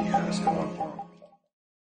all he has going for him.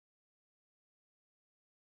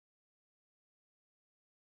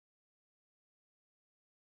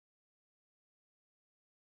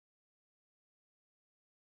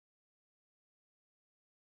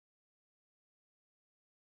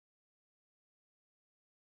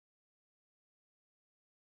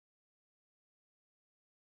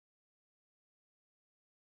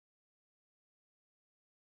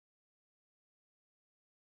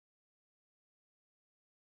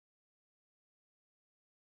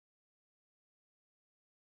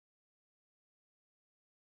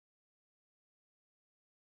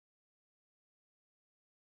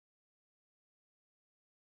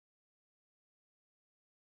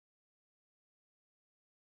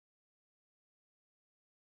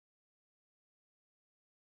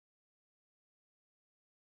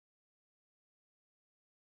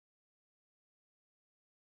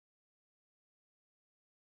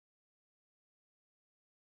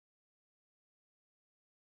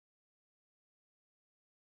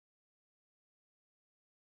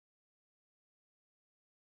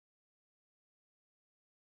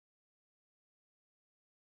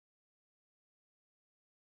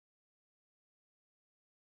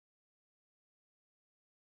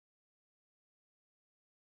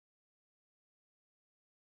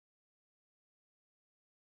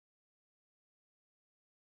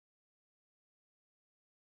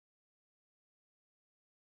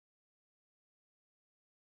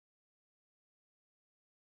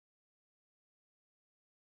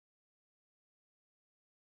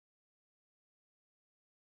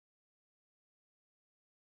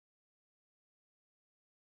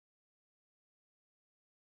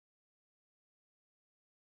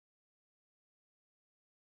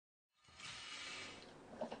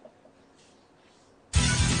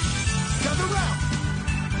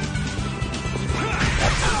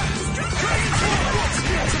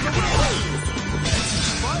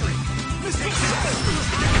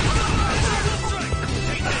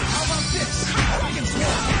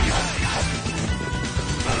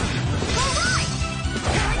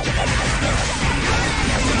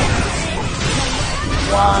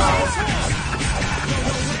 That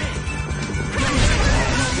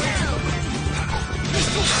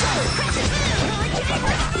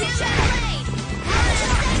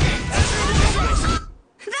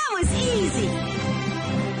was easy.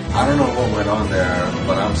 I don't know what went on there,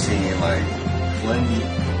 but I'm seeing like Flynn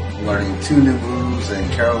learning 2 new moves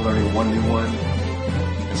and Carol learning 1 new one.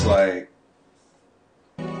 It's like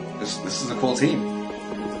this is a cool team.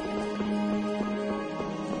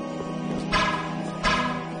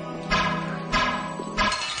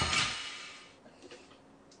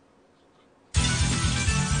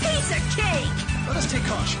 Piece of cake. Let us take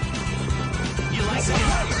caution. You like it?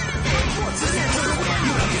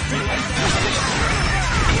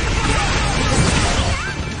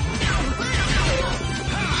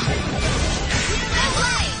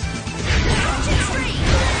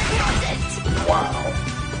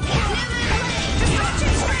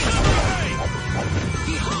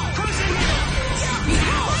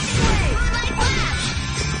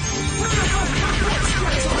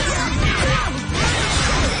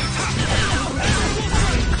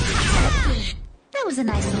 That was a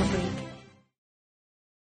nice little break.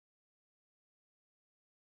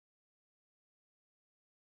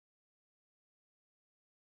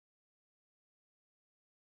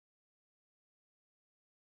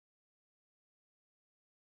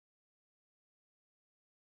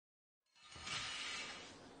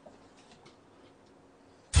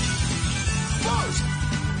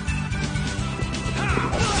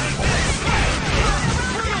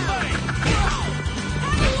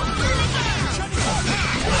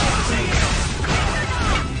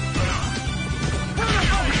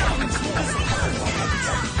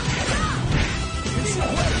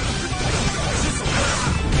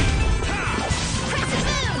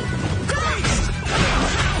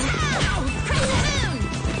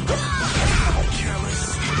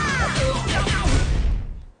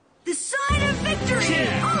 The sign of victory.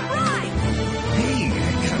 All right. Hey,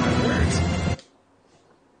 that kind of hurt.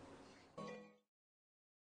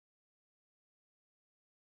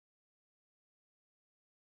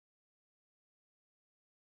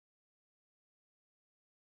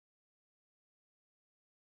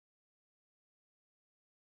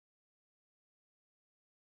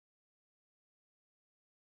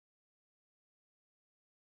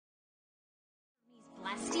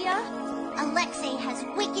 Blastia? Alexei has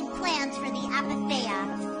wicked plans for the Apathea.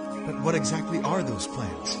 But what exactly are those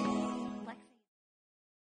plans?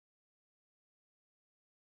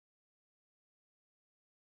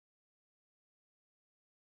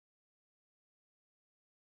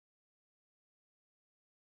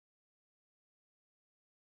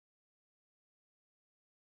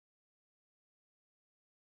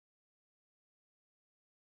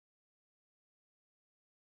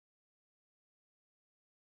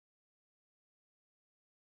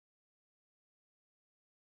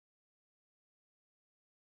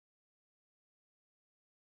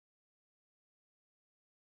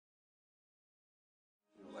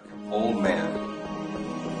 Like an old man.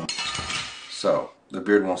 So, the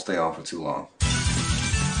beard won't stay on for too long.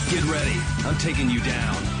 Get ready. I'm taking you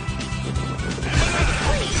down.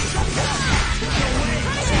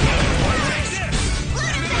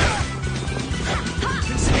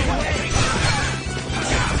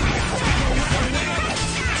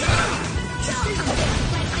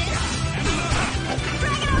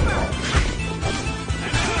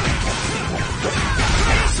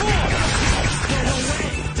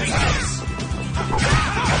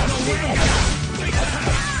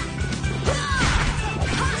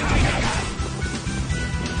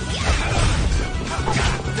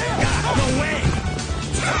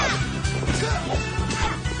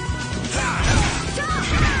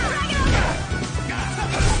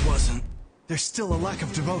 There's still a lack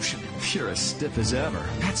of devotion. You're as stiff as ever.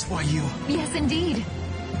 That's why you... Yes, indeed.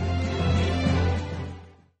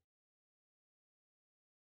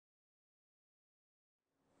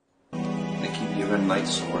 They keep giving knight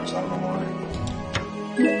swords, I don't know why.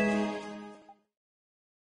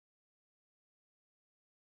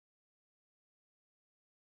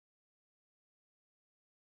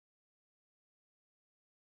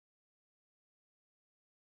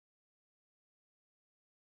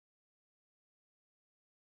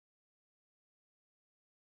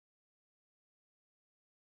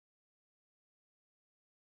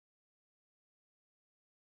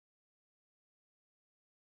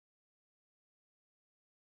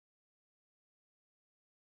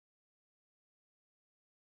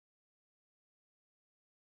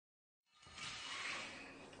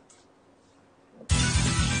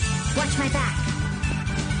 Watch my back.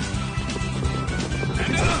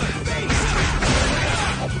 And another.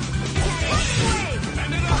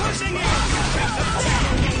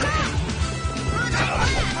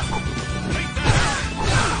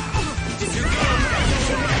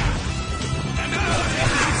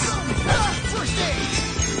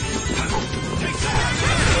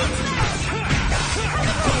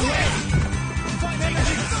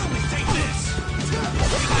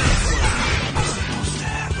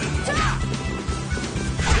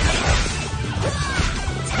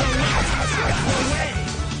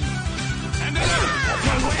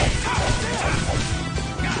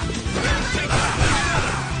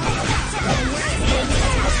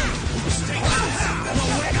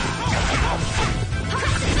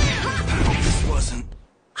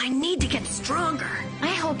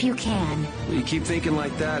 hope you can. Well, you keep thinking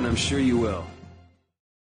like that, and I'm sure you will.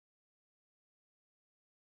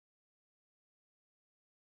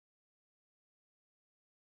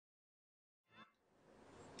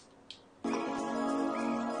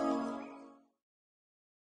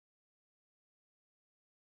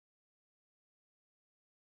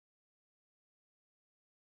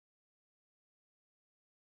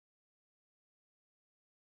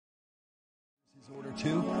 Order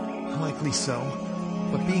 2? Likely so.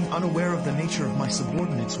 But being unaware of the nature of my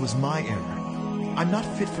subordinates was my error. I'm not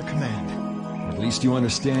fit for command. At least you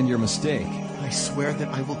understand your mistake. I swear that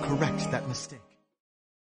I will correct that mistake.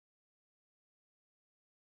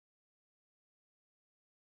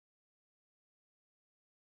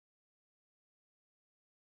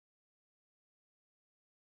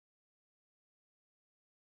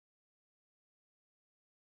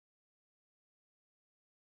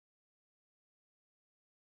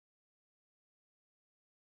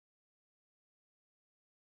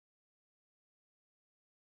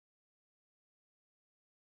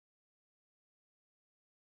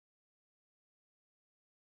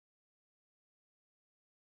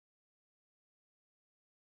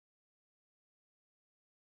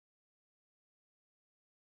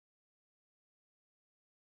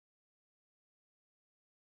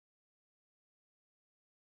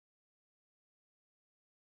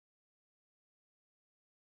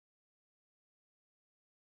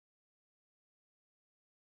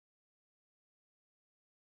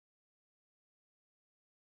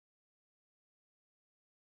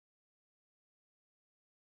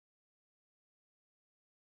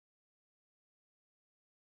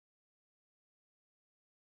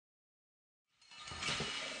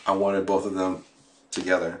 I wanted both of them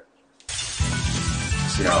together.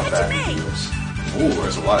 See how bad he feels. Ooh,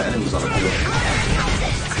 there's a lot of enemies on the field.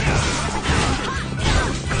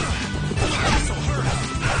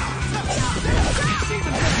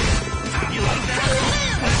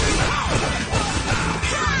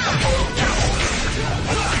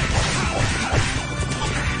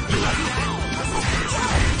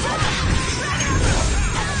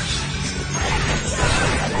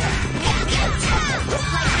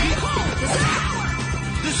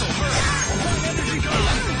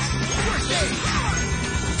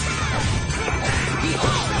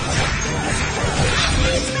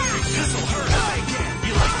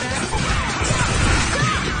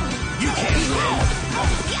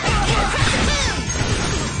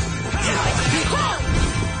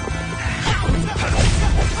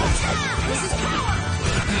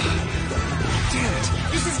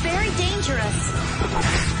 This is very dangerous.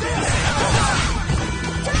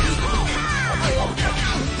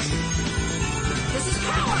 This is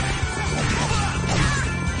power.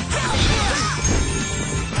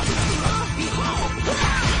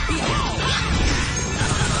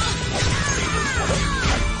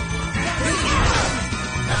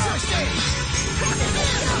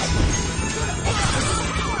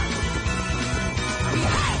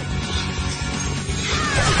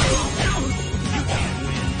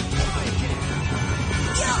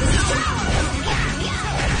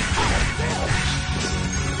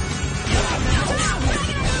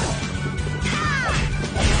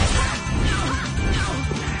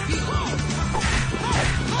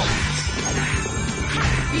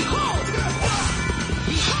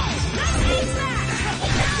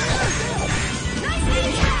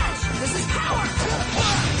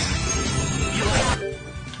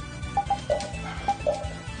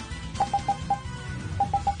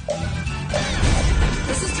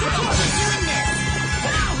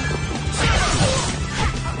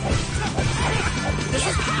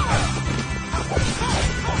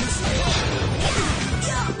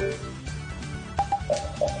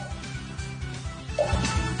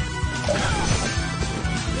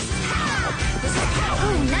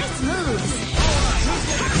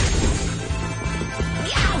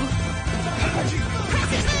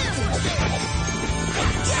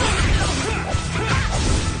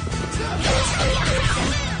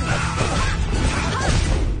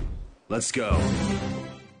 Let's go.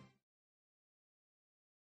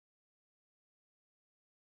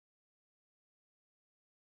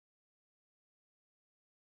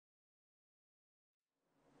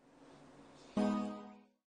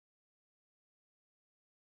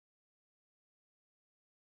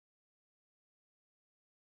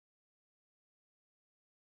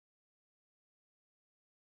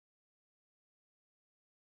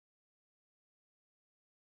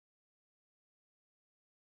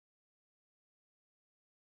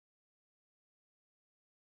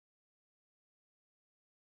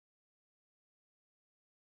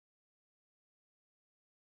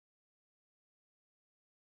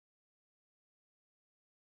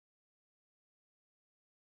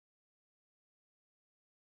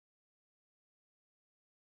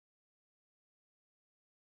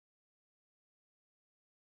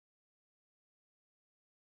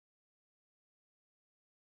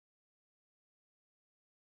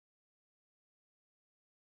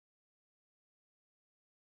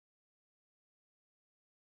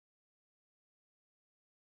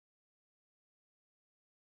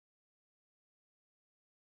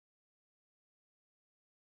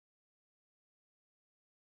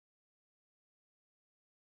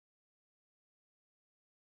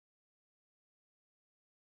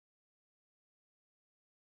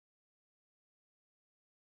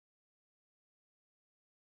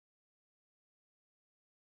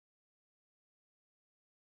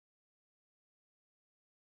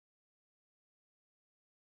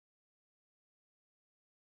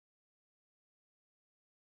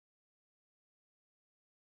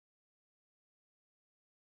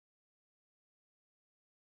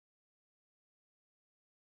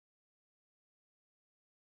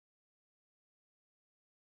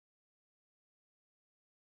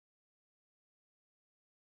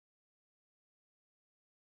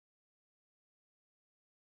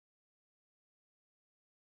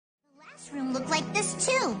 This room looked like this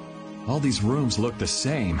too. All these rooms look the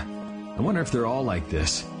same. I wonder if they're all like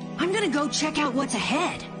this. I'm gonna go check out what's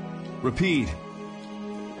ahead. Repeat.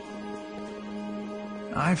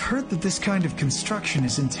 I've heard that this kind of construction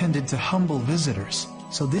is intended to humble visitors,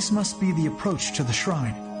 so this must be the approach to the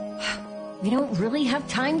shrine. We don't really have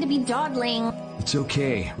time to be dawdling. It's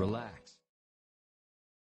okay. Relax.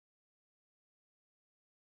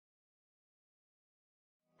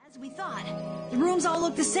 As we thought, the rooms all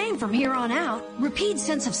look the same from here on out. Repeat's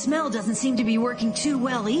sense of smell doesn't seem to be working too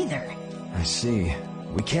well either. I see.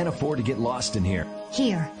 We can't afford to get lost in here.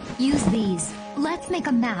 Here, use these. Let's make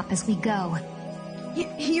a map as we go.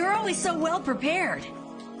 You're always so well prepared.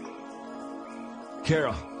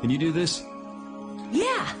 Carol, can you do this?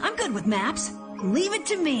 Yeah, I'm good with maps. Leave it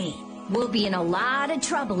to me. We'll be in a lot of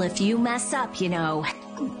trouble if you mess up, you know.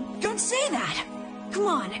 Don't say that. Come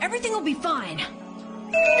on, everything will be fine.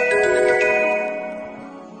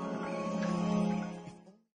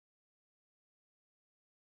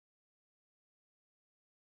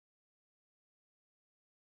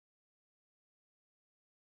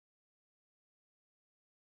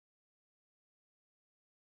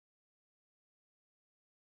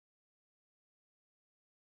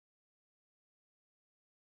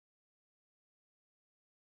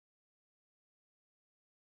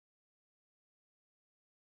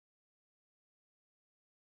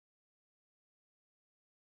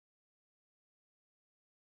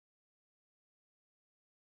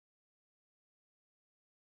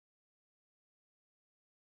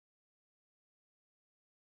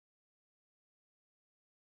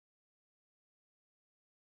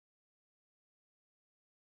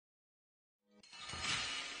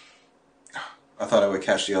 I thought I would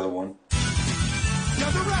catch the other one.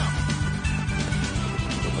 Gather round.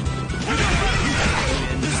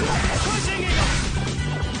 Crushing it.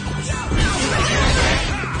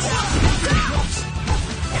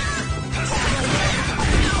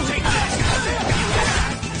 Take this.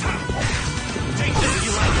 Take this.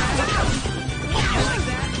 You like that? You like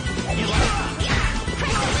that? You like that?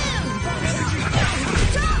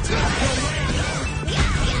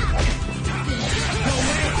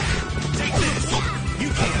 Take this. You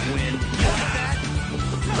can't win. You like that?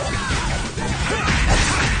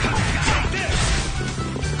 Take this.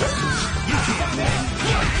 You can't win.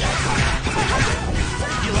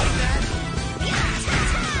 You like that?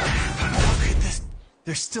 Look at this.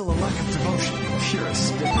 There's still a lack of devotion. You're as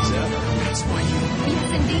stiff as ever. That's why you...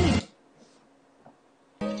 Yes, indeed.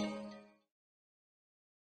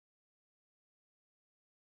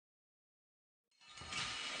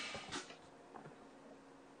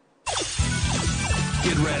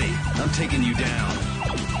 Get ready. I'm taking you down.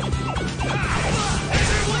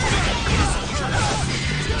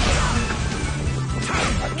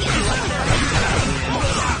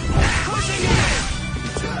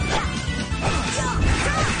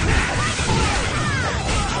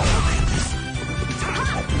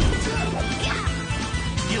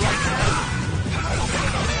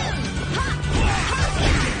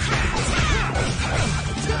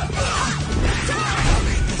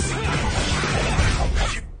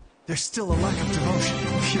 There's still a lack of devotion.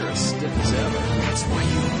 You're as stiff as ever. That's why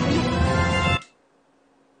you...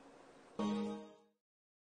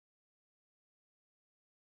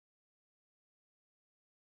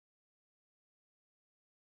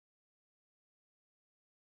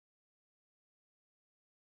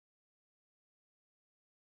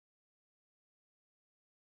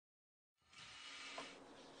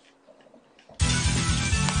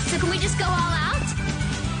 So can we just go all out?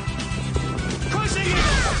 Crushing it!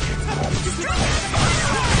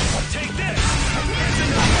 Take this!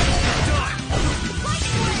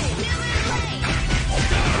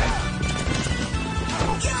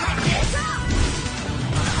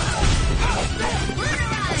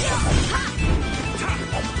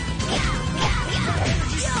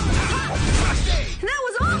 That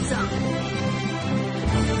was awesome!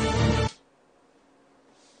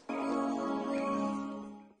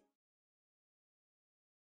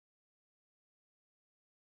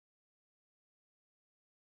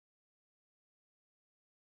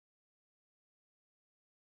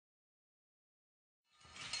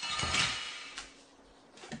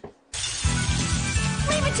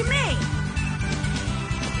 Leave it to me!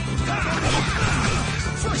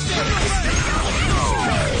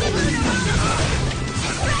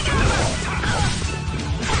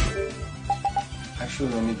 Actually,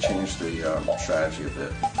 let me change the strategy a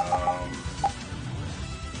bit.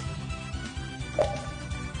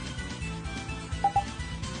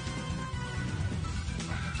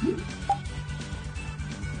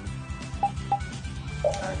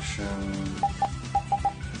 Action.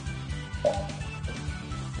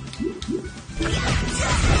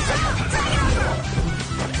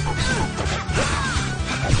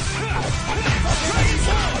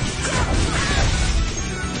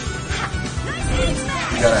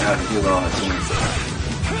 gotta have a healer on the team.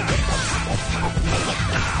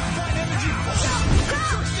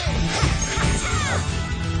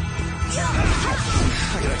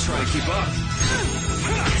 I gotta try to keep up.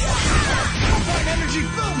 Find energy,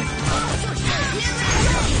 fill me!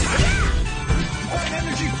 Find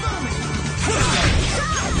energy, fill me!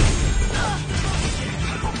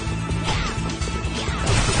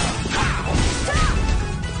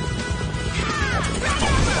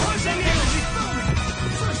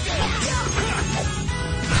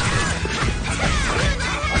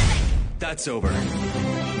 That's over.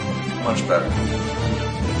 Much better.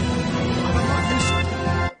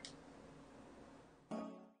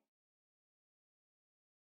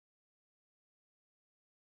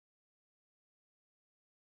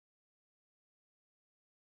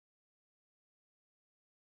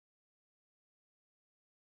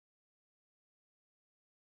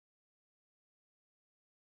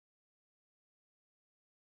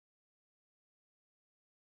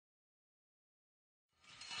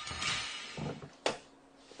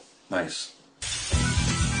 Nice.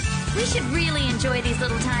 We should really enjoy these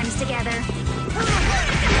little times together.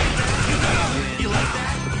 You like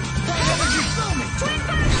that? Find energy, fill me!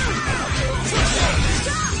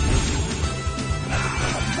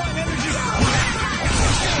 Find energy, fill me!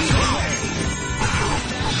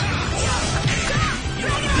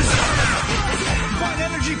 Find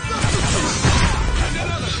energy, fill me! And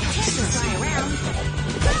another! Can't just fly around.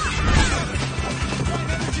 Find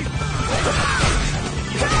energy, fill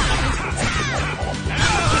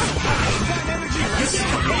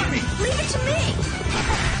me! Leave it to me!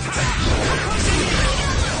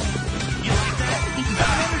 You like that?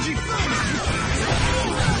 Energy, fill me!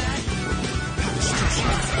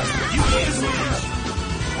 You can't win!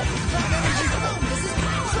 Energy, fill me!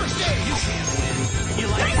 First aid! You can't win! You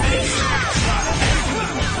like that?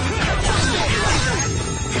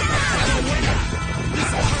 This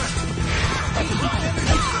will hurt!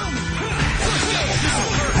 Energy, fill me! First aid! This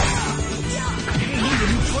will hurt! You need a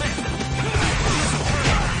new plan!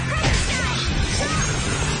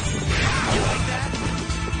 You like that?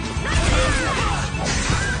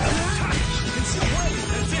 Can still wait.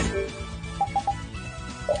 That's it.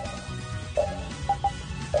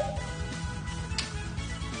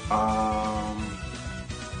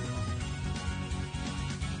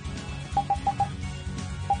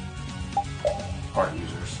 Heart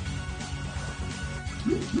users.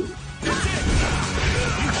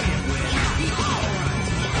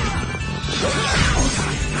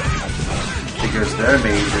 Because their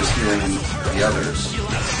mage is healing the others.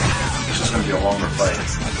 It's just going to be a longer fight.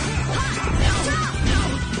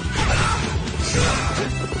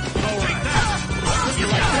 You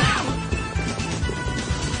like that?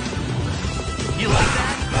 You like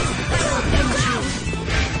that?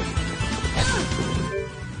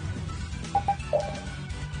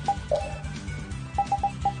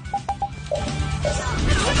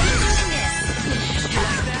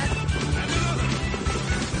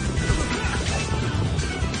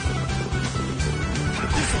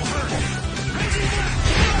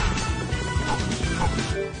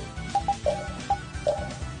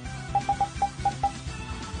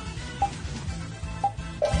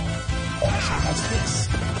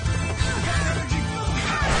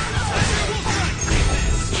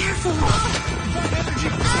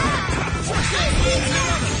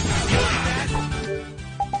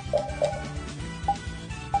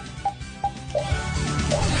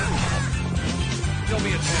 Don't be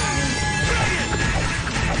a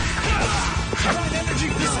energy,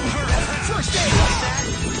 this will hurt. First aid.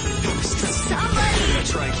 Somebody!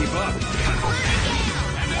 Try and keep up.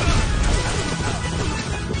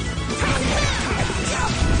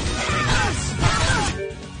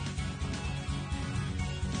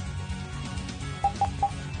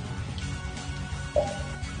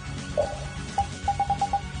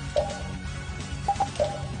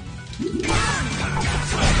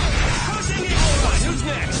 Who's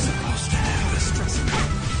next?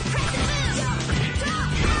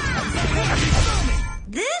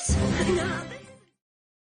 This? No.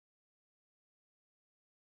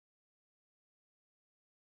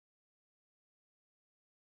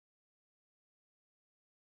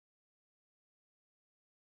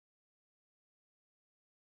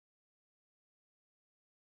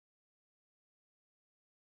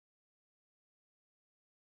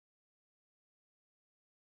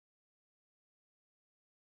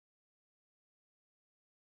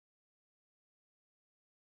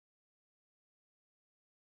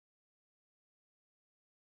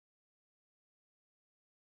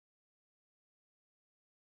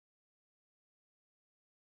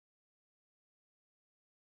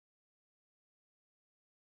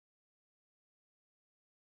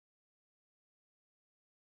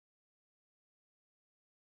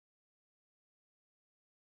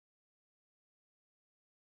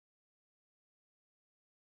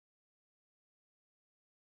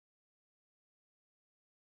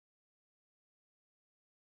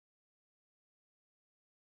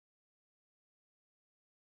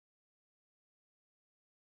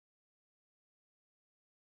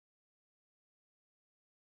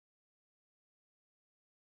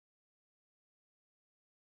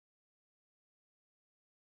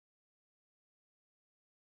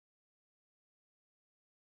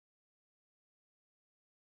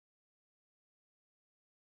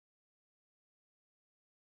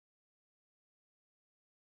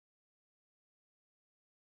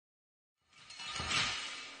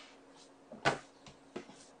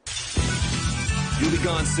 You'll be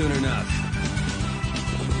gone soon enough.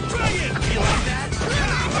 Dragon! You like that?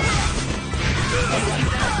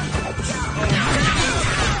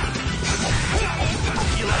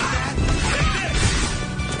 You like that? You like that?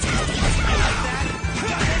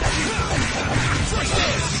 Take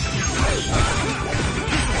this! You like that? First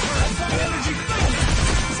aid! Energy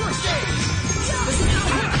first aid!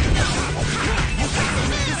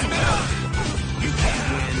 You can't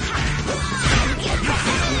win.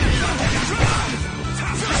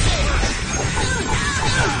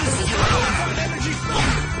 Energy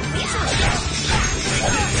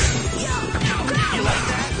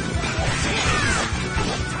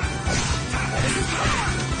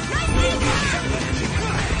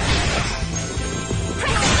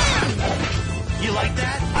you like that? You like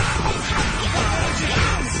that?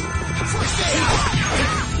 First aid!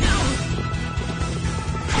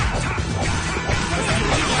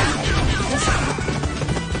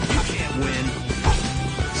 You can't win.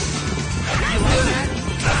 You like that?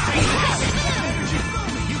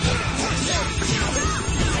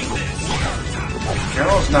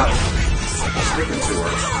 Carol's not sticking to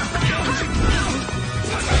her.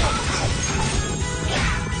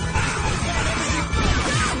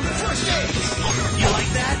 You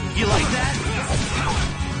like that? You like that?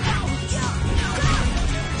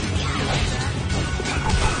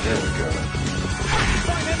 There we go.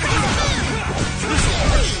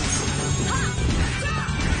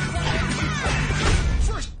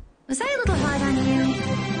 Was I a little hard on you?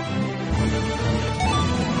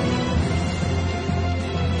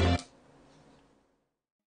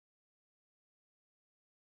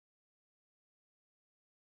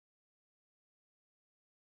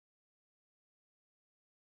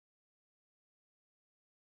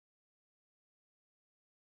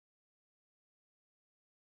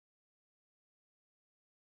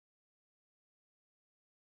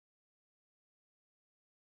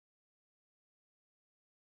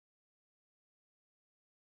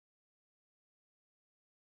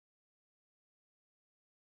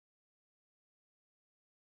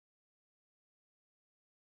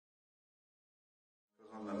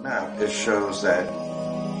 On the map, it shows that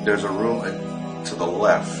there's a room to the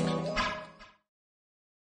left.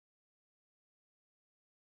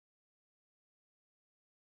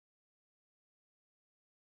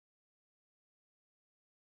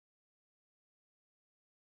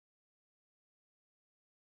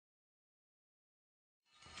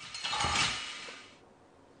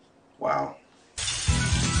 Wow.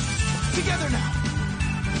 Together now.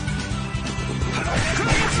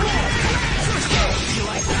 You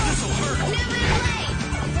like that? This'll hurt.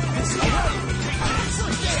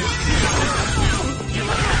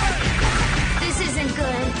 This isn't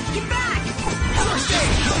good. Get back! First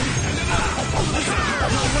aid!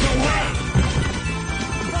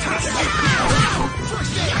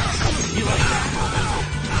 First aid! You like that?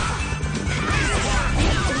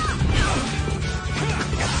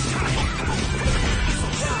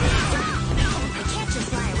 I can't just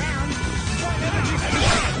fly around. Energy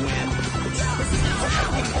win.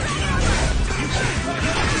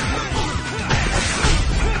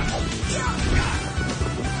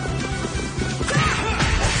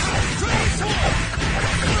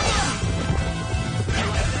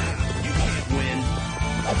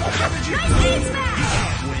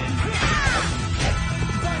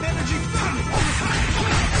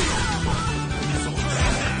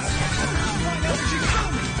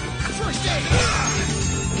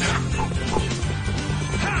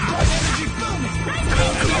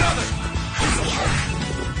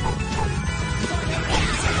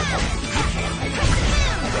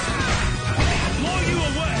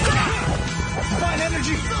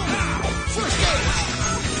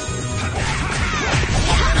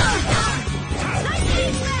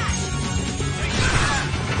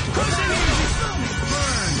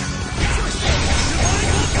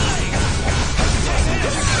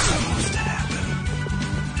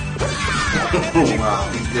 Wow,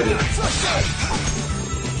 he did it.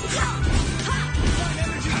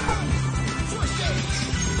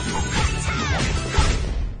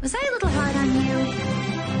 Was I a little hard on you?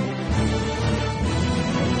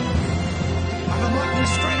 I'm a mark with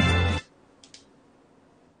strength.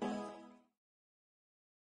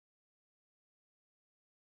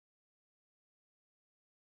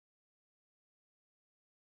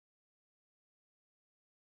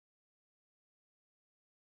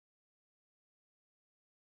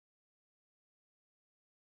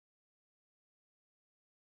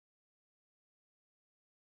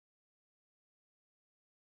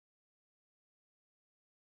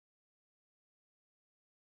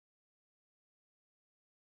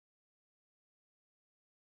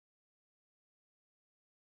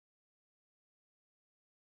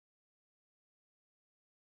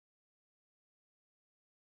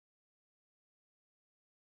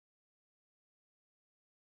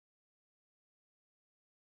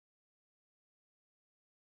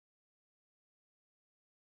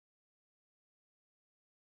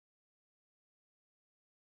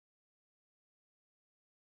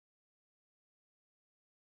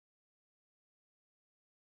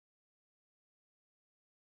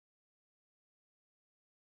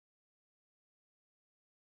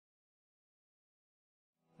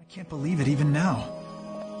 Can't believe it even now.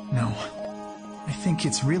 No. I think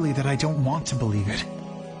it's really that I don't want to believe it.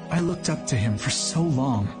 I looked up to him for so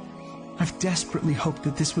long. I've desperately hoped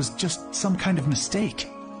that this was just some kind of mistake.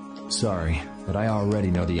 Sorry, but I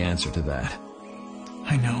already know the answer to that.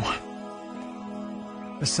 I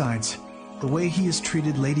know. Besides, the way he has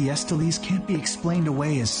treated Lady Estellise can't be explained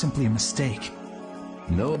away as simply a mistake.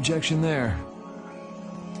 No objection there.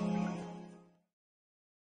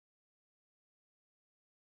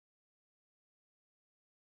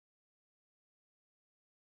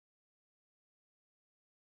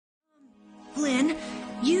 Flynn,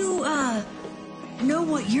 you, know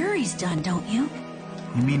what Yuri's done, don't you?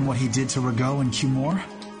 You mean what he did to Rago and Cumore?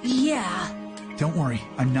 Yeah. Don't worry,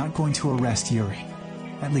 I'm not going to arrest Yuri.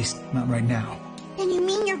 At least, not right now. Then you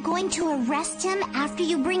mean you're going to arrest him after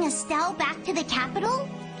you bring Estelle back to the capital?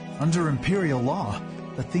 Under Imperial law,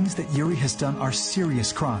 the things that Yuri has done are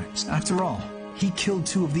serious crimes. After all, he killed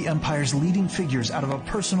two of the Empire's leading figures out of a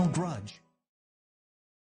personal grudge.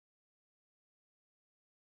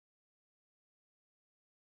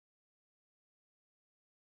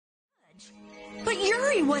 But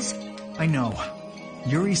Yuri was... I know.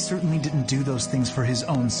 Yuri certainly didn't do those things for his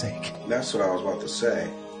own sake. That's what I was about to say.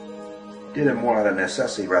 Did it more out of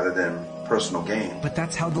necessity rather than personal gain. But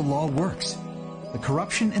that's how the law works. The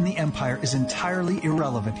corruption in the Empire is entirely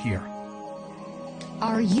irrelevant here.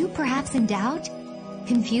 Are you perhaps in doubt?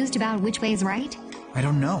 Confused about which way's right? I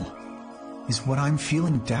don't know. Is what I'm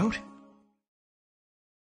feeling doubt?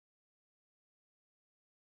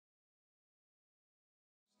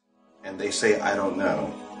 And they say, I don't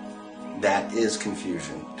know. That is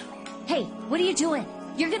confusion. Hey, what are you doing?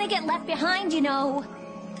 You're gonna get left behind, you know.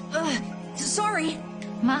 Sorry.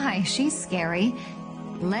 My, she's scary.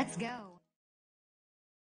 Let's go.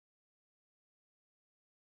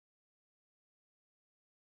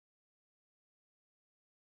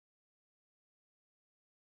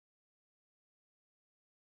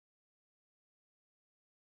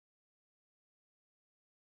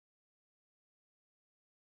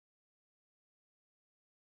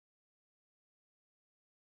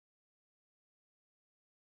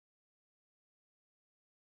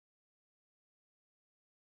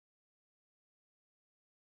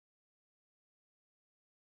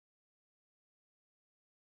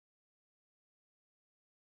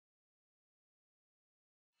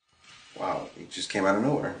 Wow, it just came out of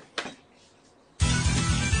nowhere.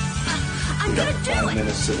 I'm gonna do 5 it!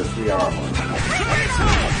 minutes to the 3-hour mark.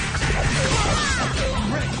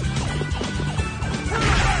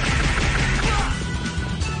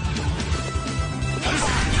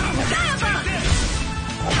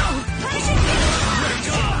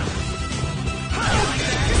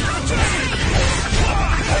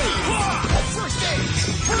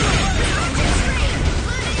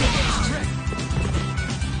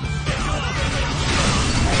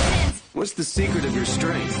 What's the secret of your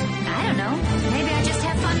strength? I don't know. Maybe I just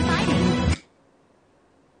have fun fighting.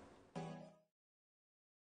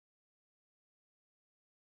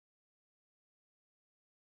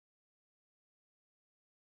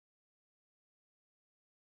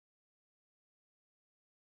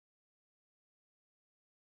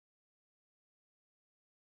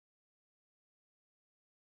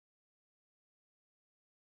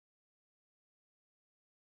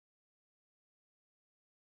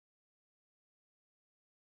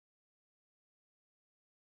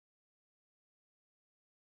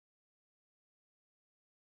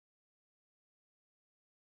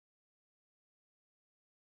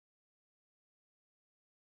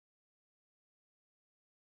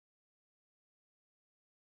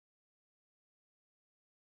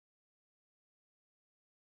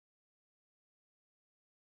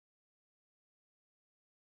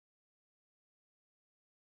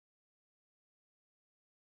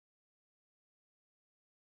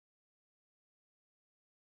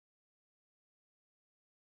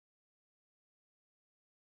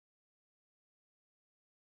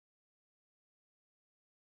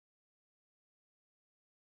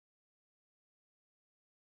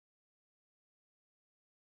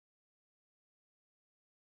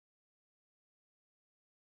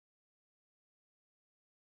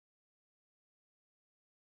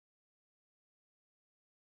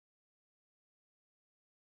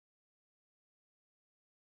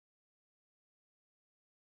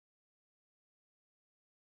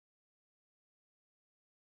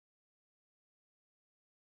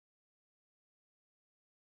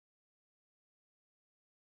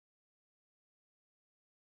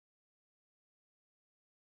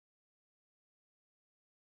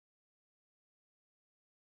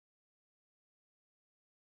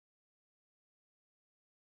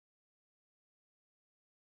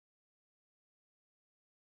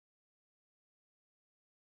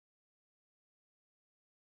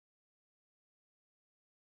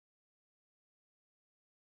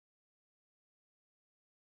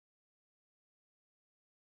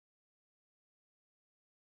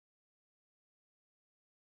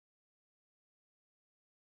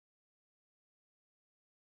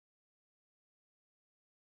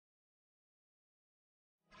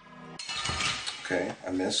 Okay,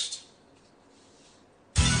 I missed.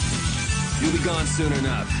 You'll be gone soon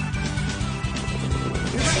enough.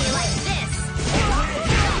 Like this.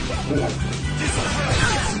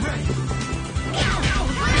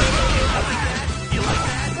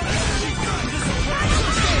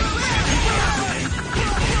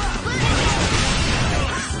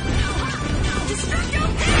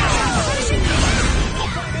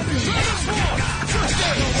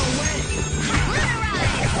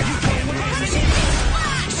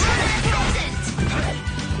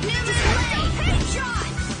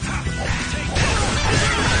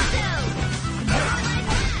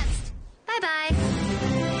 Bye-bye.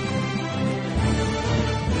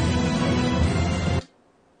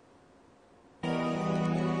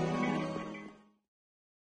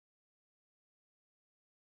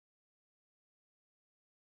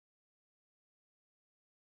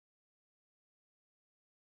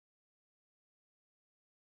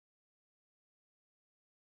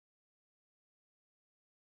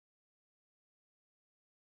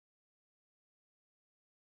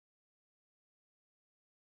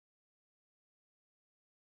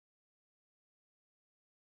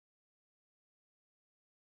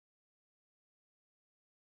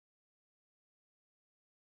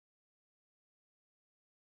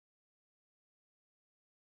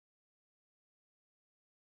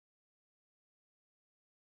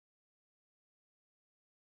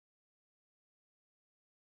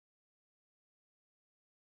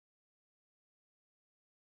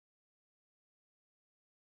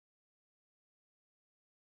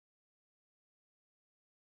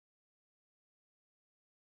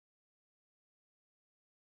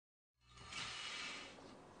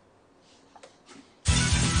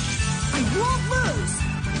 Won't lose!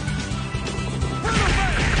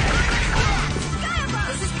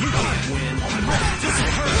 You can't win. This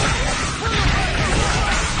will hurt.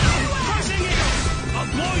 Crushing it! I'll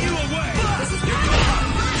blow you away! You're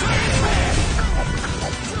gone! Crushing it!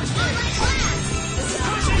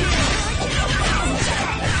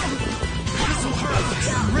 This will hurt.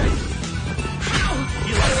 I'm ready.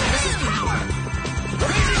 You like that? This is power!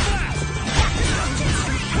 Crazy blast!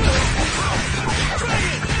 Try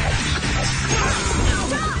it!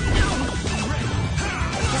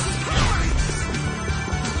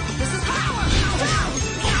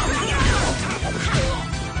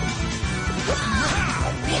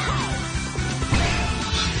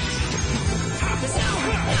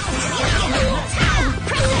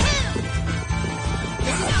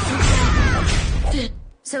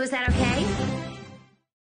 So is that okay?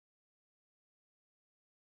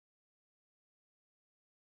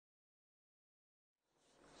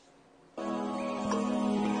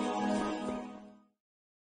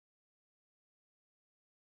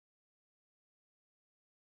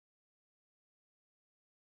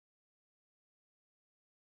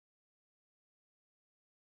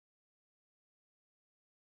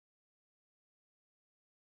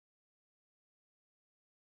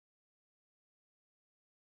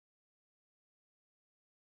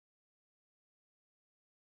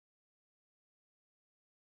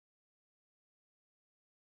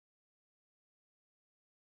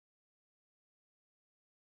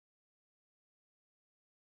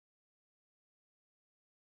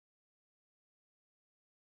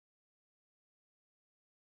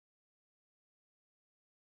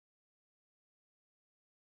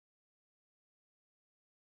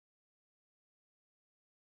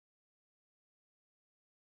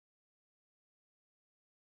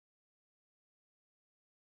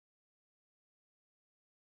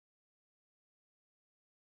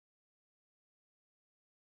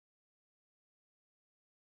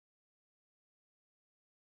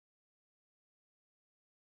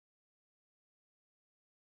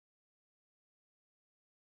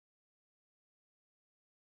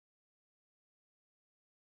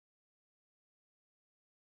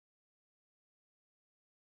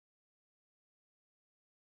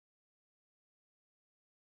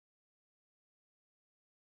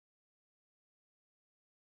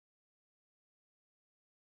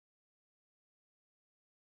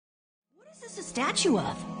 What is this a statue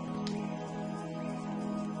of?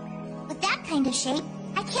 With that kind of shape,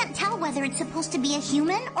 I can't tell whether it's supposed to be a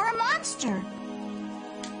human or a monster.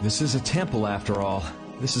 This is a temple, after all.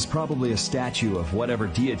 This is probably a statue of whatever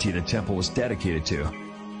deity the temple was dedicated to.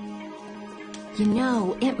 You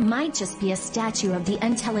know, it might just be a statue of the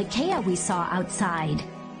Entelekea we saw outside.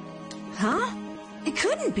 Huh? It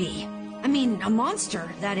couldn't be. I mean, a monster,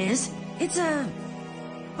 that is. It's a...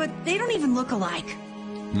 But they don't even look alike.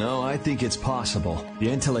 No, I think it's possible. The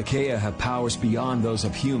Entelekea have powers beyond those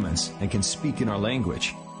of humans and can speak in our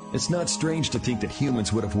language. It's not strange to think that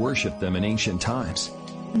humans would have worshipped them in ancient times.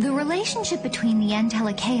 The relationship between the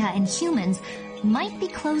Entelekea and humans might be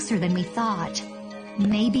closer than we thought.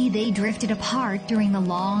 Maybe they drifted apart during the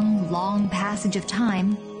long, long passage of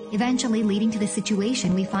time, eventually leading to the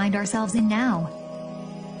situation we find ourselves in now.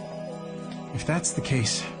 If that's the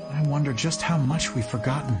case, I wonder just how much we've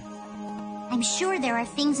forgotten. I'm sure there are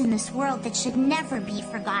things in this world that should never be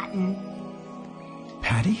forgotten.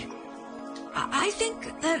 Patty? I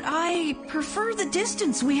think that I prefer the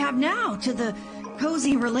distance we have now to the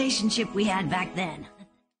cozy relationship we had back then.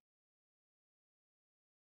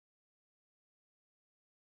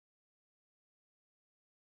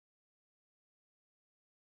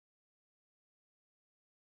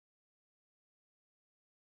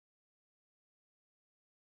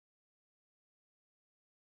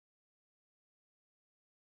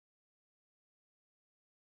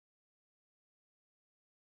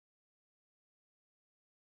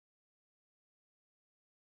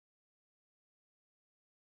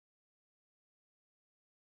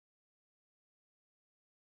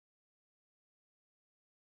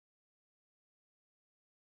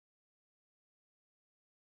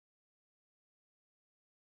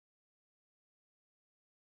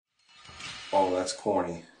 Oh, that's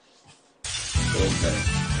corny. Okay.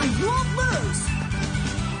 I won't lose!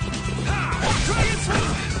 Dragon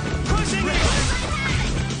Swoop! Crushing it!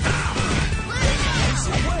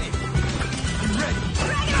 I'm ready.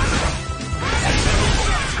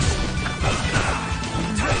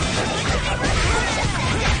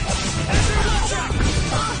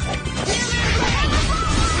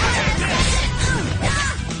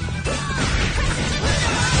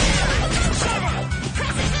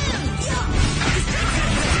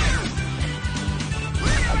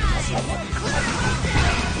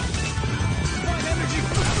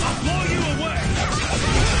 I'll blow you away!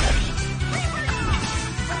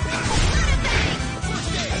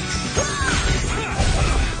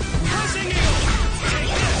 Crushing Eagle! Take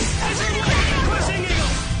this! Crushing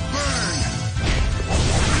Eagle! Burn!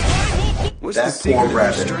 What's That the secret poor of your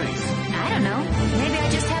rabbit. strength? I don't know. Maybe I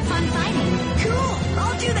just have fun fighting. Cool!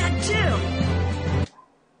 I'll do that too!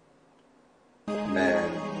 Man,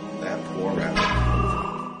 that poor rabbit.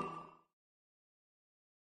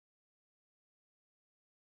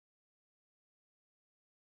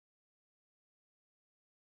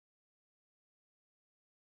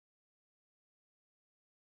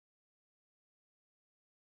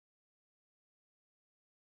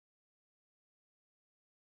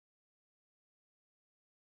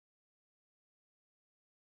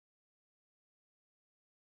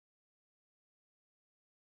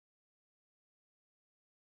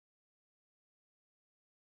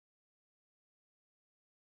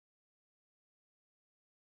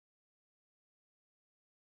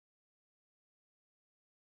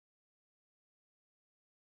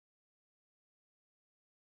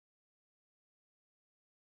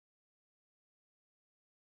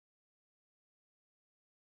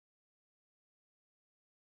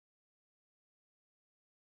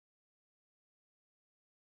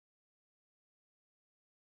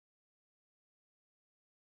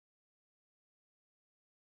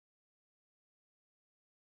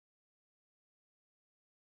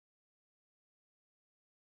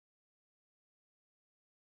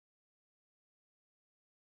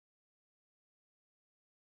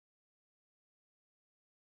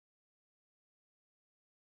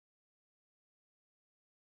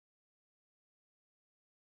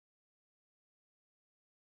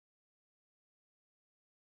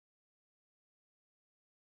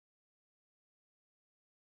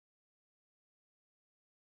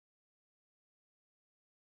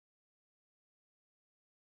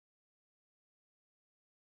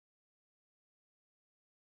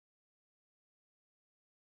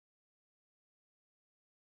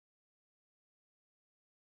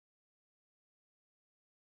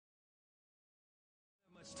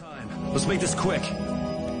 Time. Let's make this quick.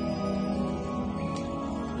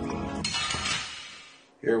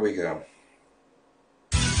 Here we go.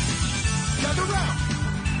 Gather round!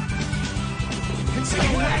 No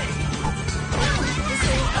way!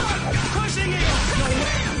 Crushing Eagle! No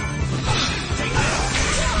way! Take this!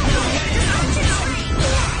 No way!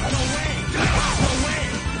 No way!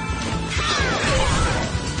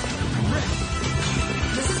 No way!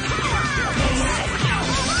 This is power! No way! No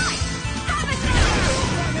way!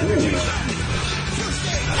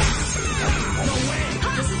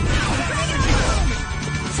 This is power!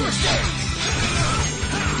 First aid!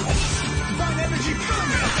 Divine energy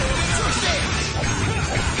booming! First aid!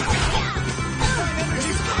 Divine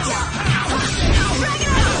energy power!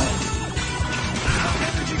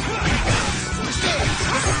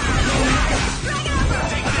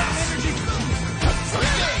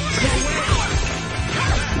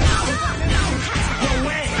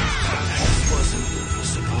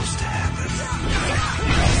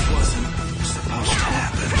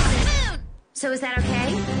 So is that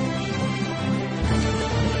okay?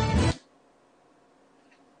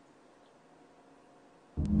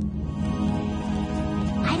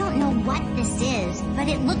 I don't know what this is, but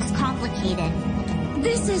it looks complicated.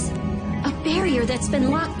 This is a barrier that's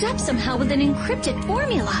been locked up somehow with an encrypted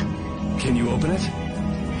formula. Can you open it?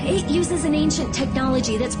 It uses an ancient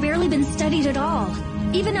technology that's barely been studied at all.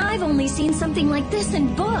 Even I've only seen something like this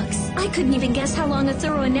in books. I couldn't even guess how long a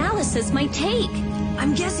thorough analysis might take.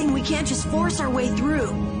 I'm guessing we can't just force our way through.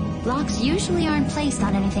 Locks usually aren't placed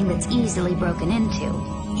on anything that's easily broken into.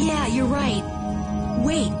 Yeah, you're right.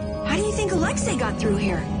 Wait, how do you think Alexei got through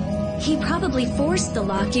here? He probably forced the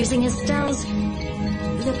lock using Estelle's...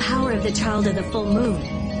 the power of the Child of the Full Moon.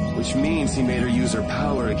 Which means he made her use her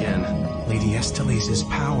power again. Lady Estelise's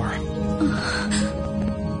power.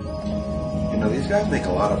 You know, these guys make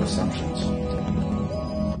a lot of assumptions.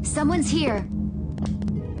 Someone's here.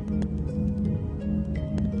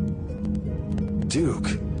 Duke,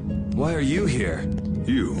 why are you here?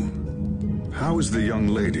 You? How is the young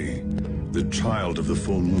lady, the Child of the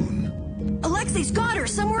Full Moon? Alexei's got her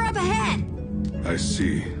somewhere up ahead. I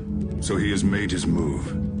see. So he has made his move.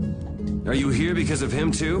 Are you here because of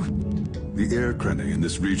him too? The air crene in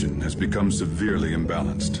this region has become severely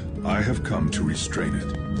imbalanced. I have come to restrain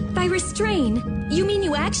it. By restrain, you mean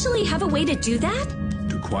you actually have a way to do that?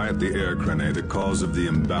 To quiet the air crene, the cause of the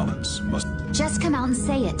imbalance must... Just come out and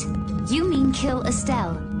say it. You mean kill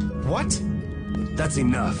Estelle. What? That's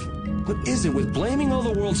enough. What is it with blaming all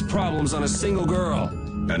the world's problems on a single girl?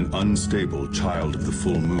 An unstable Child of the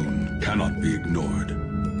Full Moon cannot be ignored.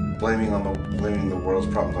 Blaming the world's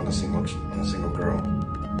problems on a single girl.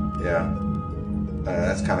 Yeah,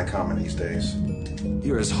 that's kind of common these days.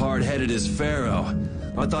 You're as hard-headed as Pharaoh.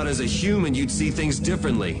 I thought as a human you'd see things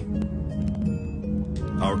differently.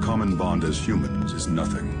 Our common bond as humans is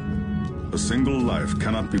nothing. A single life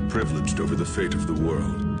cannot be privileged over the fate of the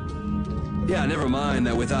world. Yeah, never mind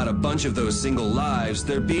that without a bunch of those single lives,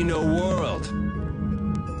 there'd be no world.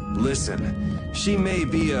 Listen, she may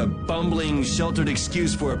be a bumbling, sheltered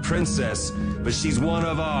excuse for a princess, but she's one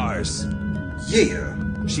of ours. Yeah.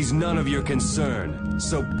 She's none of your concern,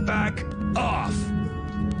 so back off!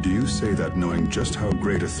 Do you say that knowing just how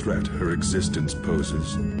great a threat her existence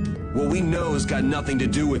poses? What we know has got nothing to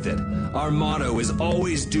do with it. Our motto is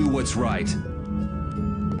always do what's right.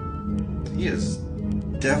 He is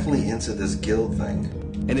definitely into this guild thing.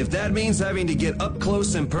 And if that means having to get up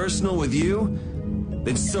close and personal with you,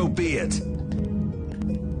 then so be it.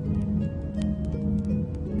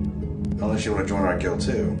 Unless you want to join our guild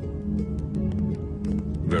too.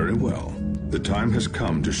 Very well. The time has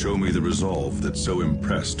come to show me the resolve that so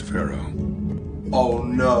impressed Pharaoh. Oh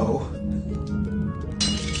no.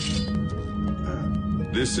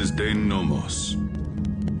 This is Dane Nomos.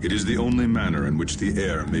 It is the only manner in which the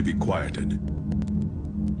air may be quieted.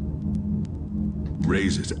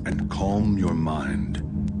 Raise it and calm your mind.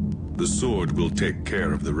 The sword will take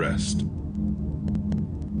care of the rest.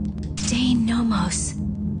 Dane Nomos.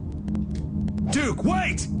 Duke,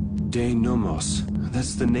 wait! Dane Nomos.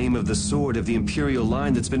 That's the name of the sword of the Imperial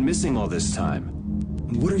line that's been missing all this time.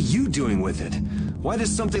 What are you doing with it? Why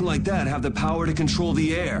does something like that have the power to control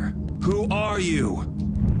the air? Who are you?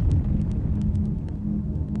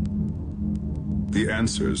 The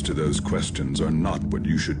answers to those questions are not what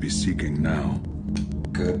you should be seeking now.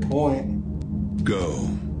 Good point. Go,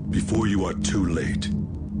 before you are too late.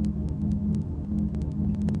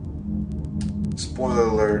 Spoiler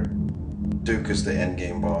alert, Duke is the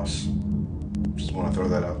endgame boss. Just want to throw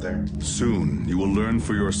that out there. Soon, you will learn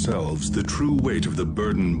for yourselves the true weight of the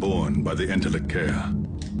burden borne by the Entelecheia.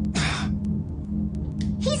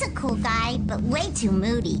 He's a cool guy, but way too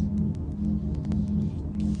moody.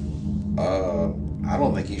 I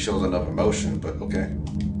don't think he shows enough emotion, but okay.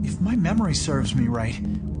 If my memory serves me right,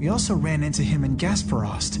 we also ran into him in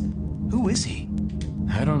Vesperia. Who is he?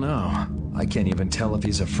 I don't know. I can't even tell if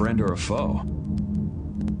he's a friend or a foe.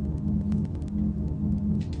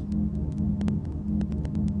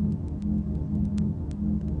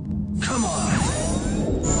 Come on!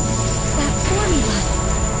 That formula!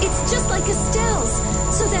 It's just like Estelle's!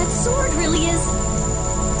 So that sword really is...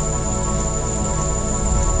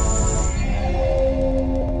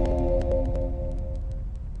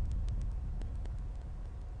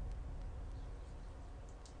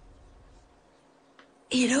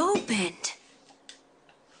 It opened.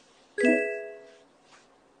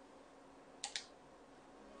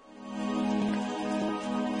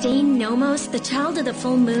 Dane Nomos, the Child of the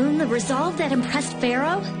Full Moon, the resolve that impressed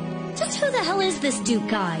Pharaoh? Just who the hell is this Duke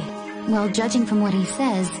guy? Well, judging from what he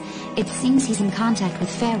says, it seems he's in contact with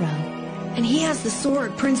Pharaoh. And he has the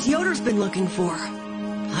sword Prince Yoder's been looking for.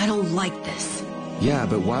 I don't like this. Yeah,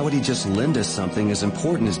 but why would he just lend us something as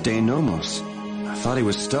important as De Nomos? I thought he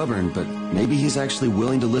was stubborn, but maybe he's actually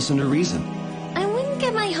willing to listen to reason. I wouldn't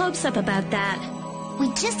get my hopes up about that. We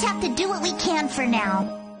just have to do what we can for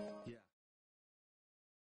now.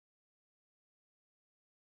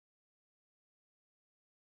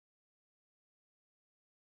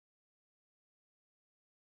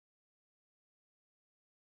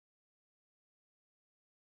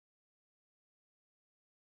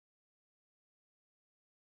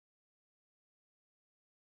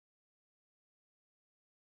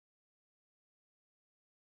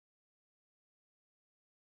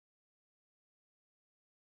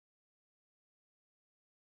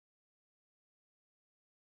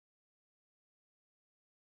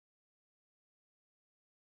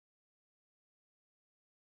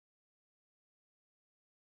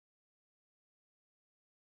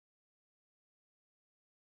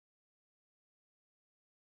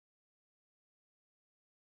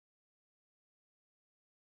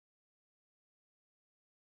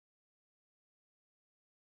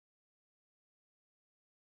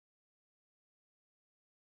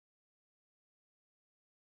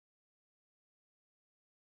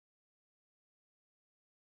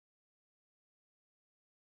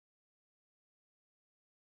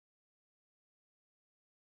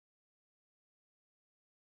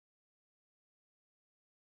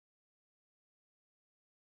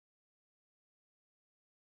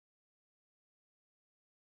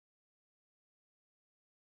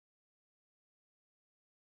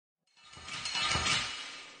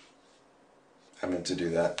 I meant to do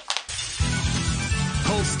that.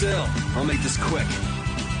 Hold still. I'll make this quick.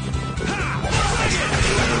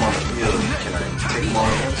 I'm on the field. Can I take more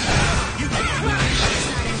of You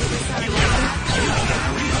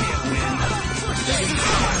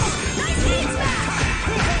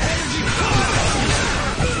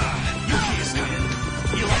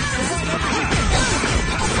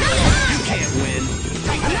can't win.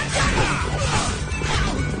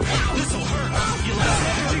 This'll hurt. You like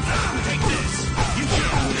that? Take this. You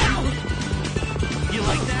can't win. You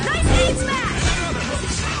like that? Nice speed smash!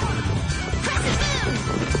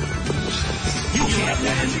 You can't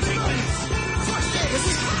win. Take this. This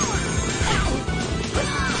is power.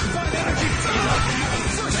 Divine energy.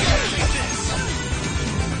 You like that? Take this.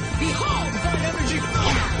 Behold, divine energy.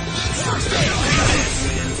 First aid. Take this.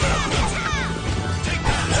 Take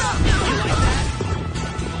that. You like that?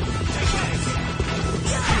 Take this. You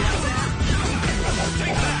like that?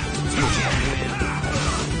 Take that. You can't win.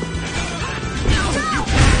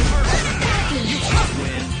 You can't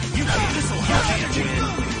win. You can't win. You can't. This'll hurt. You can't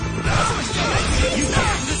win. You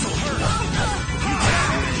can't. This'll hurt. You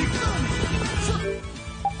can't.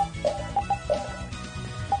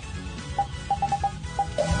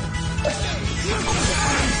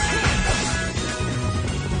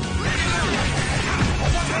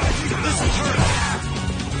 This'll hurt.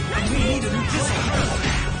 We need a new. This'll hurt.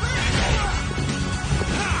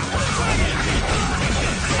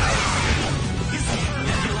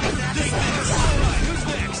 Who's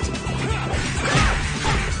next?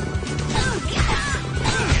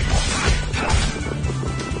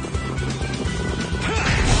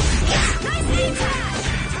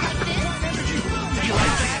 You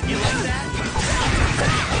like that? You like that?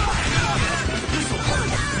 This'll hurt.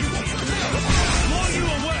 Blow you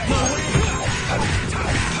away.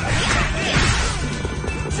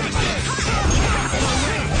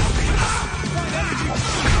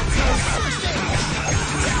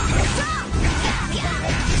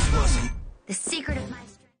 The secret of my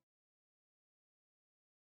strength.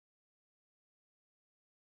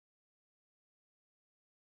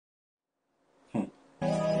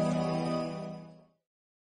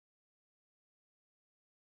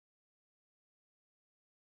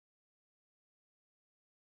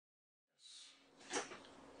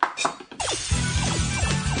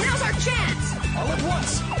 Now's our chance! All at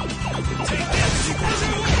once! Take this!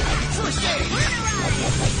 First aid!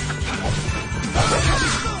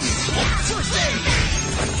 First aid!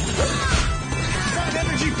 Prime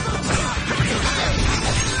energy!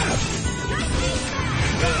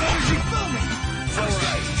 Prime energy foaming! First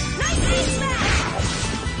aid! Prime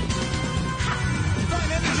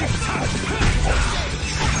energy!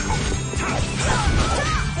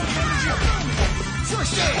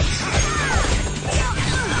 First aid!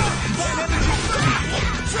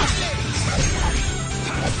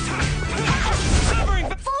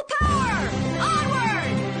 Full power!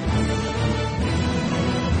 Onward!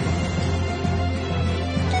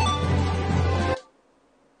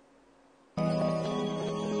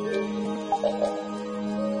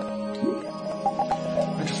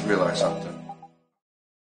 I just realized something.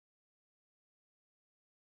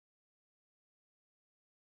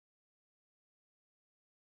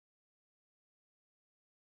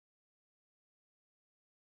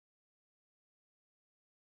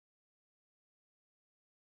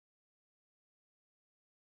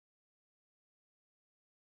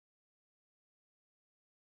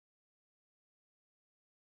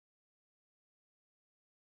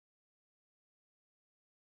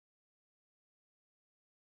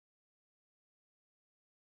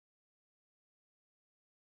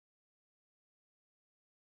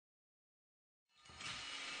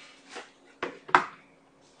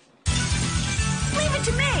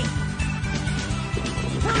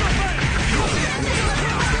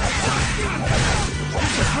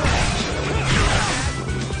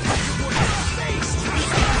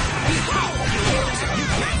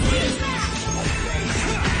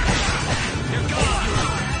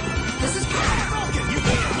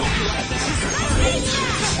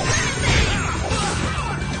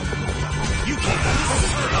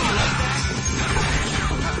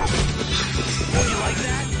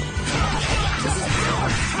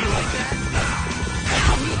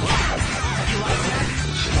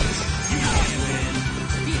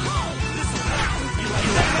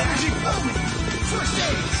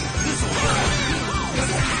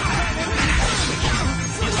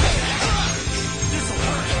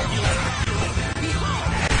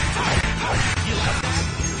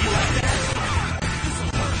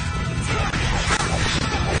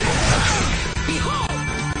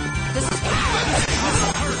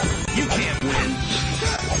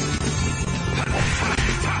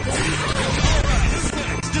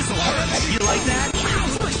 like that?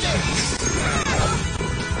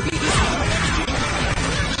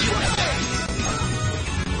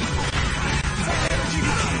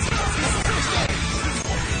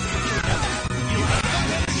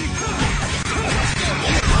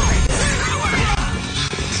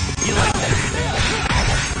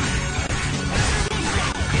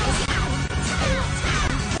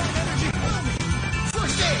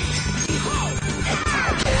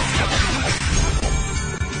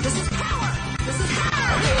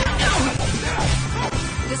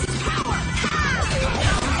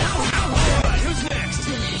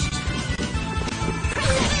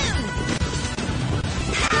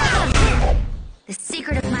 The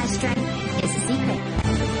secret of my strength is a secret.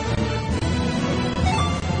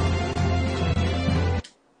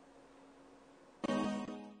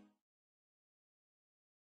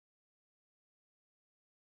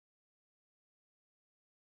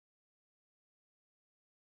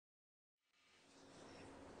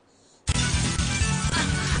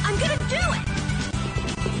 I'm gonna do it!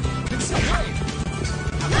 It's away!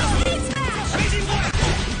 No need smash! Raging blast!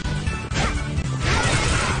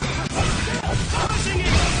 Pushing it!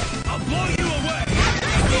 I'll blow you away!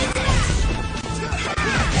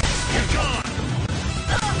 You're gone!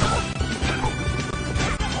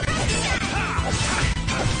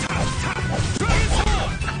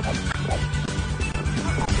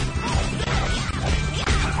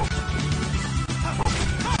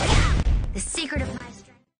 The secret of my strength.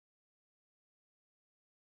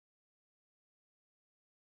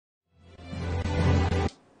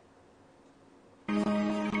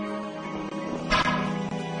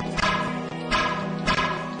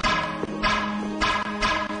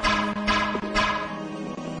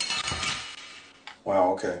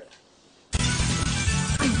 Wow, okay.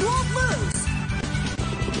 I won't lose!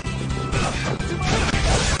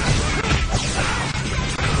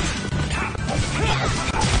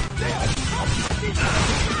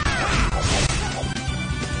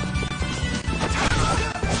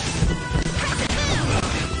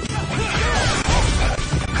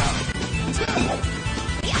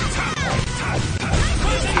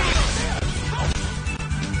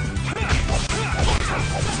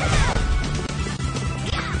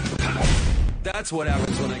 That's what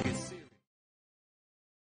happens when I get serious.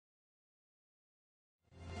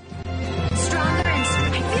 Stronger and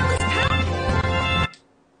I feel this power.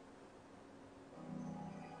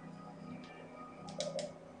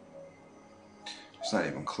 It's not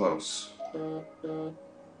even close.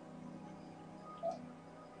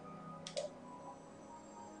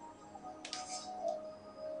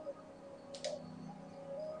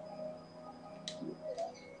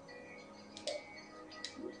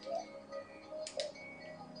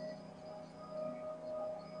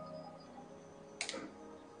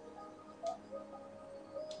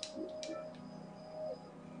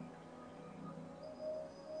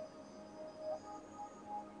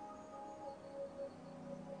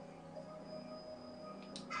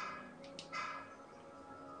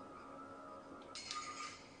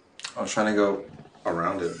 I was trying to go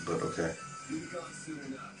around it, but okay.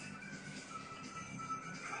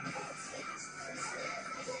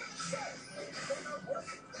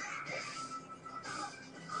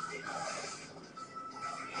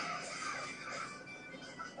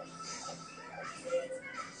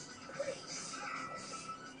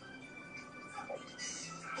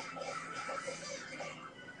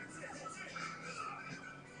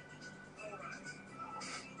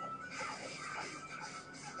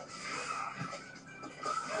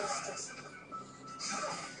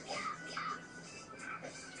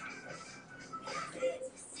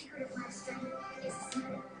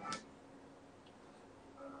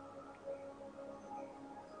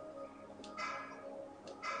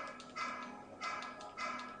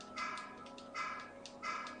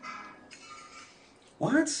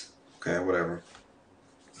 What? Okay, whatever.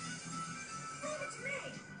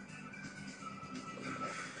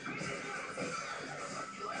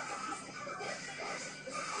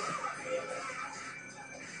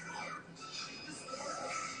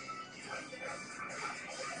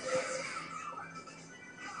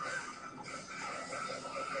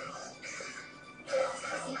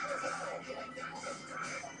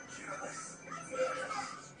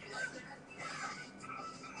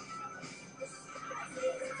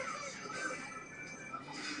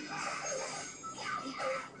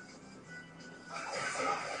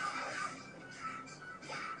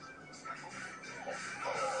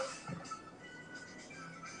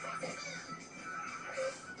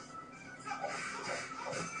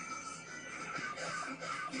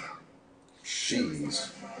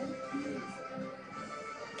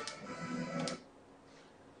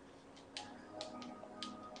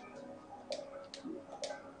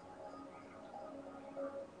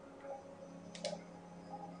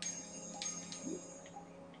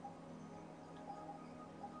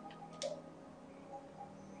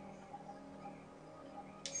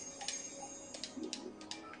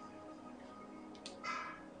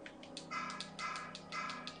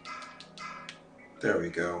 There we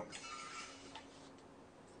go.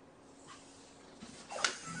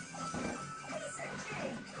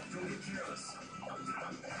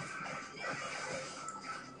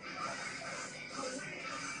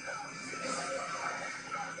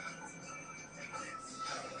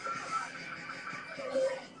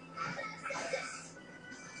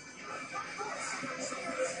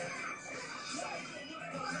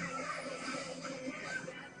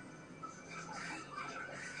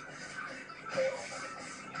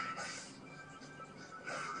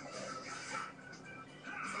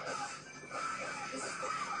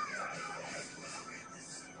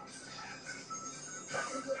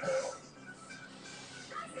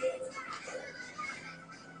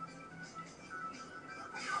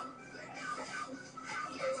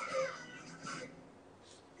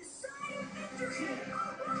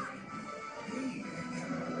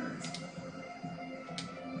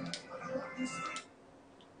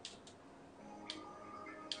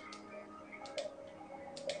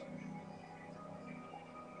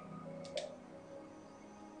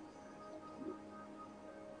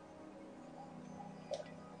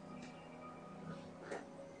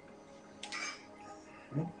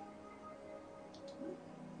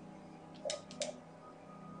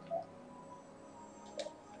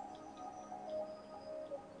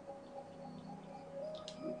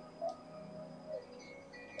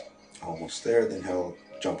 Almost there, then he'll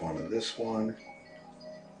jump onto this one.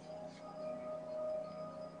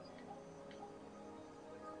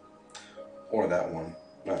 Or that one,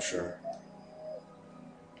 not sure.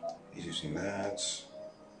 He's using that.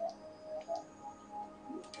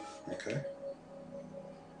 Okay.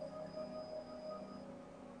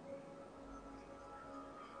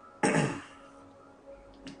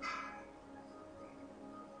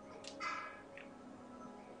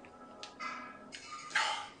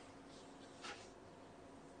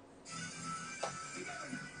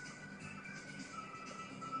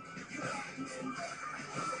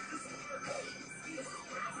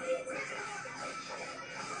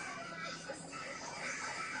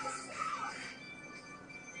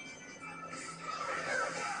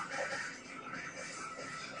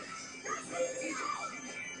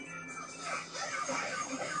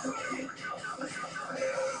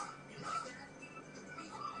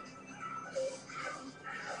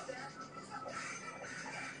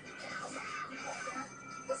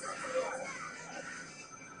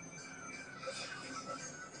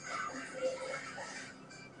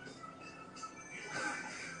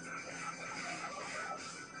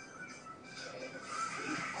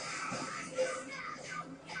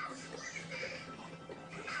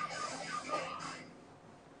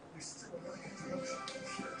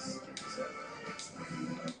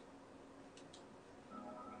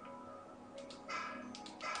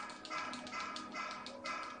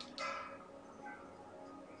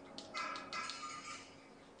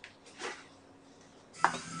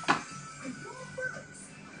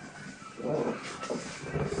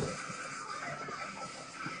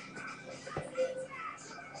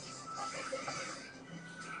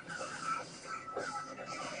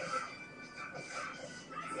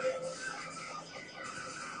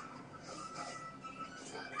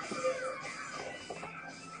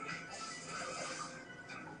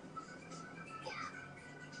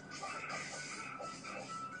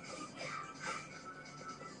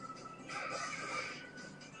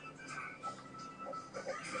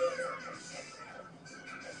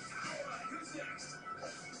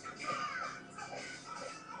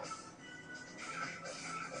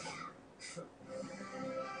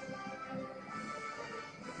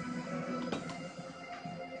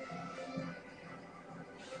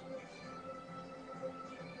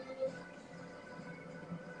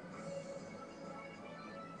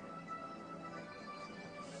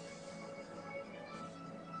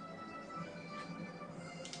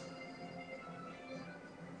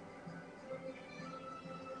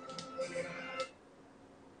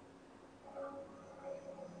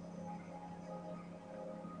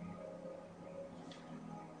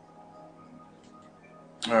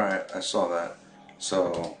 Alright, I saw that.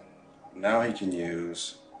 So now he can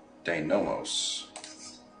use Deinomos.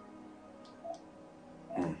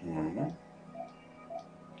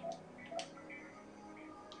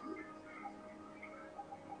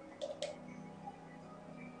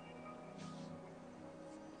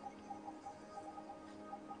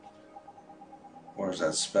 Where's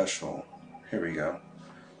that special? Here we go.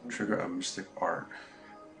 Trigger a mystic art.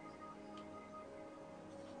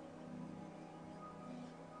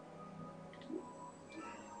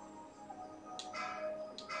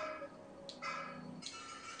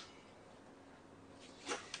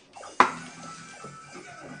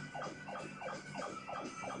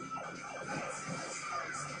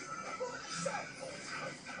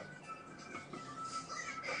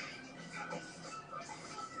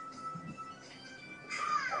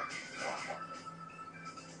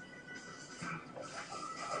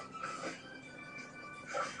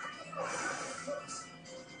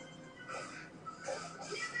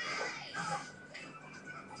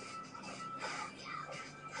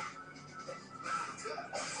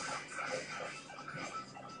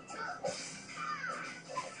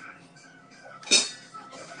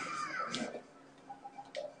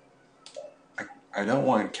 I don't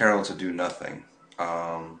want Carol to do nothing.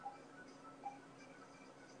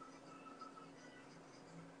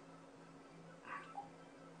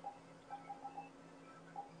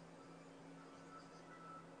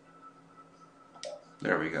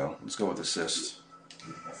 There we go. Let's go with assist.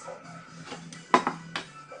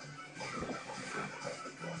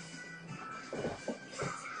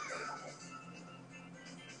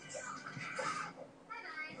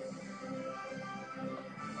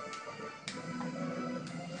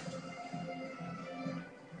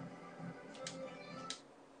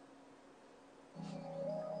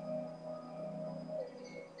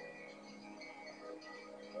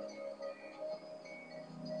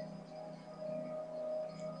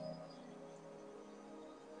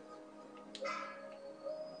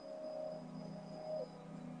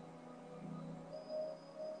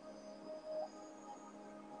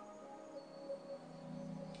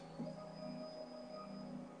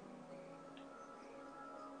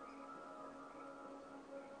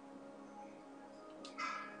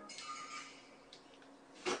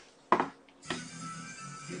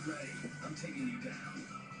 Get ready. I'm taking you down.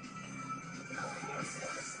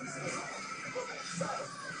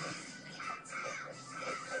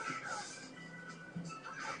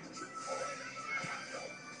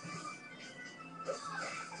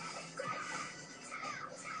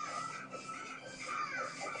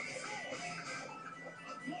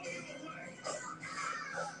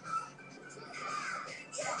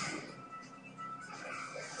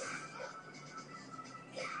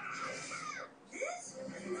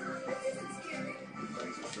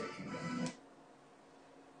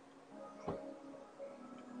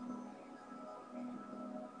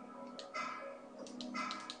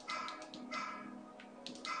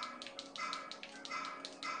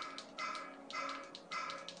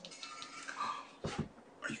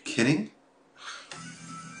 Are you kidding?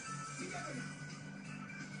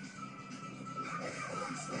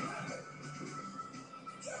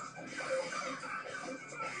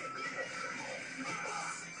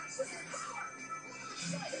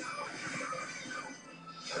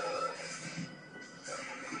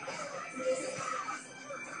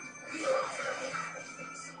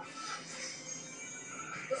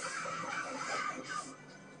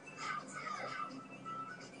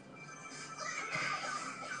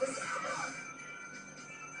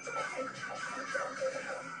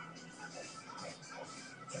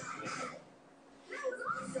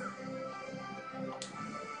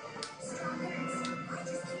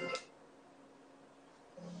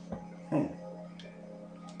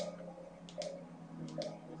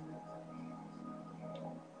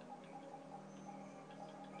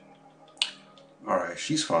 Alright,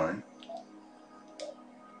 she's fine.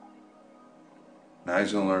 Now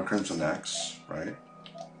he's gonna learn Crimson Axe, right?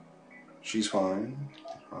 She's fine.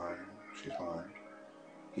 Fine. She's fine.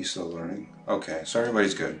 He's still learning. Okay, so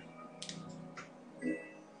everybody's good.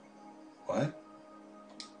 What?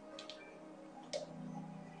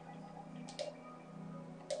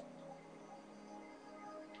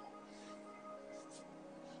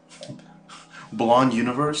 Blonde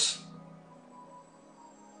Universe?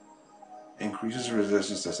 Increases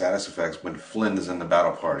resistance to status effects when Flynn is in the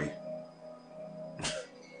battle party.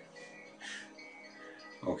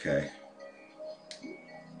 Okay.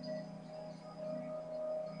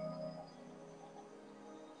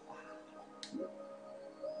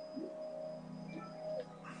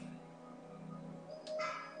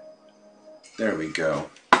 There we go.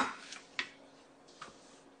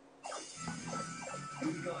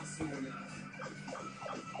 We've gone soon enough.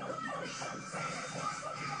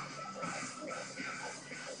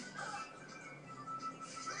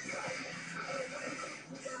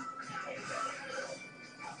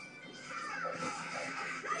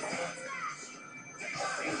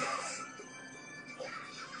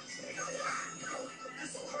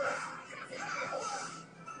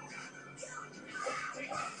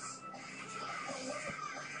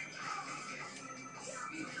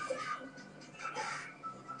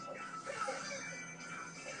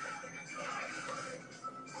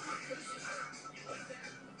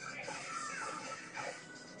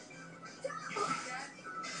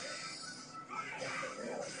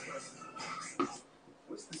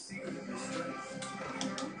 What's the secret of your strength?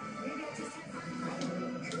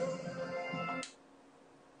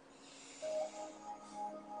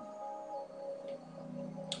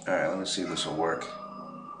 Alright, let me see if this will work.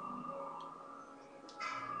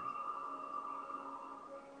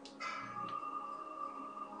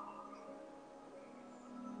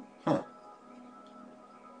 Huh.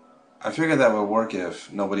 I figured that would work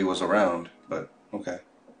if nobody was around, but okay.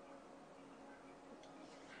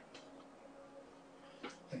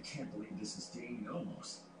 I can't believe this is dating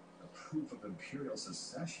almost. A proof of Imperial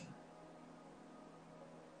secession.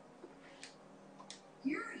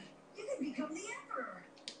 Yuri, you can become the Emperor.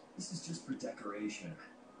 This is just for decoration.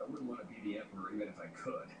 I wouldn't want to be the Emperor even if I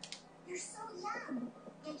could. You're so young,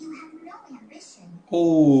 yet you have no ambition.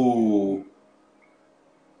 Ooh.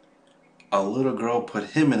 A little girl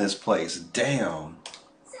put him in his place. Damn.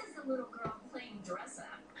 Says the little girl playing dress up.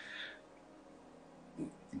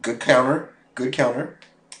 Good counter. Good counter.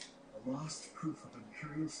 A lost proof of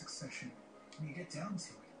Imperial succession. When you get down to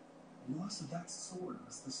it, the loss of that sword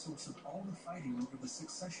was the source of all the fighting over the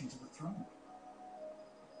succession to the throne.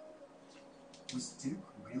 Was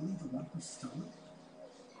Duke really the one who stole it?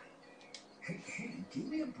 Hey, give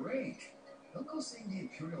me a break. Don't go saying the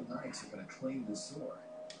Imperial Knights are going to claim the sword.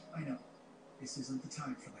 I know. This isn't the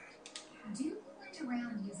time for that. Duke went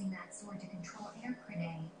around using that sword to control air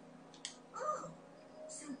Crene. Oh,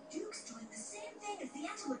 so Duke's doing the same thing as the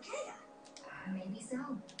Antilocheia. Maybe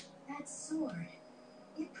so. That sword,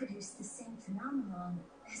 it produced the same phenomenon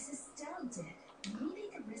as Estelle did. Maybe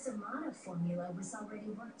the Rizomana formula was already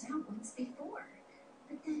worked out once before.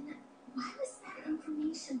 But then, why was that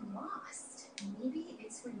information lost? Maybe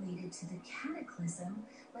it's related to the cataclysm,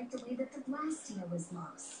 like the way that the Blastia was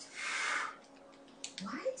lost.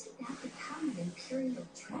 Why did that become an Imperial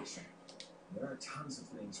treasure? There are tons of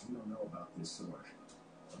things we don't know about this sword.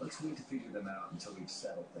 But let's wait to figure them out until we've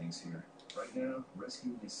settled things here. Right now,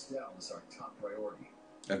 rescuing Estelle is our top priority.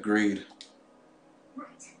 Agreed. Right,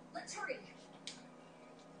 let's hurry.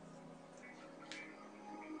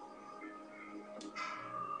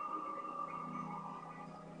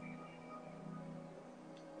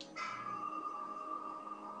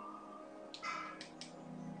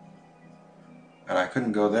 And I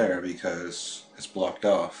couldn't go there because it's blocked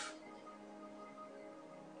off.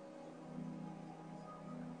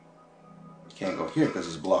 Can't go here because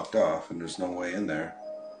it's blocked off and there's no way in there.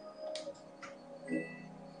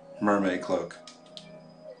 Mermaid cloak.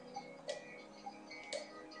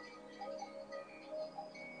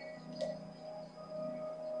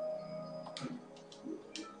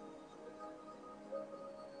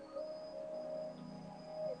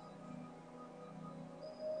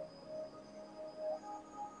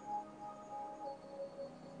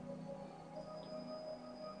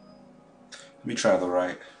 Let me try the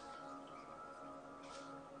right.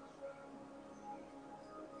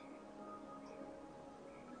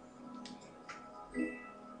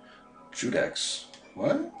 Judex.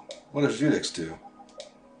 What? What does Judex do?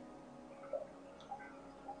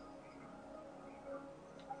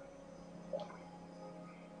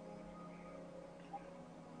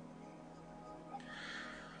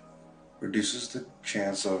 Reduces the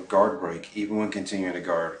chance of guard break even when continuing to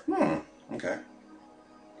guard. Okay.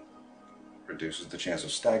 Reduces the chance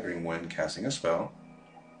of staggering when casting a spell.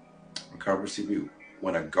 Recovers CP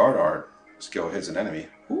when a guard art skill hits an enemy.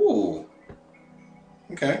 Ooh.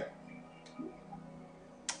 Okay.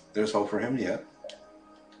 There's hope for him yet.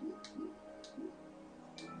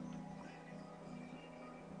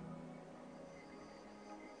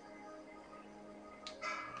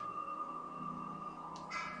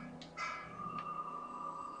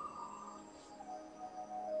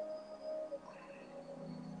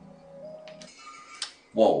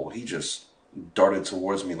 Whoa, he just darted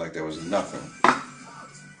towards me like there was nothing.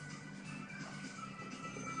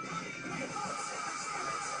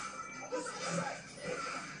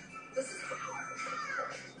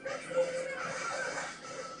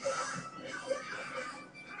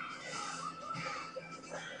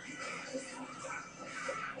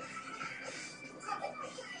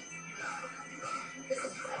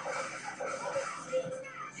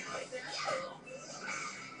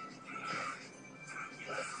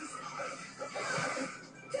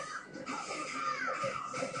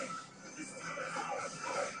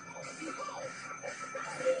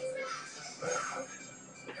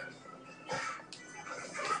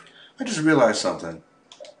 I just realized something.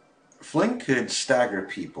 Flink could stagger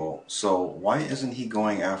people, so why isn't he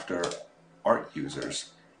going after art users?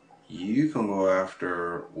 You can go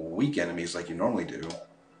after weak enemies like you normally do.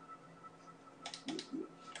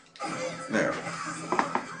 There.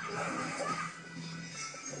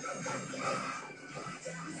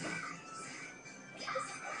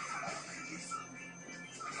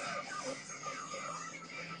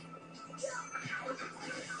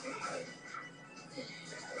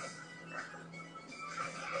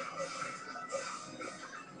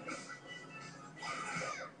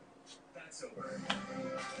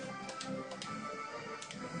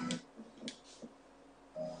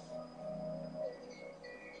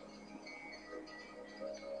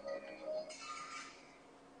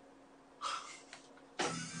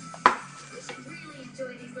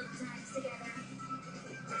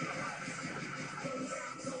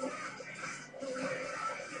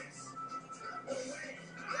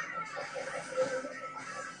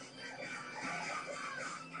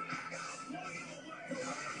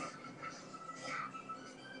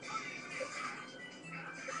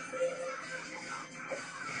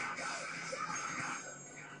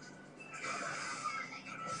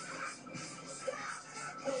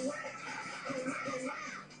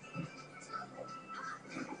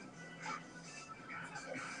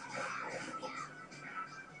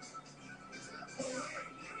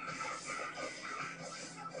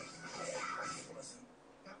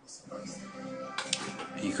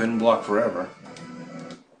 You couldn't block forever.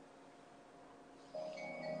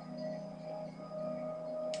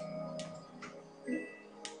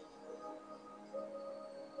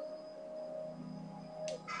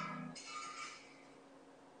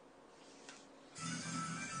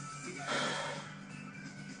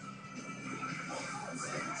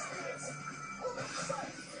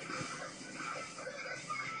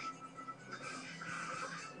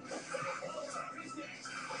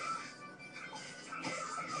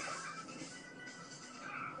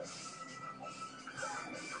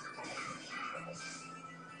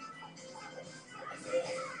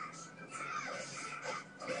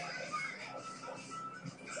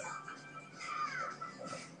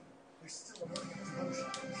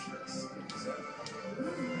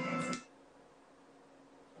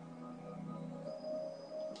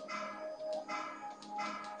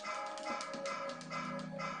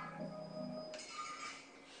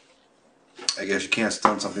 I guess you can't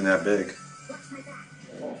stun something that big.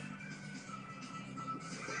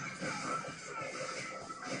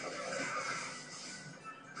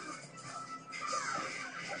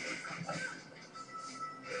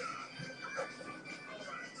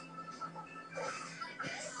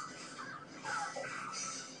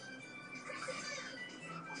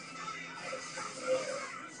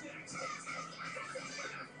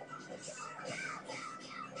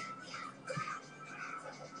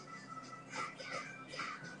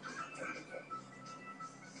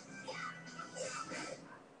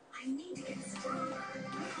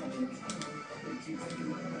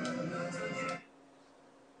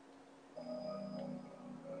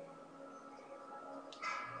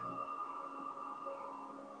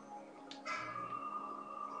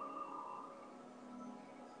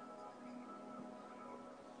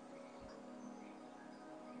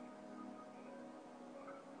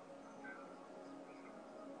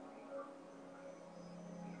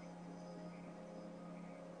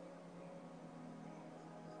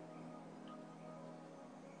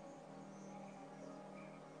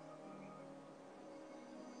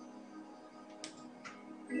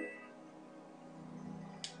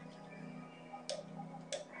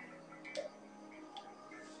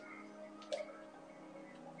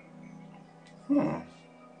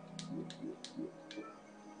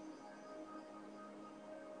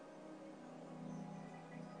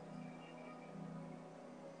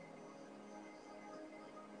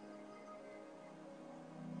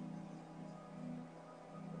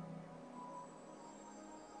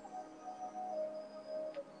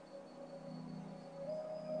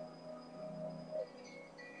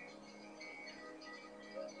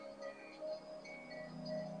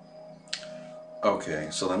 Okay,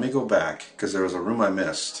 so let me go back, because there was a room I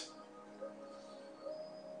missed.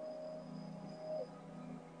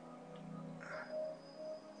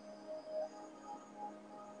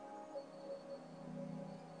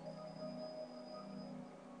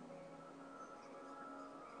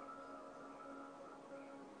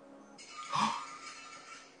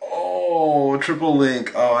 Oh, triple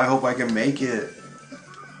link. Oh, I hope I can make it.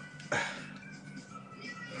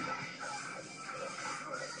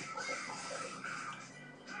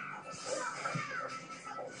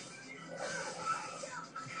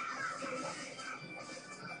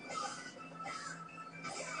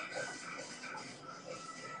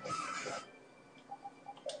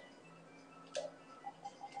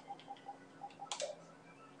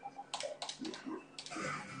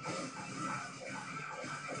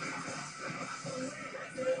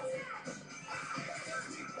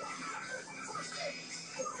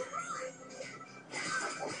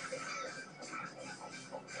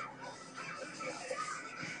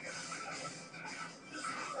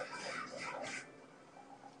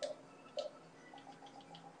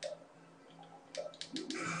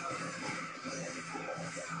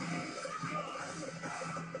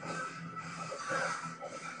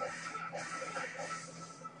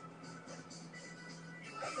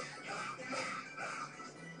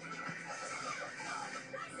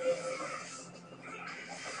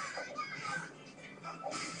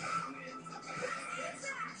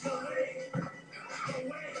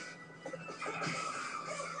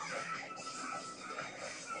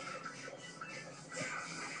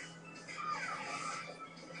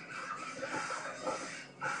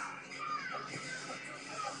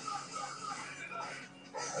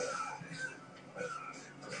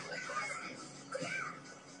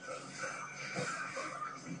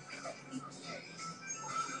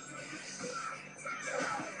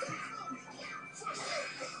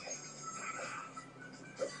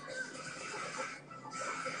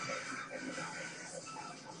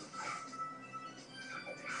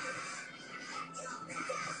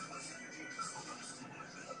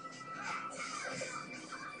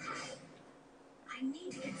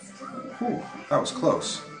 Whew, that was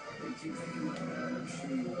close.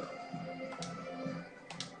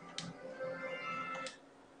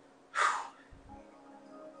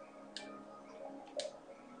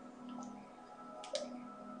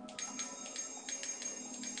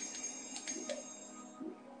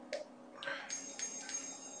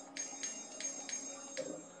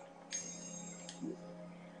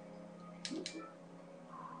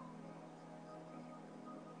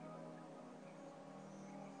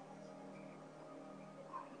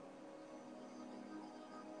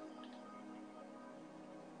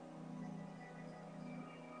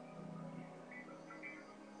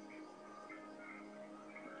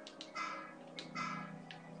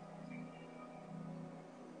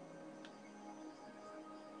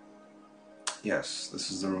 Yes,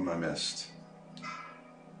 this is the room I missed.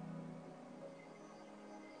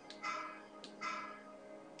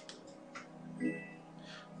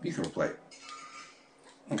 You can replay it.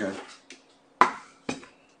 Okay.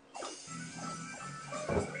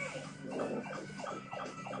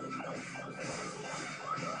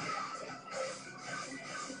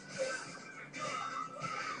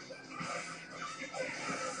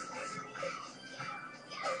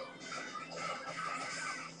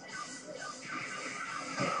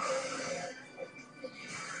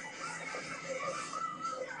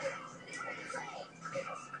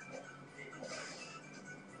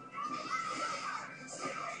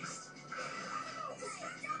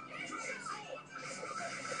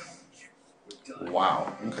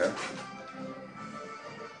 Wow, okay.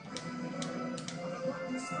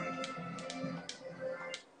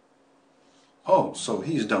 Oh, so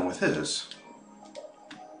he's done with his.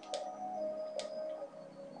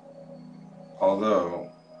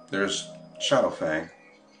 Although, there's Shadowfang.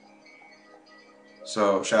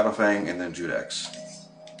 So, Shadowfang and then Judex.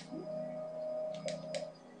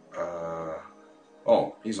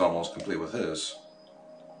 Oh, he's almost complete with his.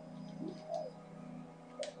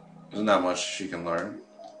 There's not much she can learn.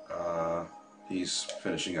 He's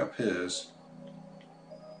finishing up his.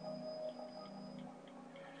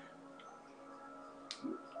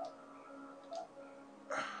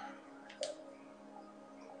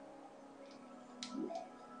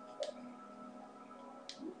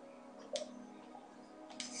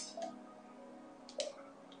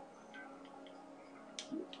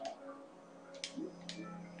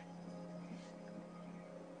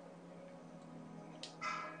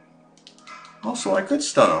 Also, I could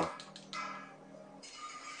stun him.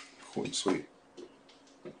 Cool, sweet.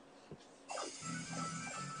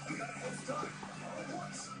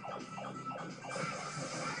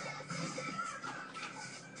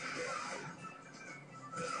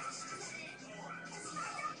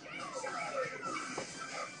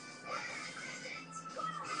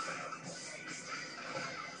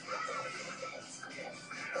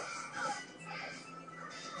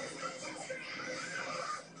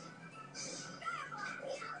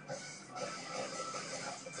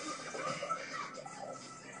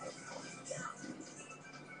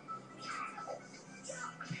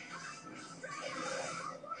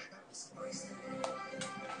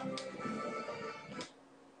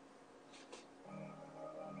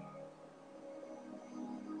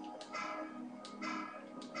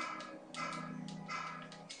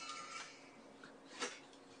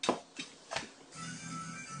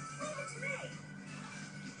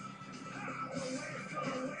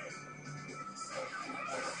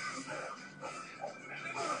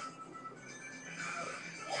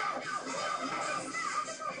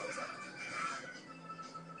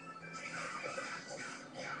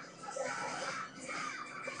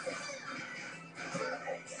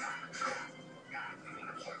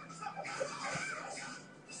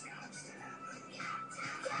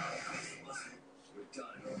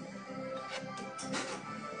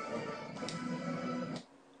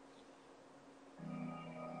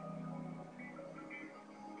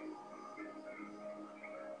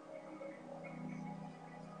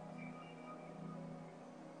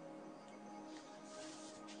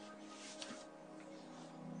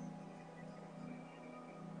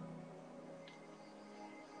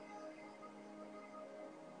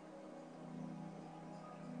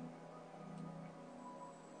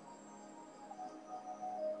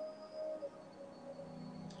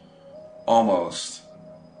 Almost.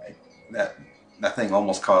 That thing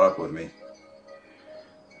almost caught up with me.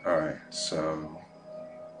 Alright, so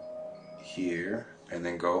here, and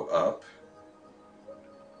then go up.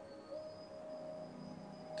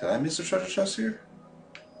 Did I miss a treasure chest here?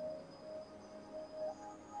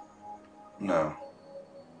 No.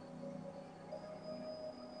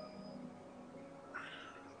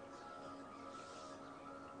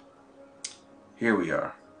 Here we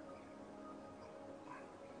are.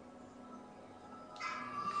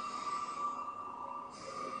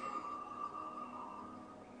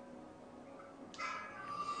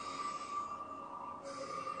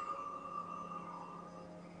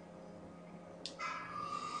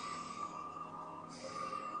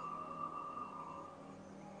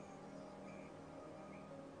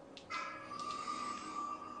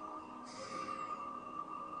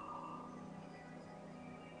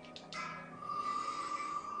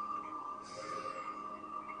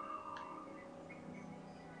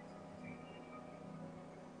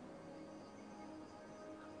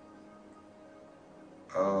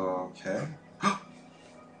 Okay.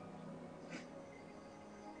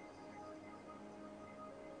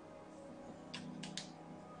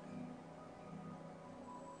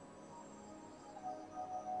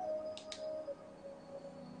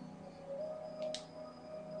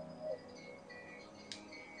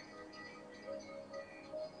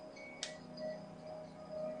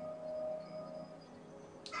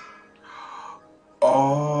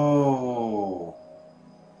 Oh.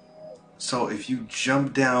 So if you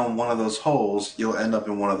jump down one of those holes, you'll end up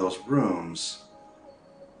in one of those rooms.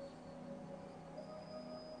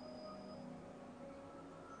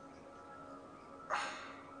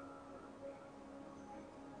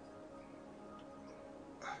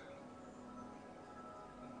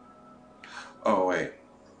 Oh, wait.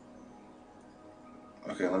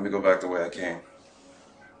 Okay, let me go back the way I came.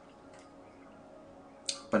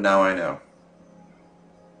 But now I know.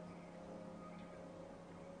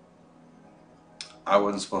 I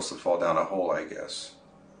wasn't supposed to fall down a hole, I guess.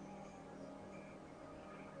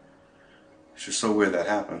 It's just so weird that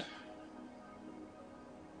happened.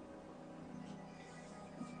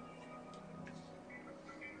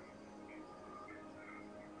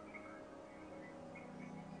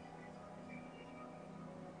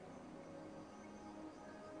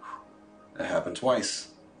 It happened twice.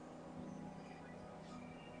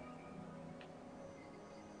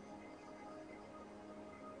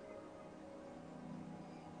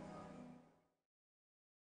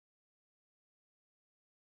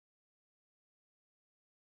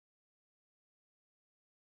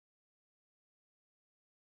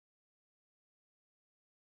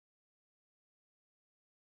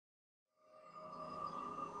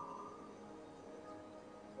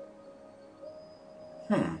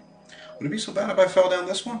 Would it be so bad if I fell down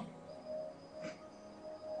this one?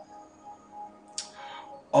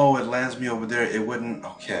 Oh, it lands me over there. It wouldn't.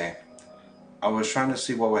 Okay. I was trying to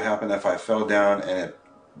see what would happen if I fell down and it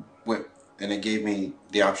went, and it gave me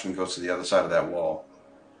the option to go to the other side of that wall.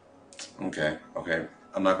 Okay. Okay.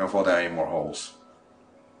 I'm not gonna fall down any more holes.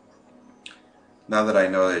 Now that I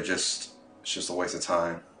know that it's just a waste of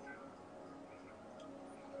time.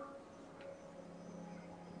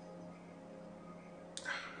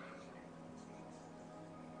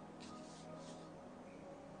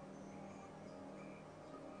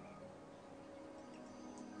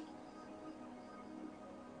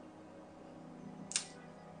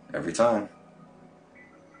 Every time.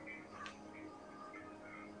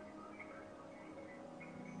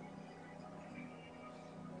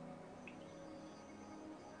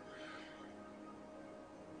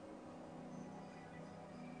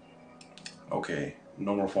 Okay,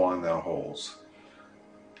 no more falling down holes.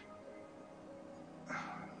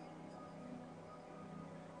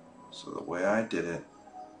 So the way I did it,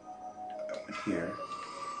 I went here.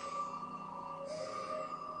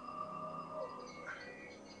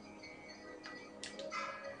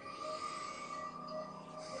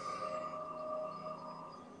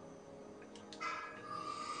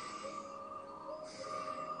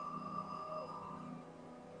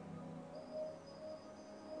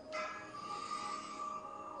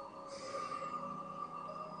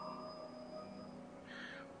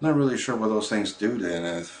 I'm not really sure what those things do then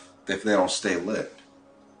if they don't stay lit.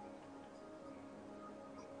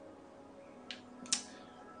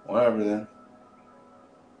 Whatever then.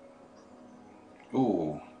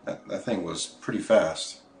 Ooh, that thing was pretty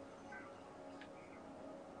fast.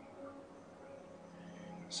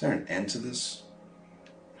 Is there an end to this?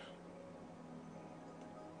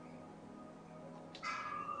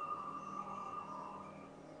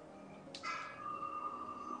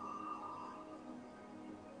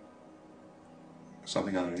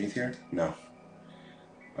 Something underneath here? No.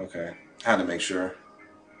 Okay. Had to make sure.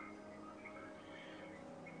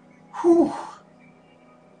 Whew.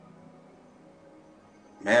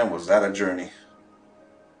 Man, was that a journey.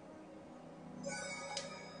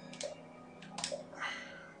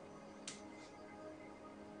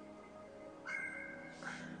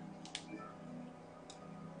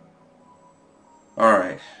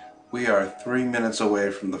 Alright. We are 3 minutes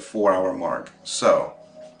away from the 4-hour mark. So,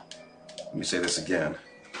 let me say this again.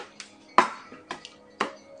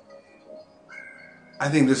 I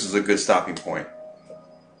think this is a good stopping point.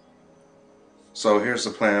 So here's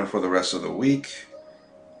the plan for the rest of the week.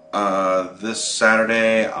 This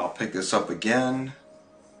Saturday, I'll pick this up again.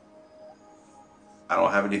 I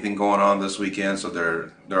don't have anything going on this weekend, so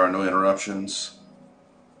there are no interruptions.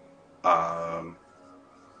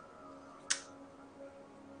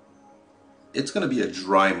 It's going to be a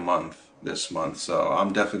dry month this month, so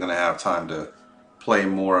I'm definitely going to have time to play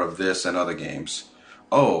more of this and other games.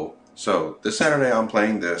 Oh, so this Saturday I'm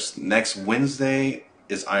playing this. Next Wednesday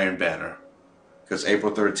is Iron Banner, because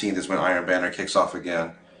April 13th is when Iron Banner kicks off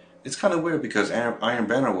again. It's kind of weird because Iron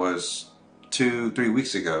Banner was 2-3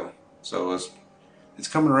 weeks ago, so it's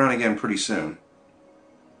coming around again pretty soon.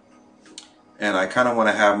 And I kind of want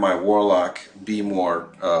to have my Warlock be more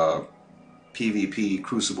PvP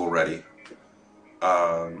Crucible ready.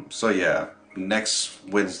 So yeah, next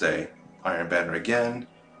Wednesday, Iron Banner again.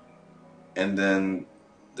 And then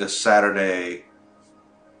this Saturday,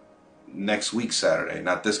 next week Saturday,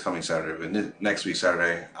 not this coming Saturday, but next week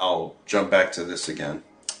Saturday, I'll jump back to this again.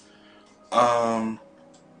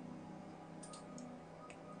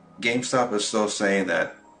 GameStop is still saying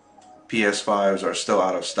that PS5s are still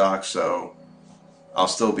out of stock, so I'll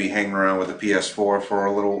still be hanging around with the PS4 for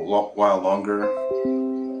a little while longer.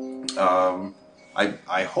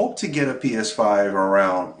 I hope to get a PS5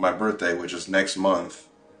 around my birthday, which is next month.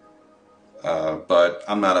 But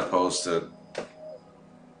I'm not opposed to,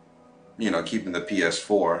 keeping the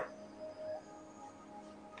PS4.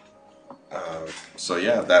 So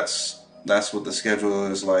yeah, that's what the schedule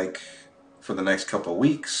is like for the next couple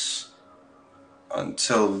weeks.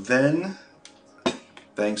 Until then,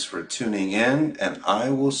 thanks for tuning in, and I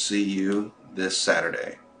will see you this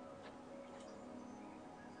Saturday.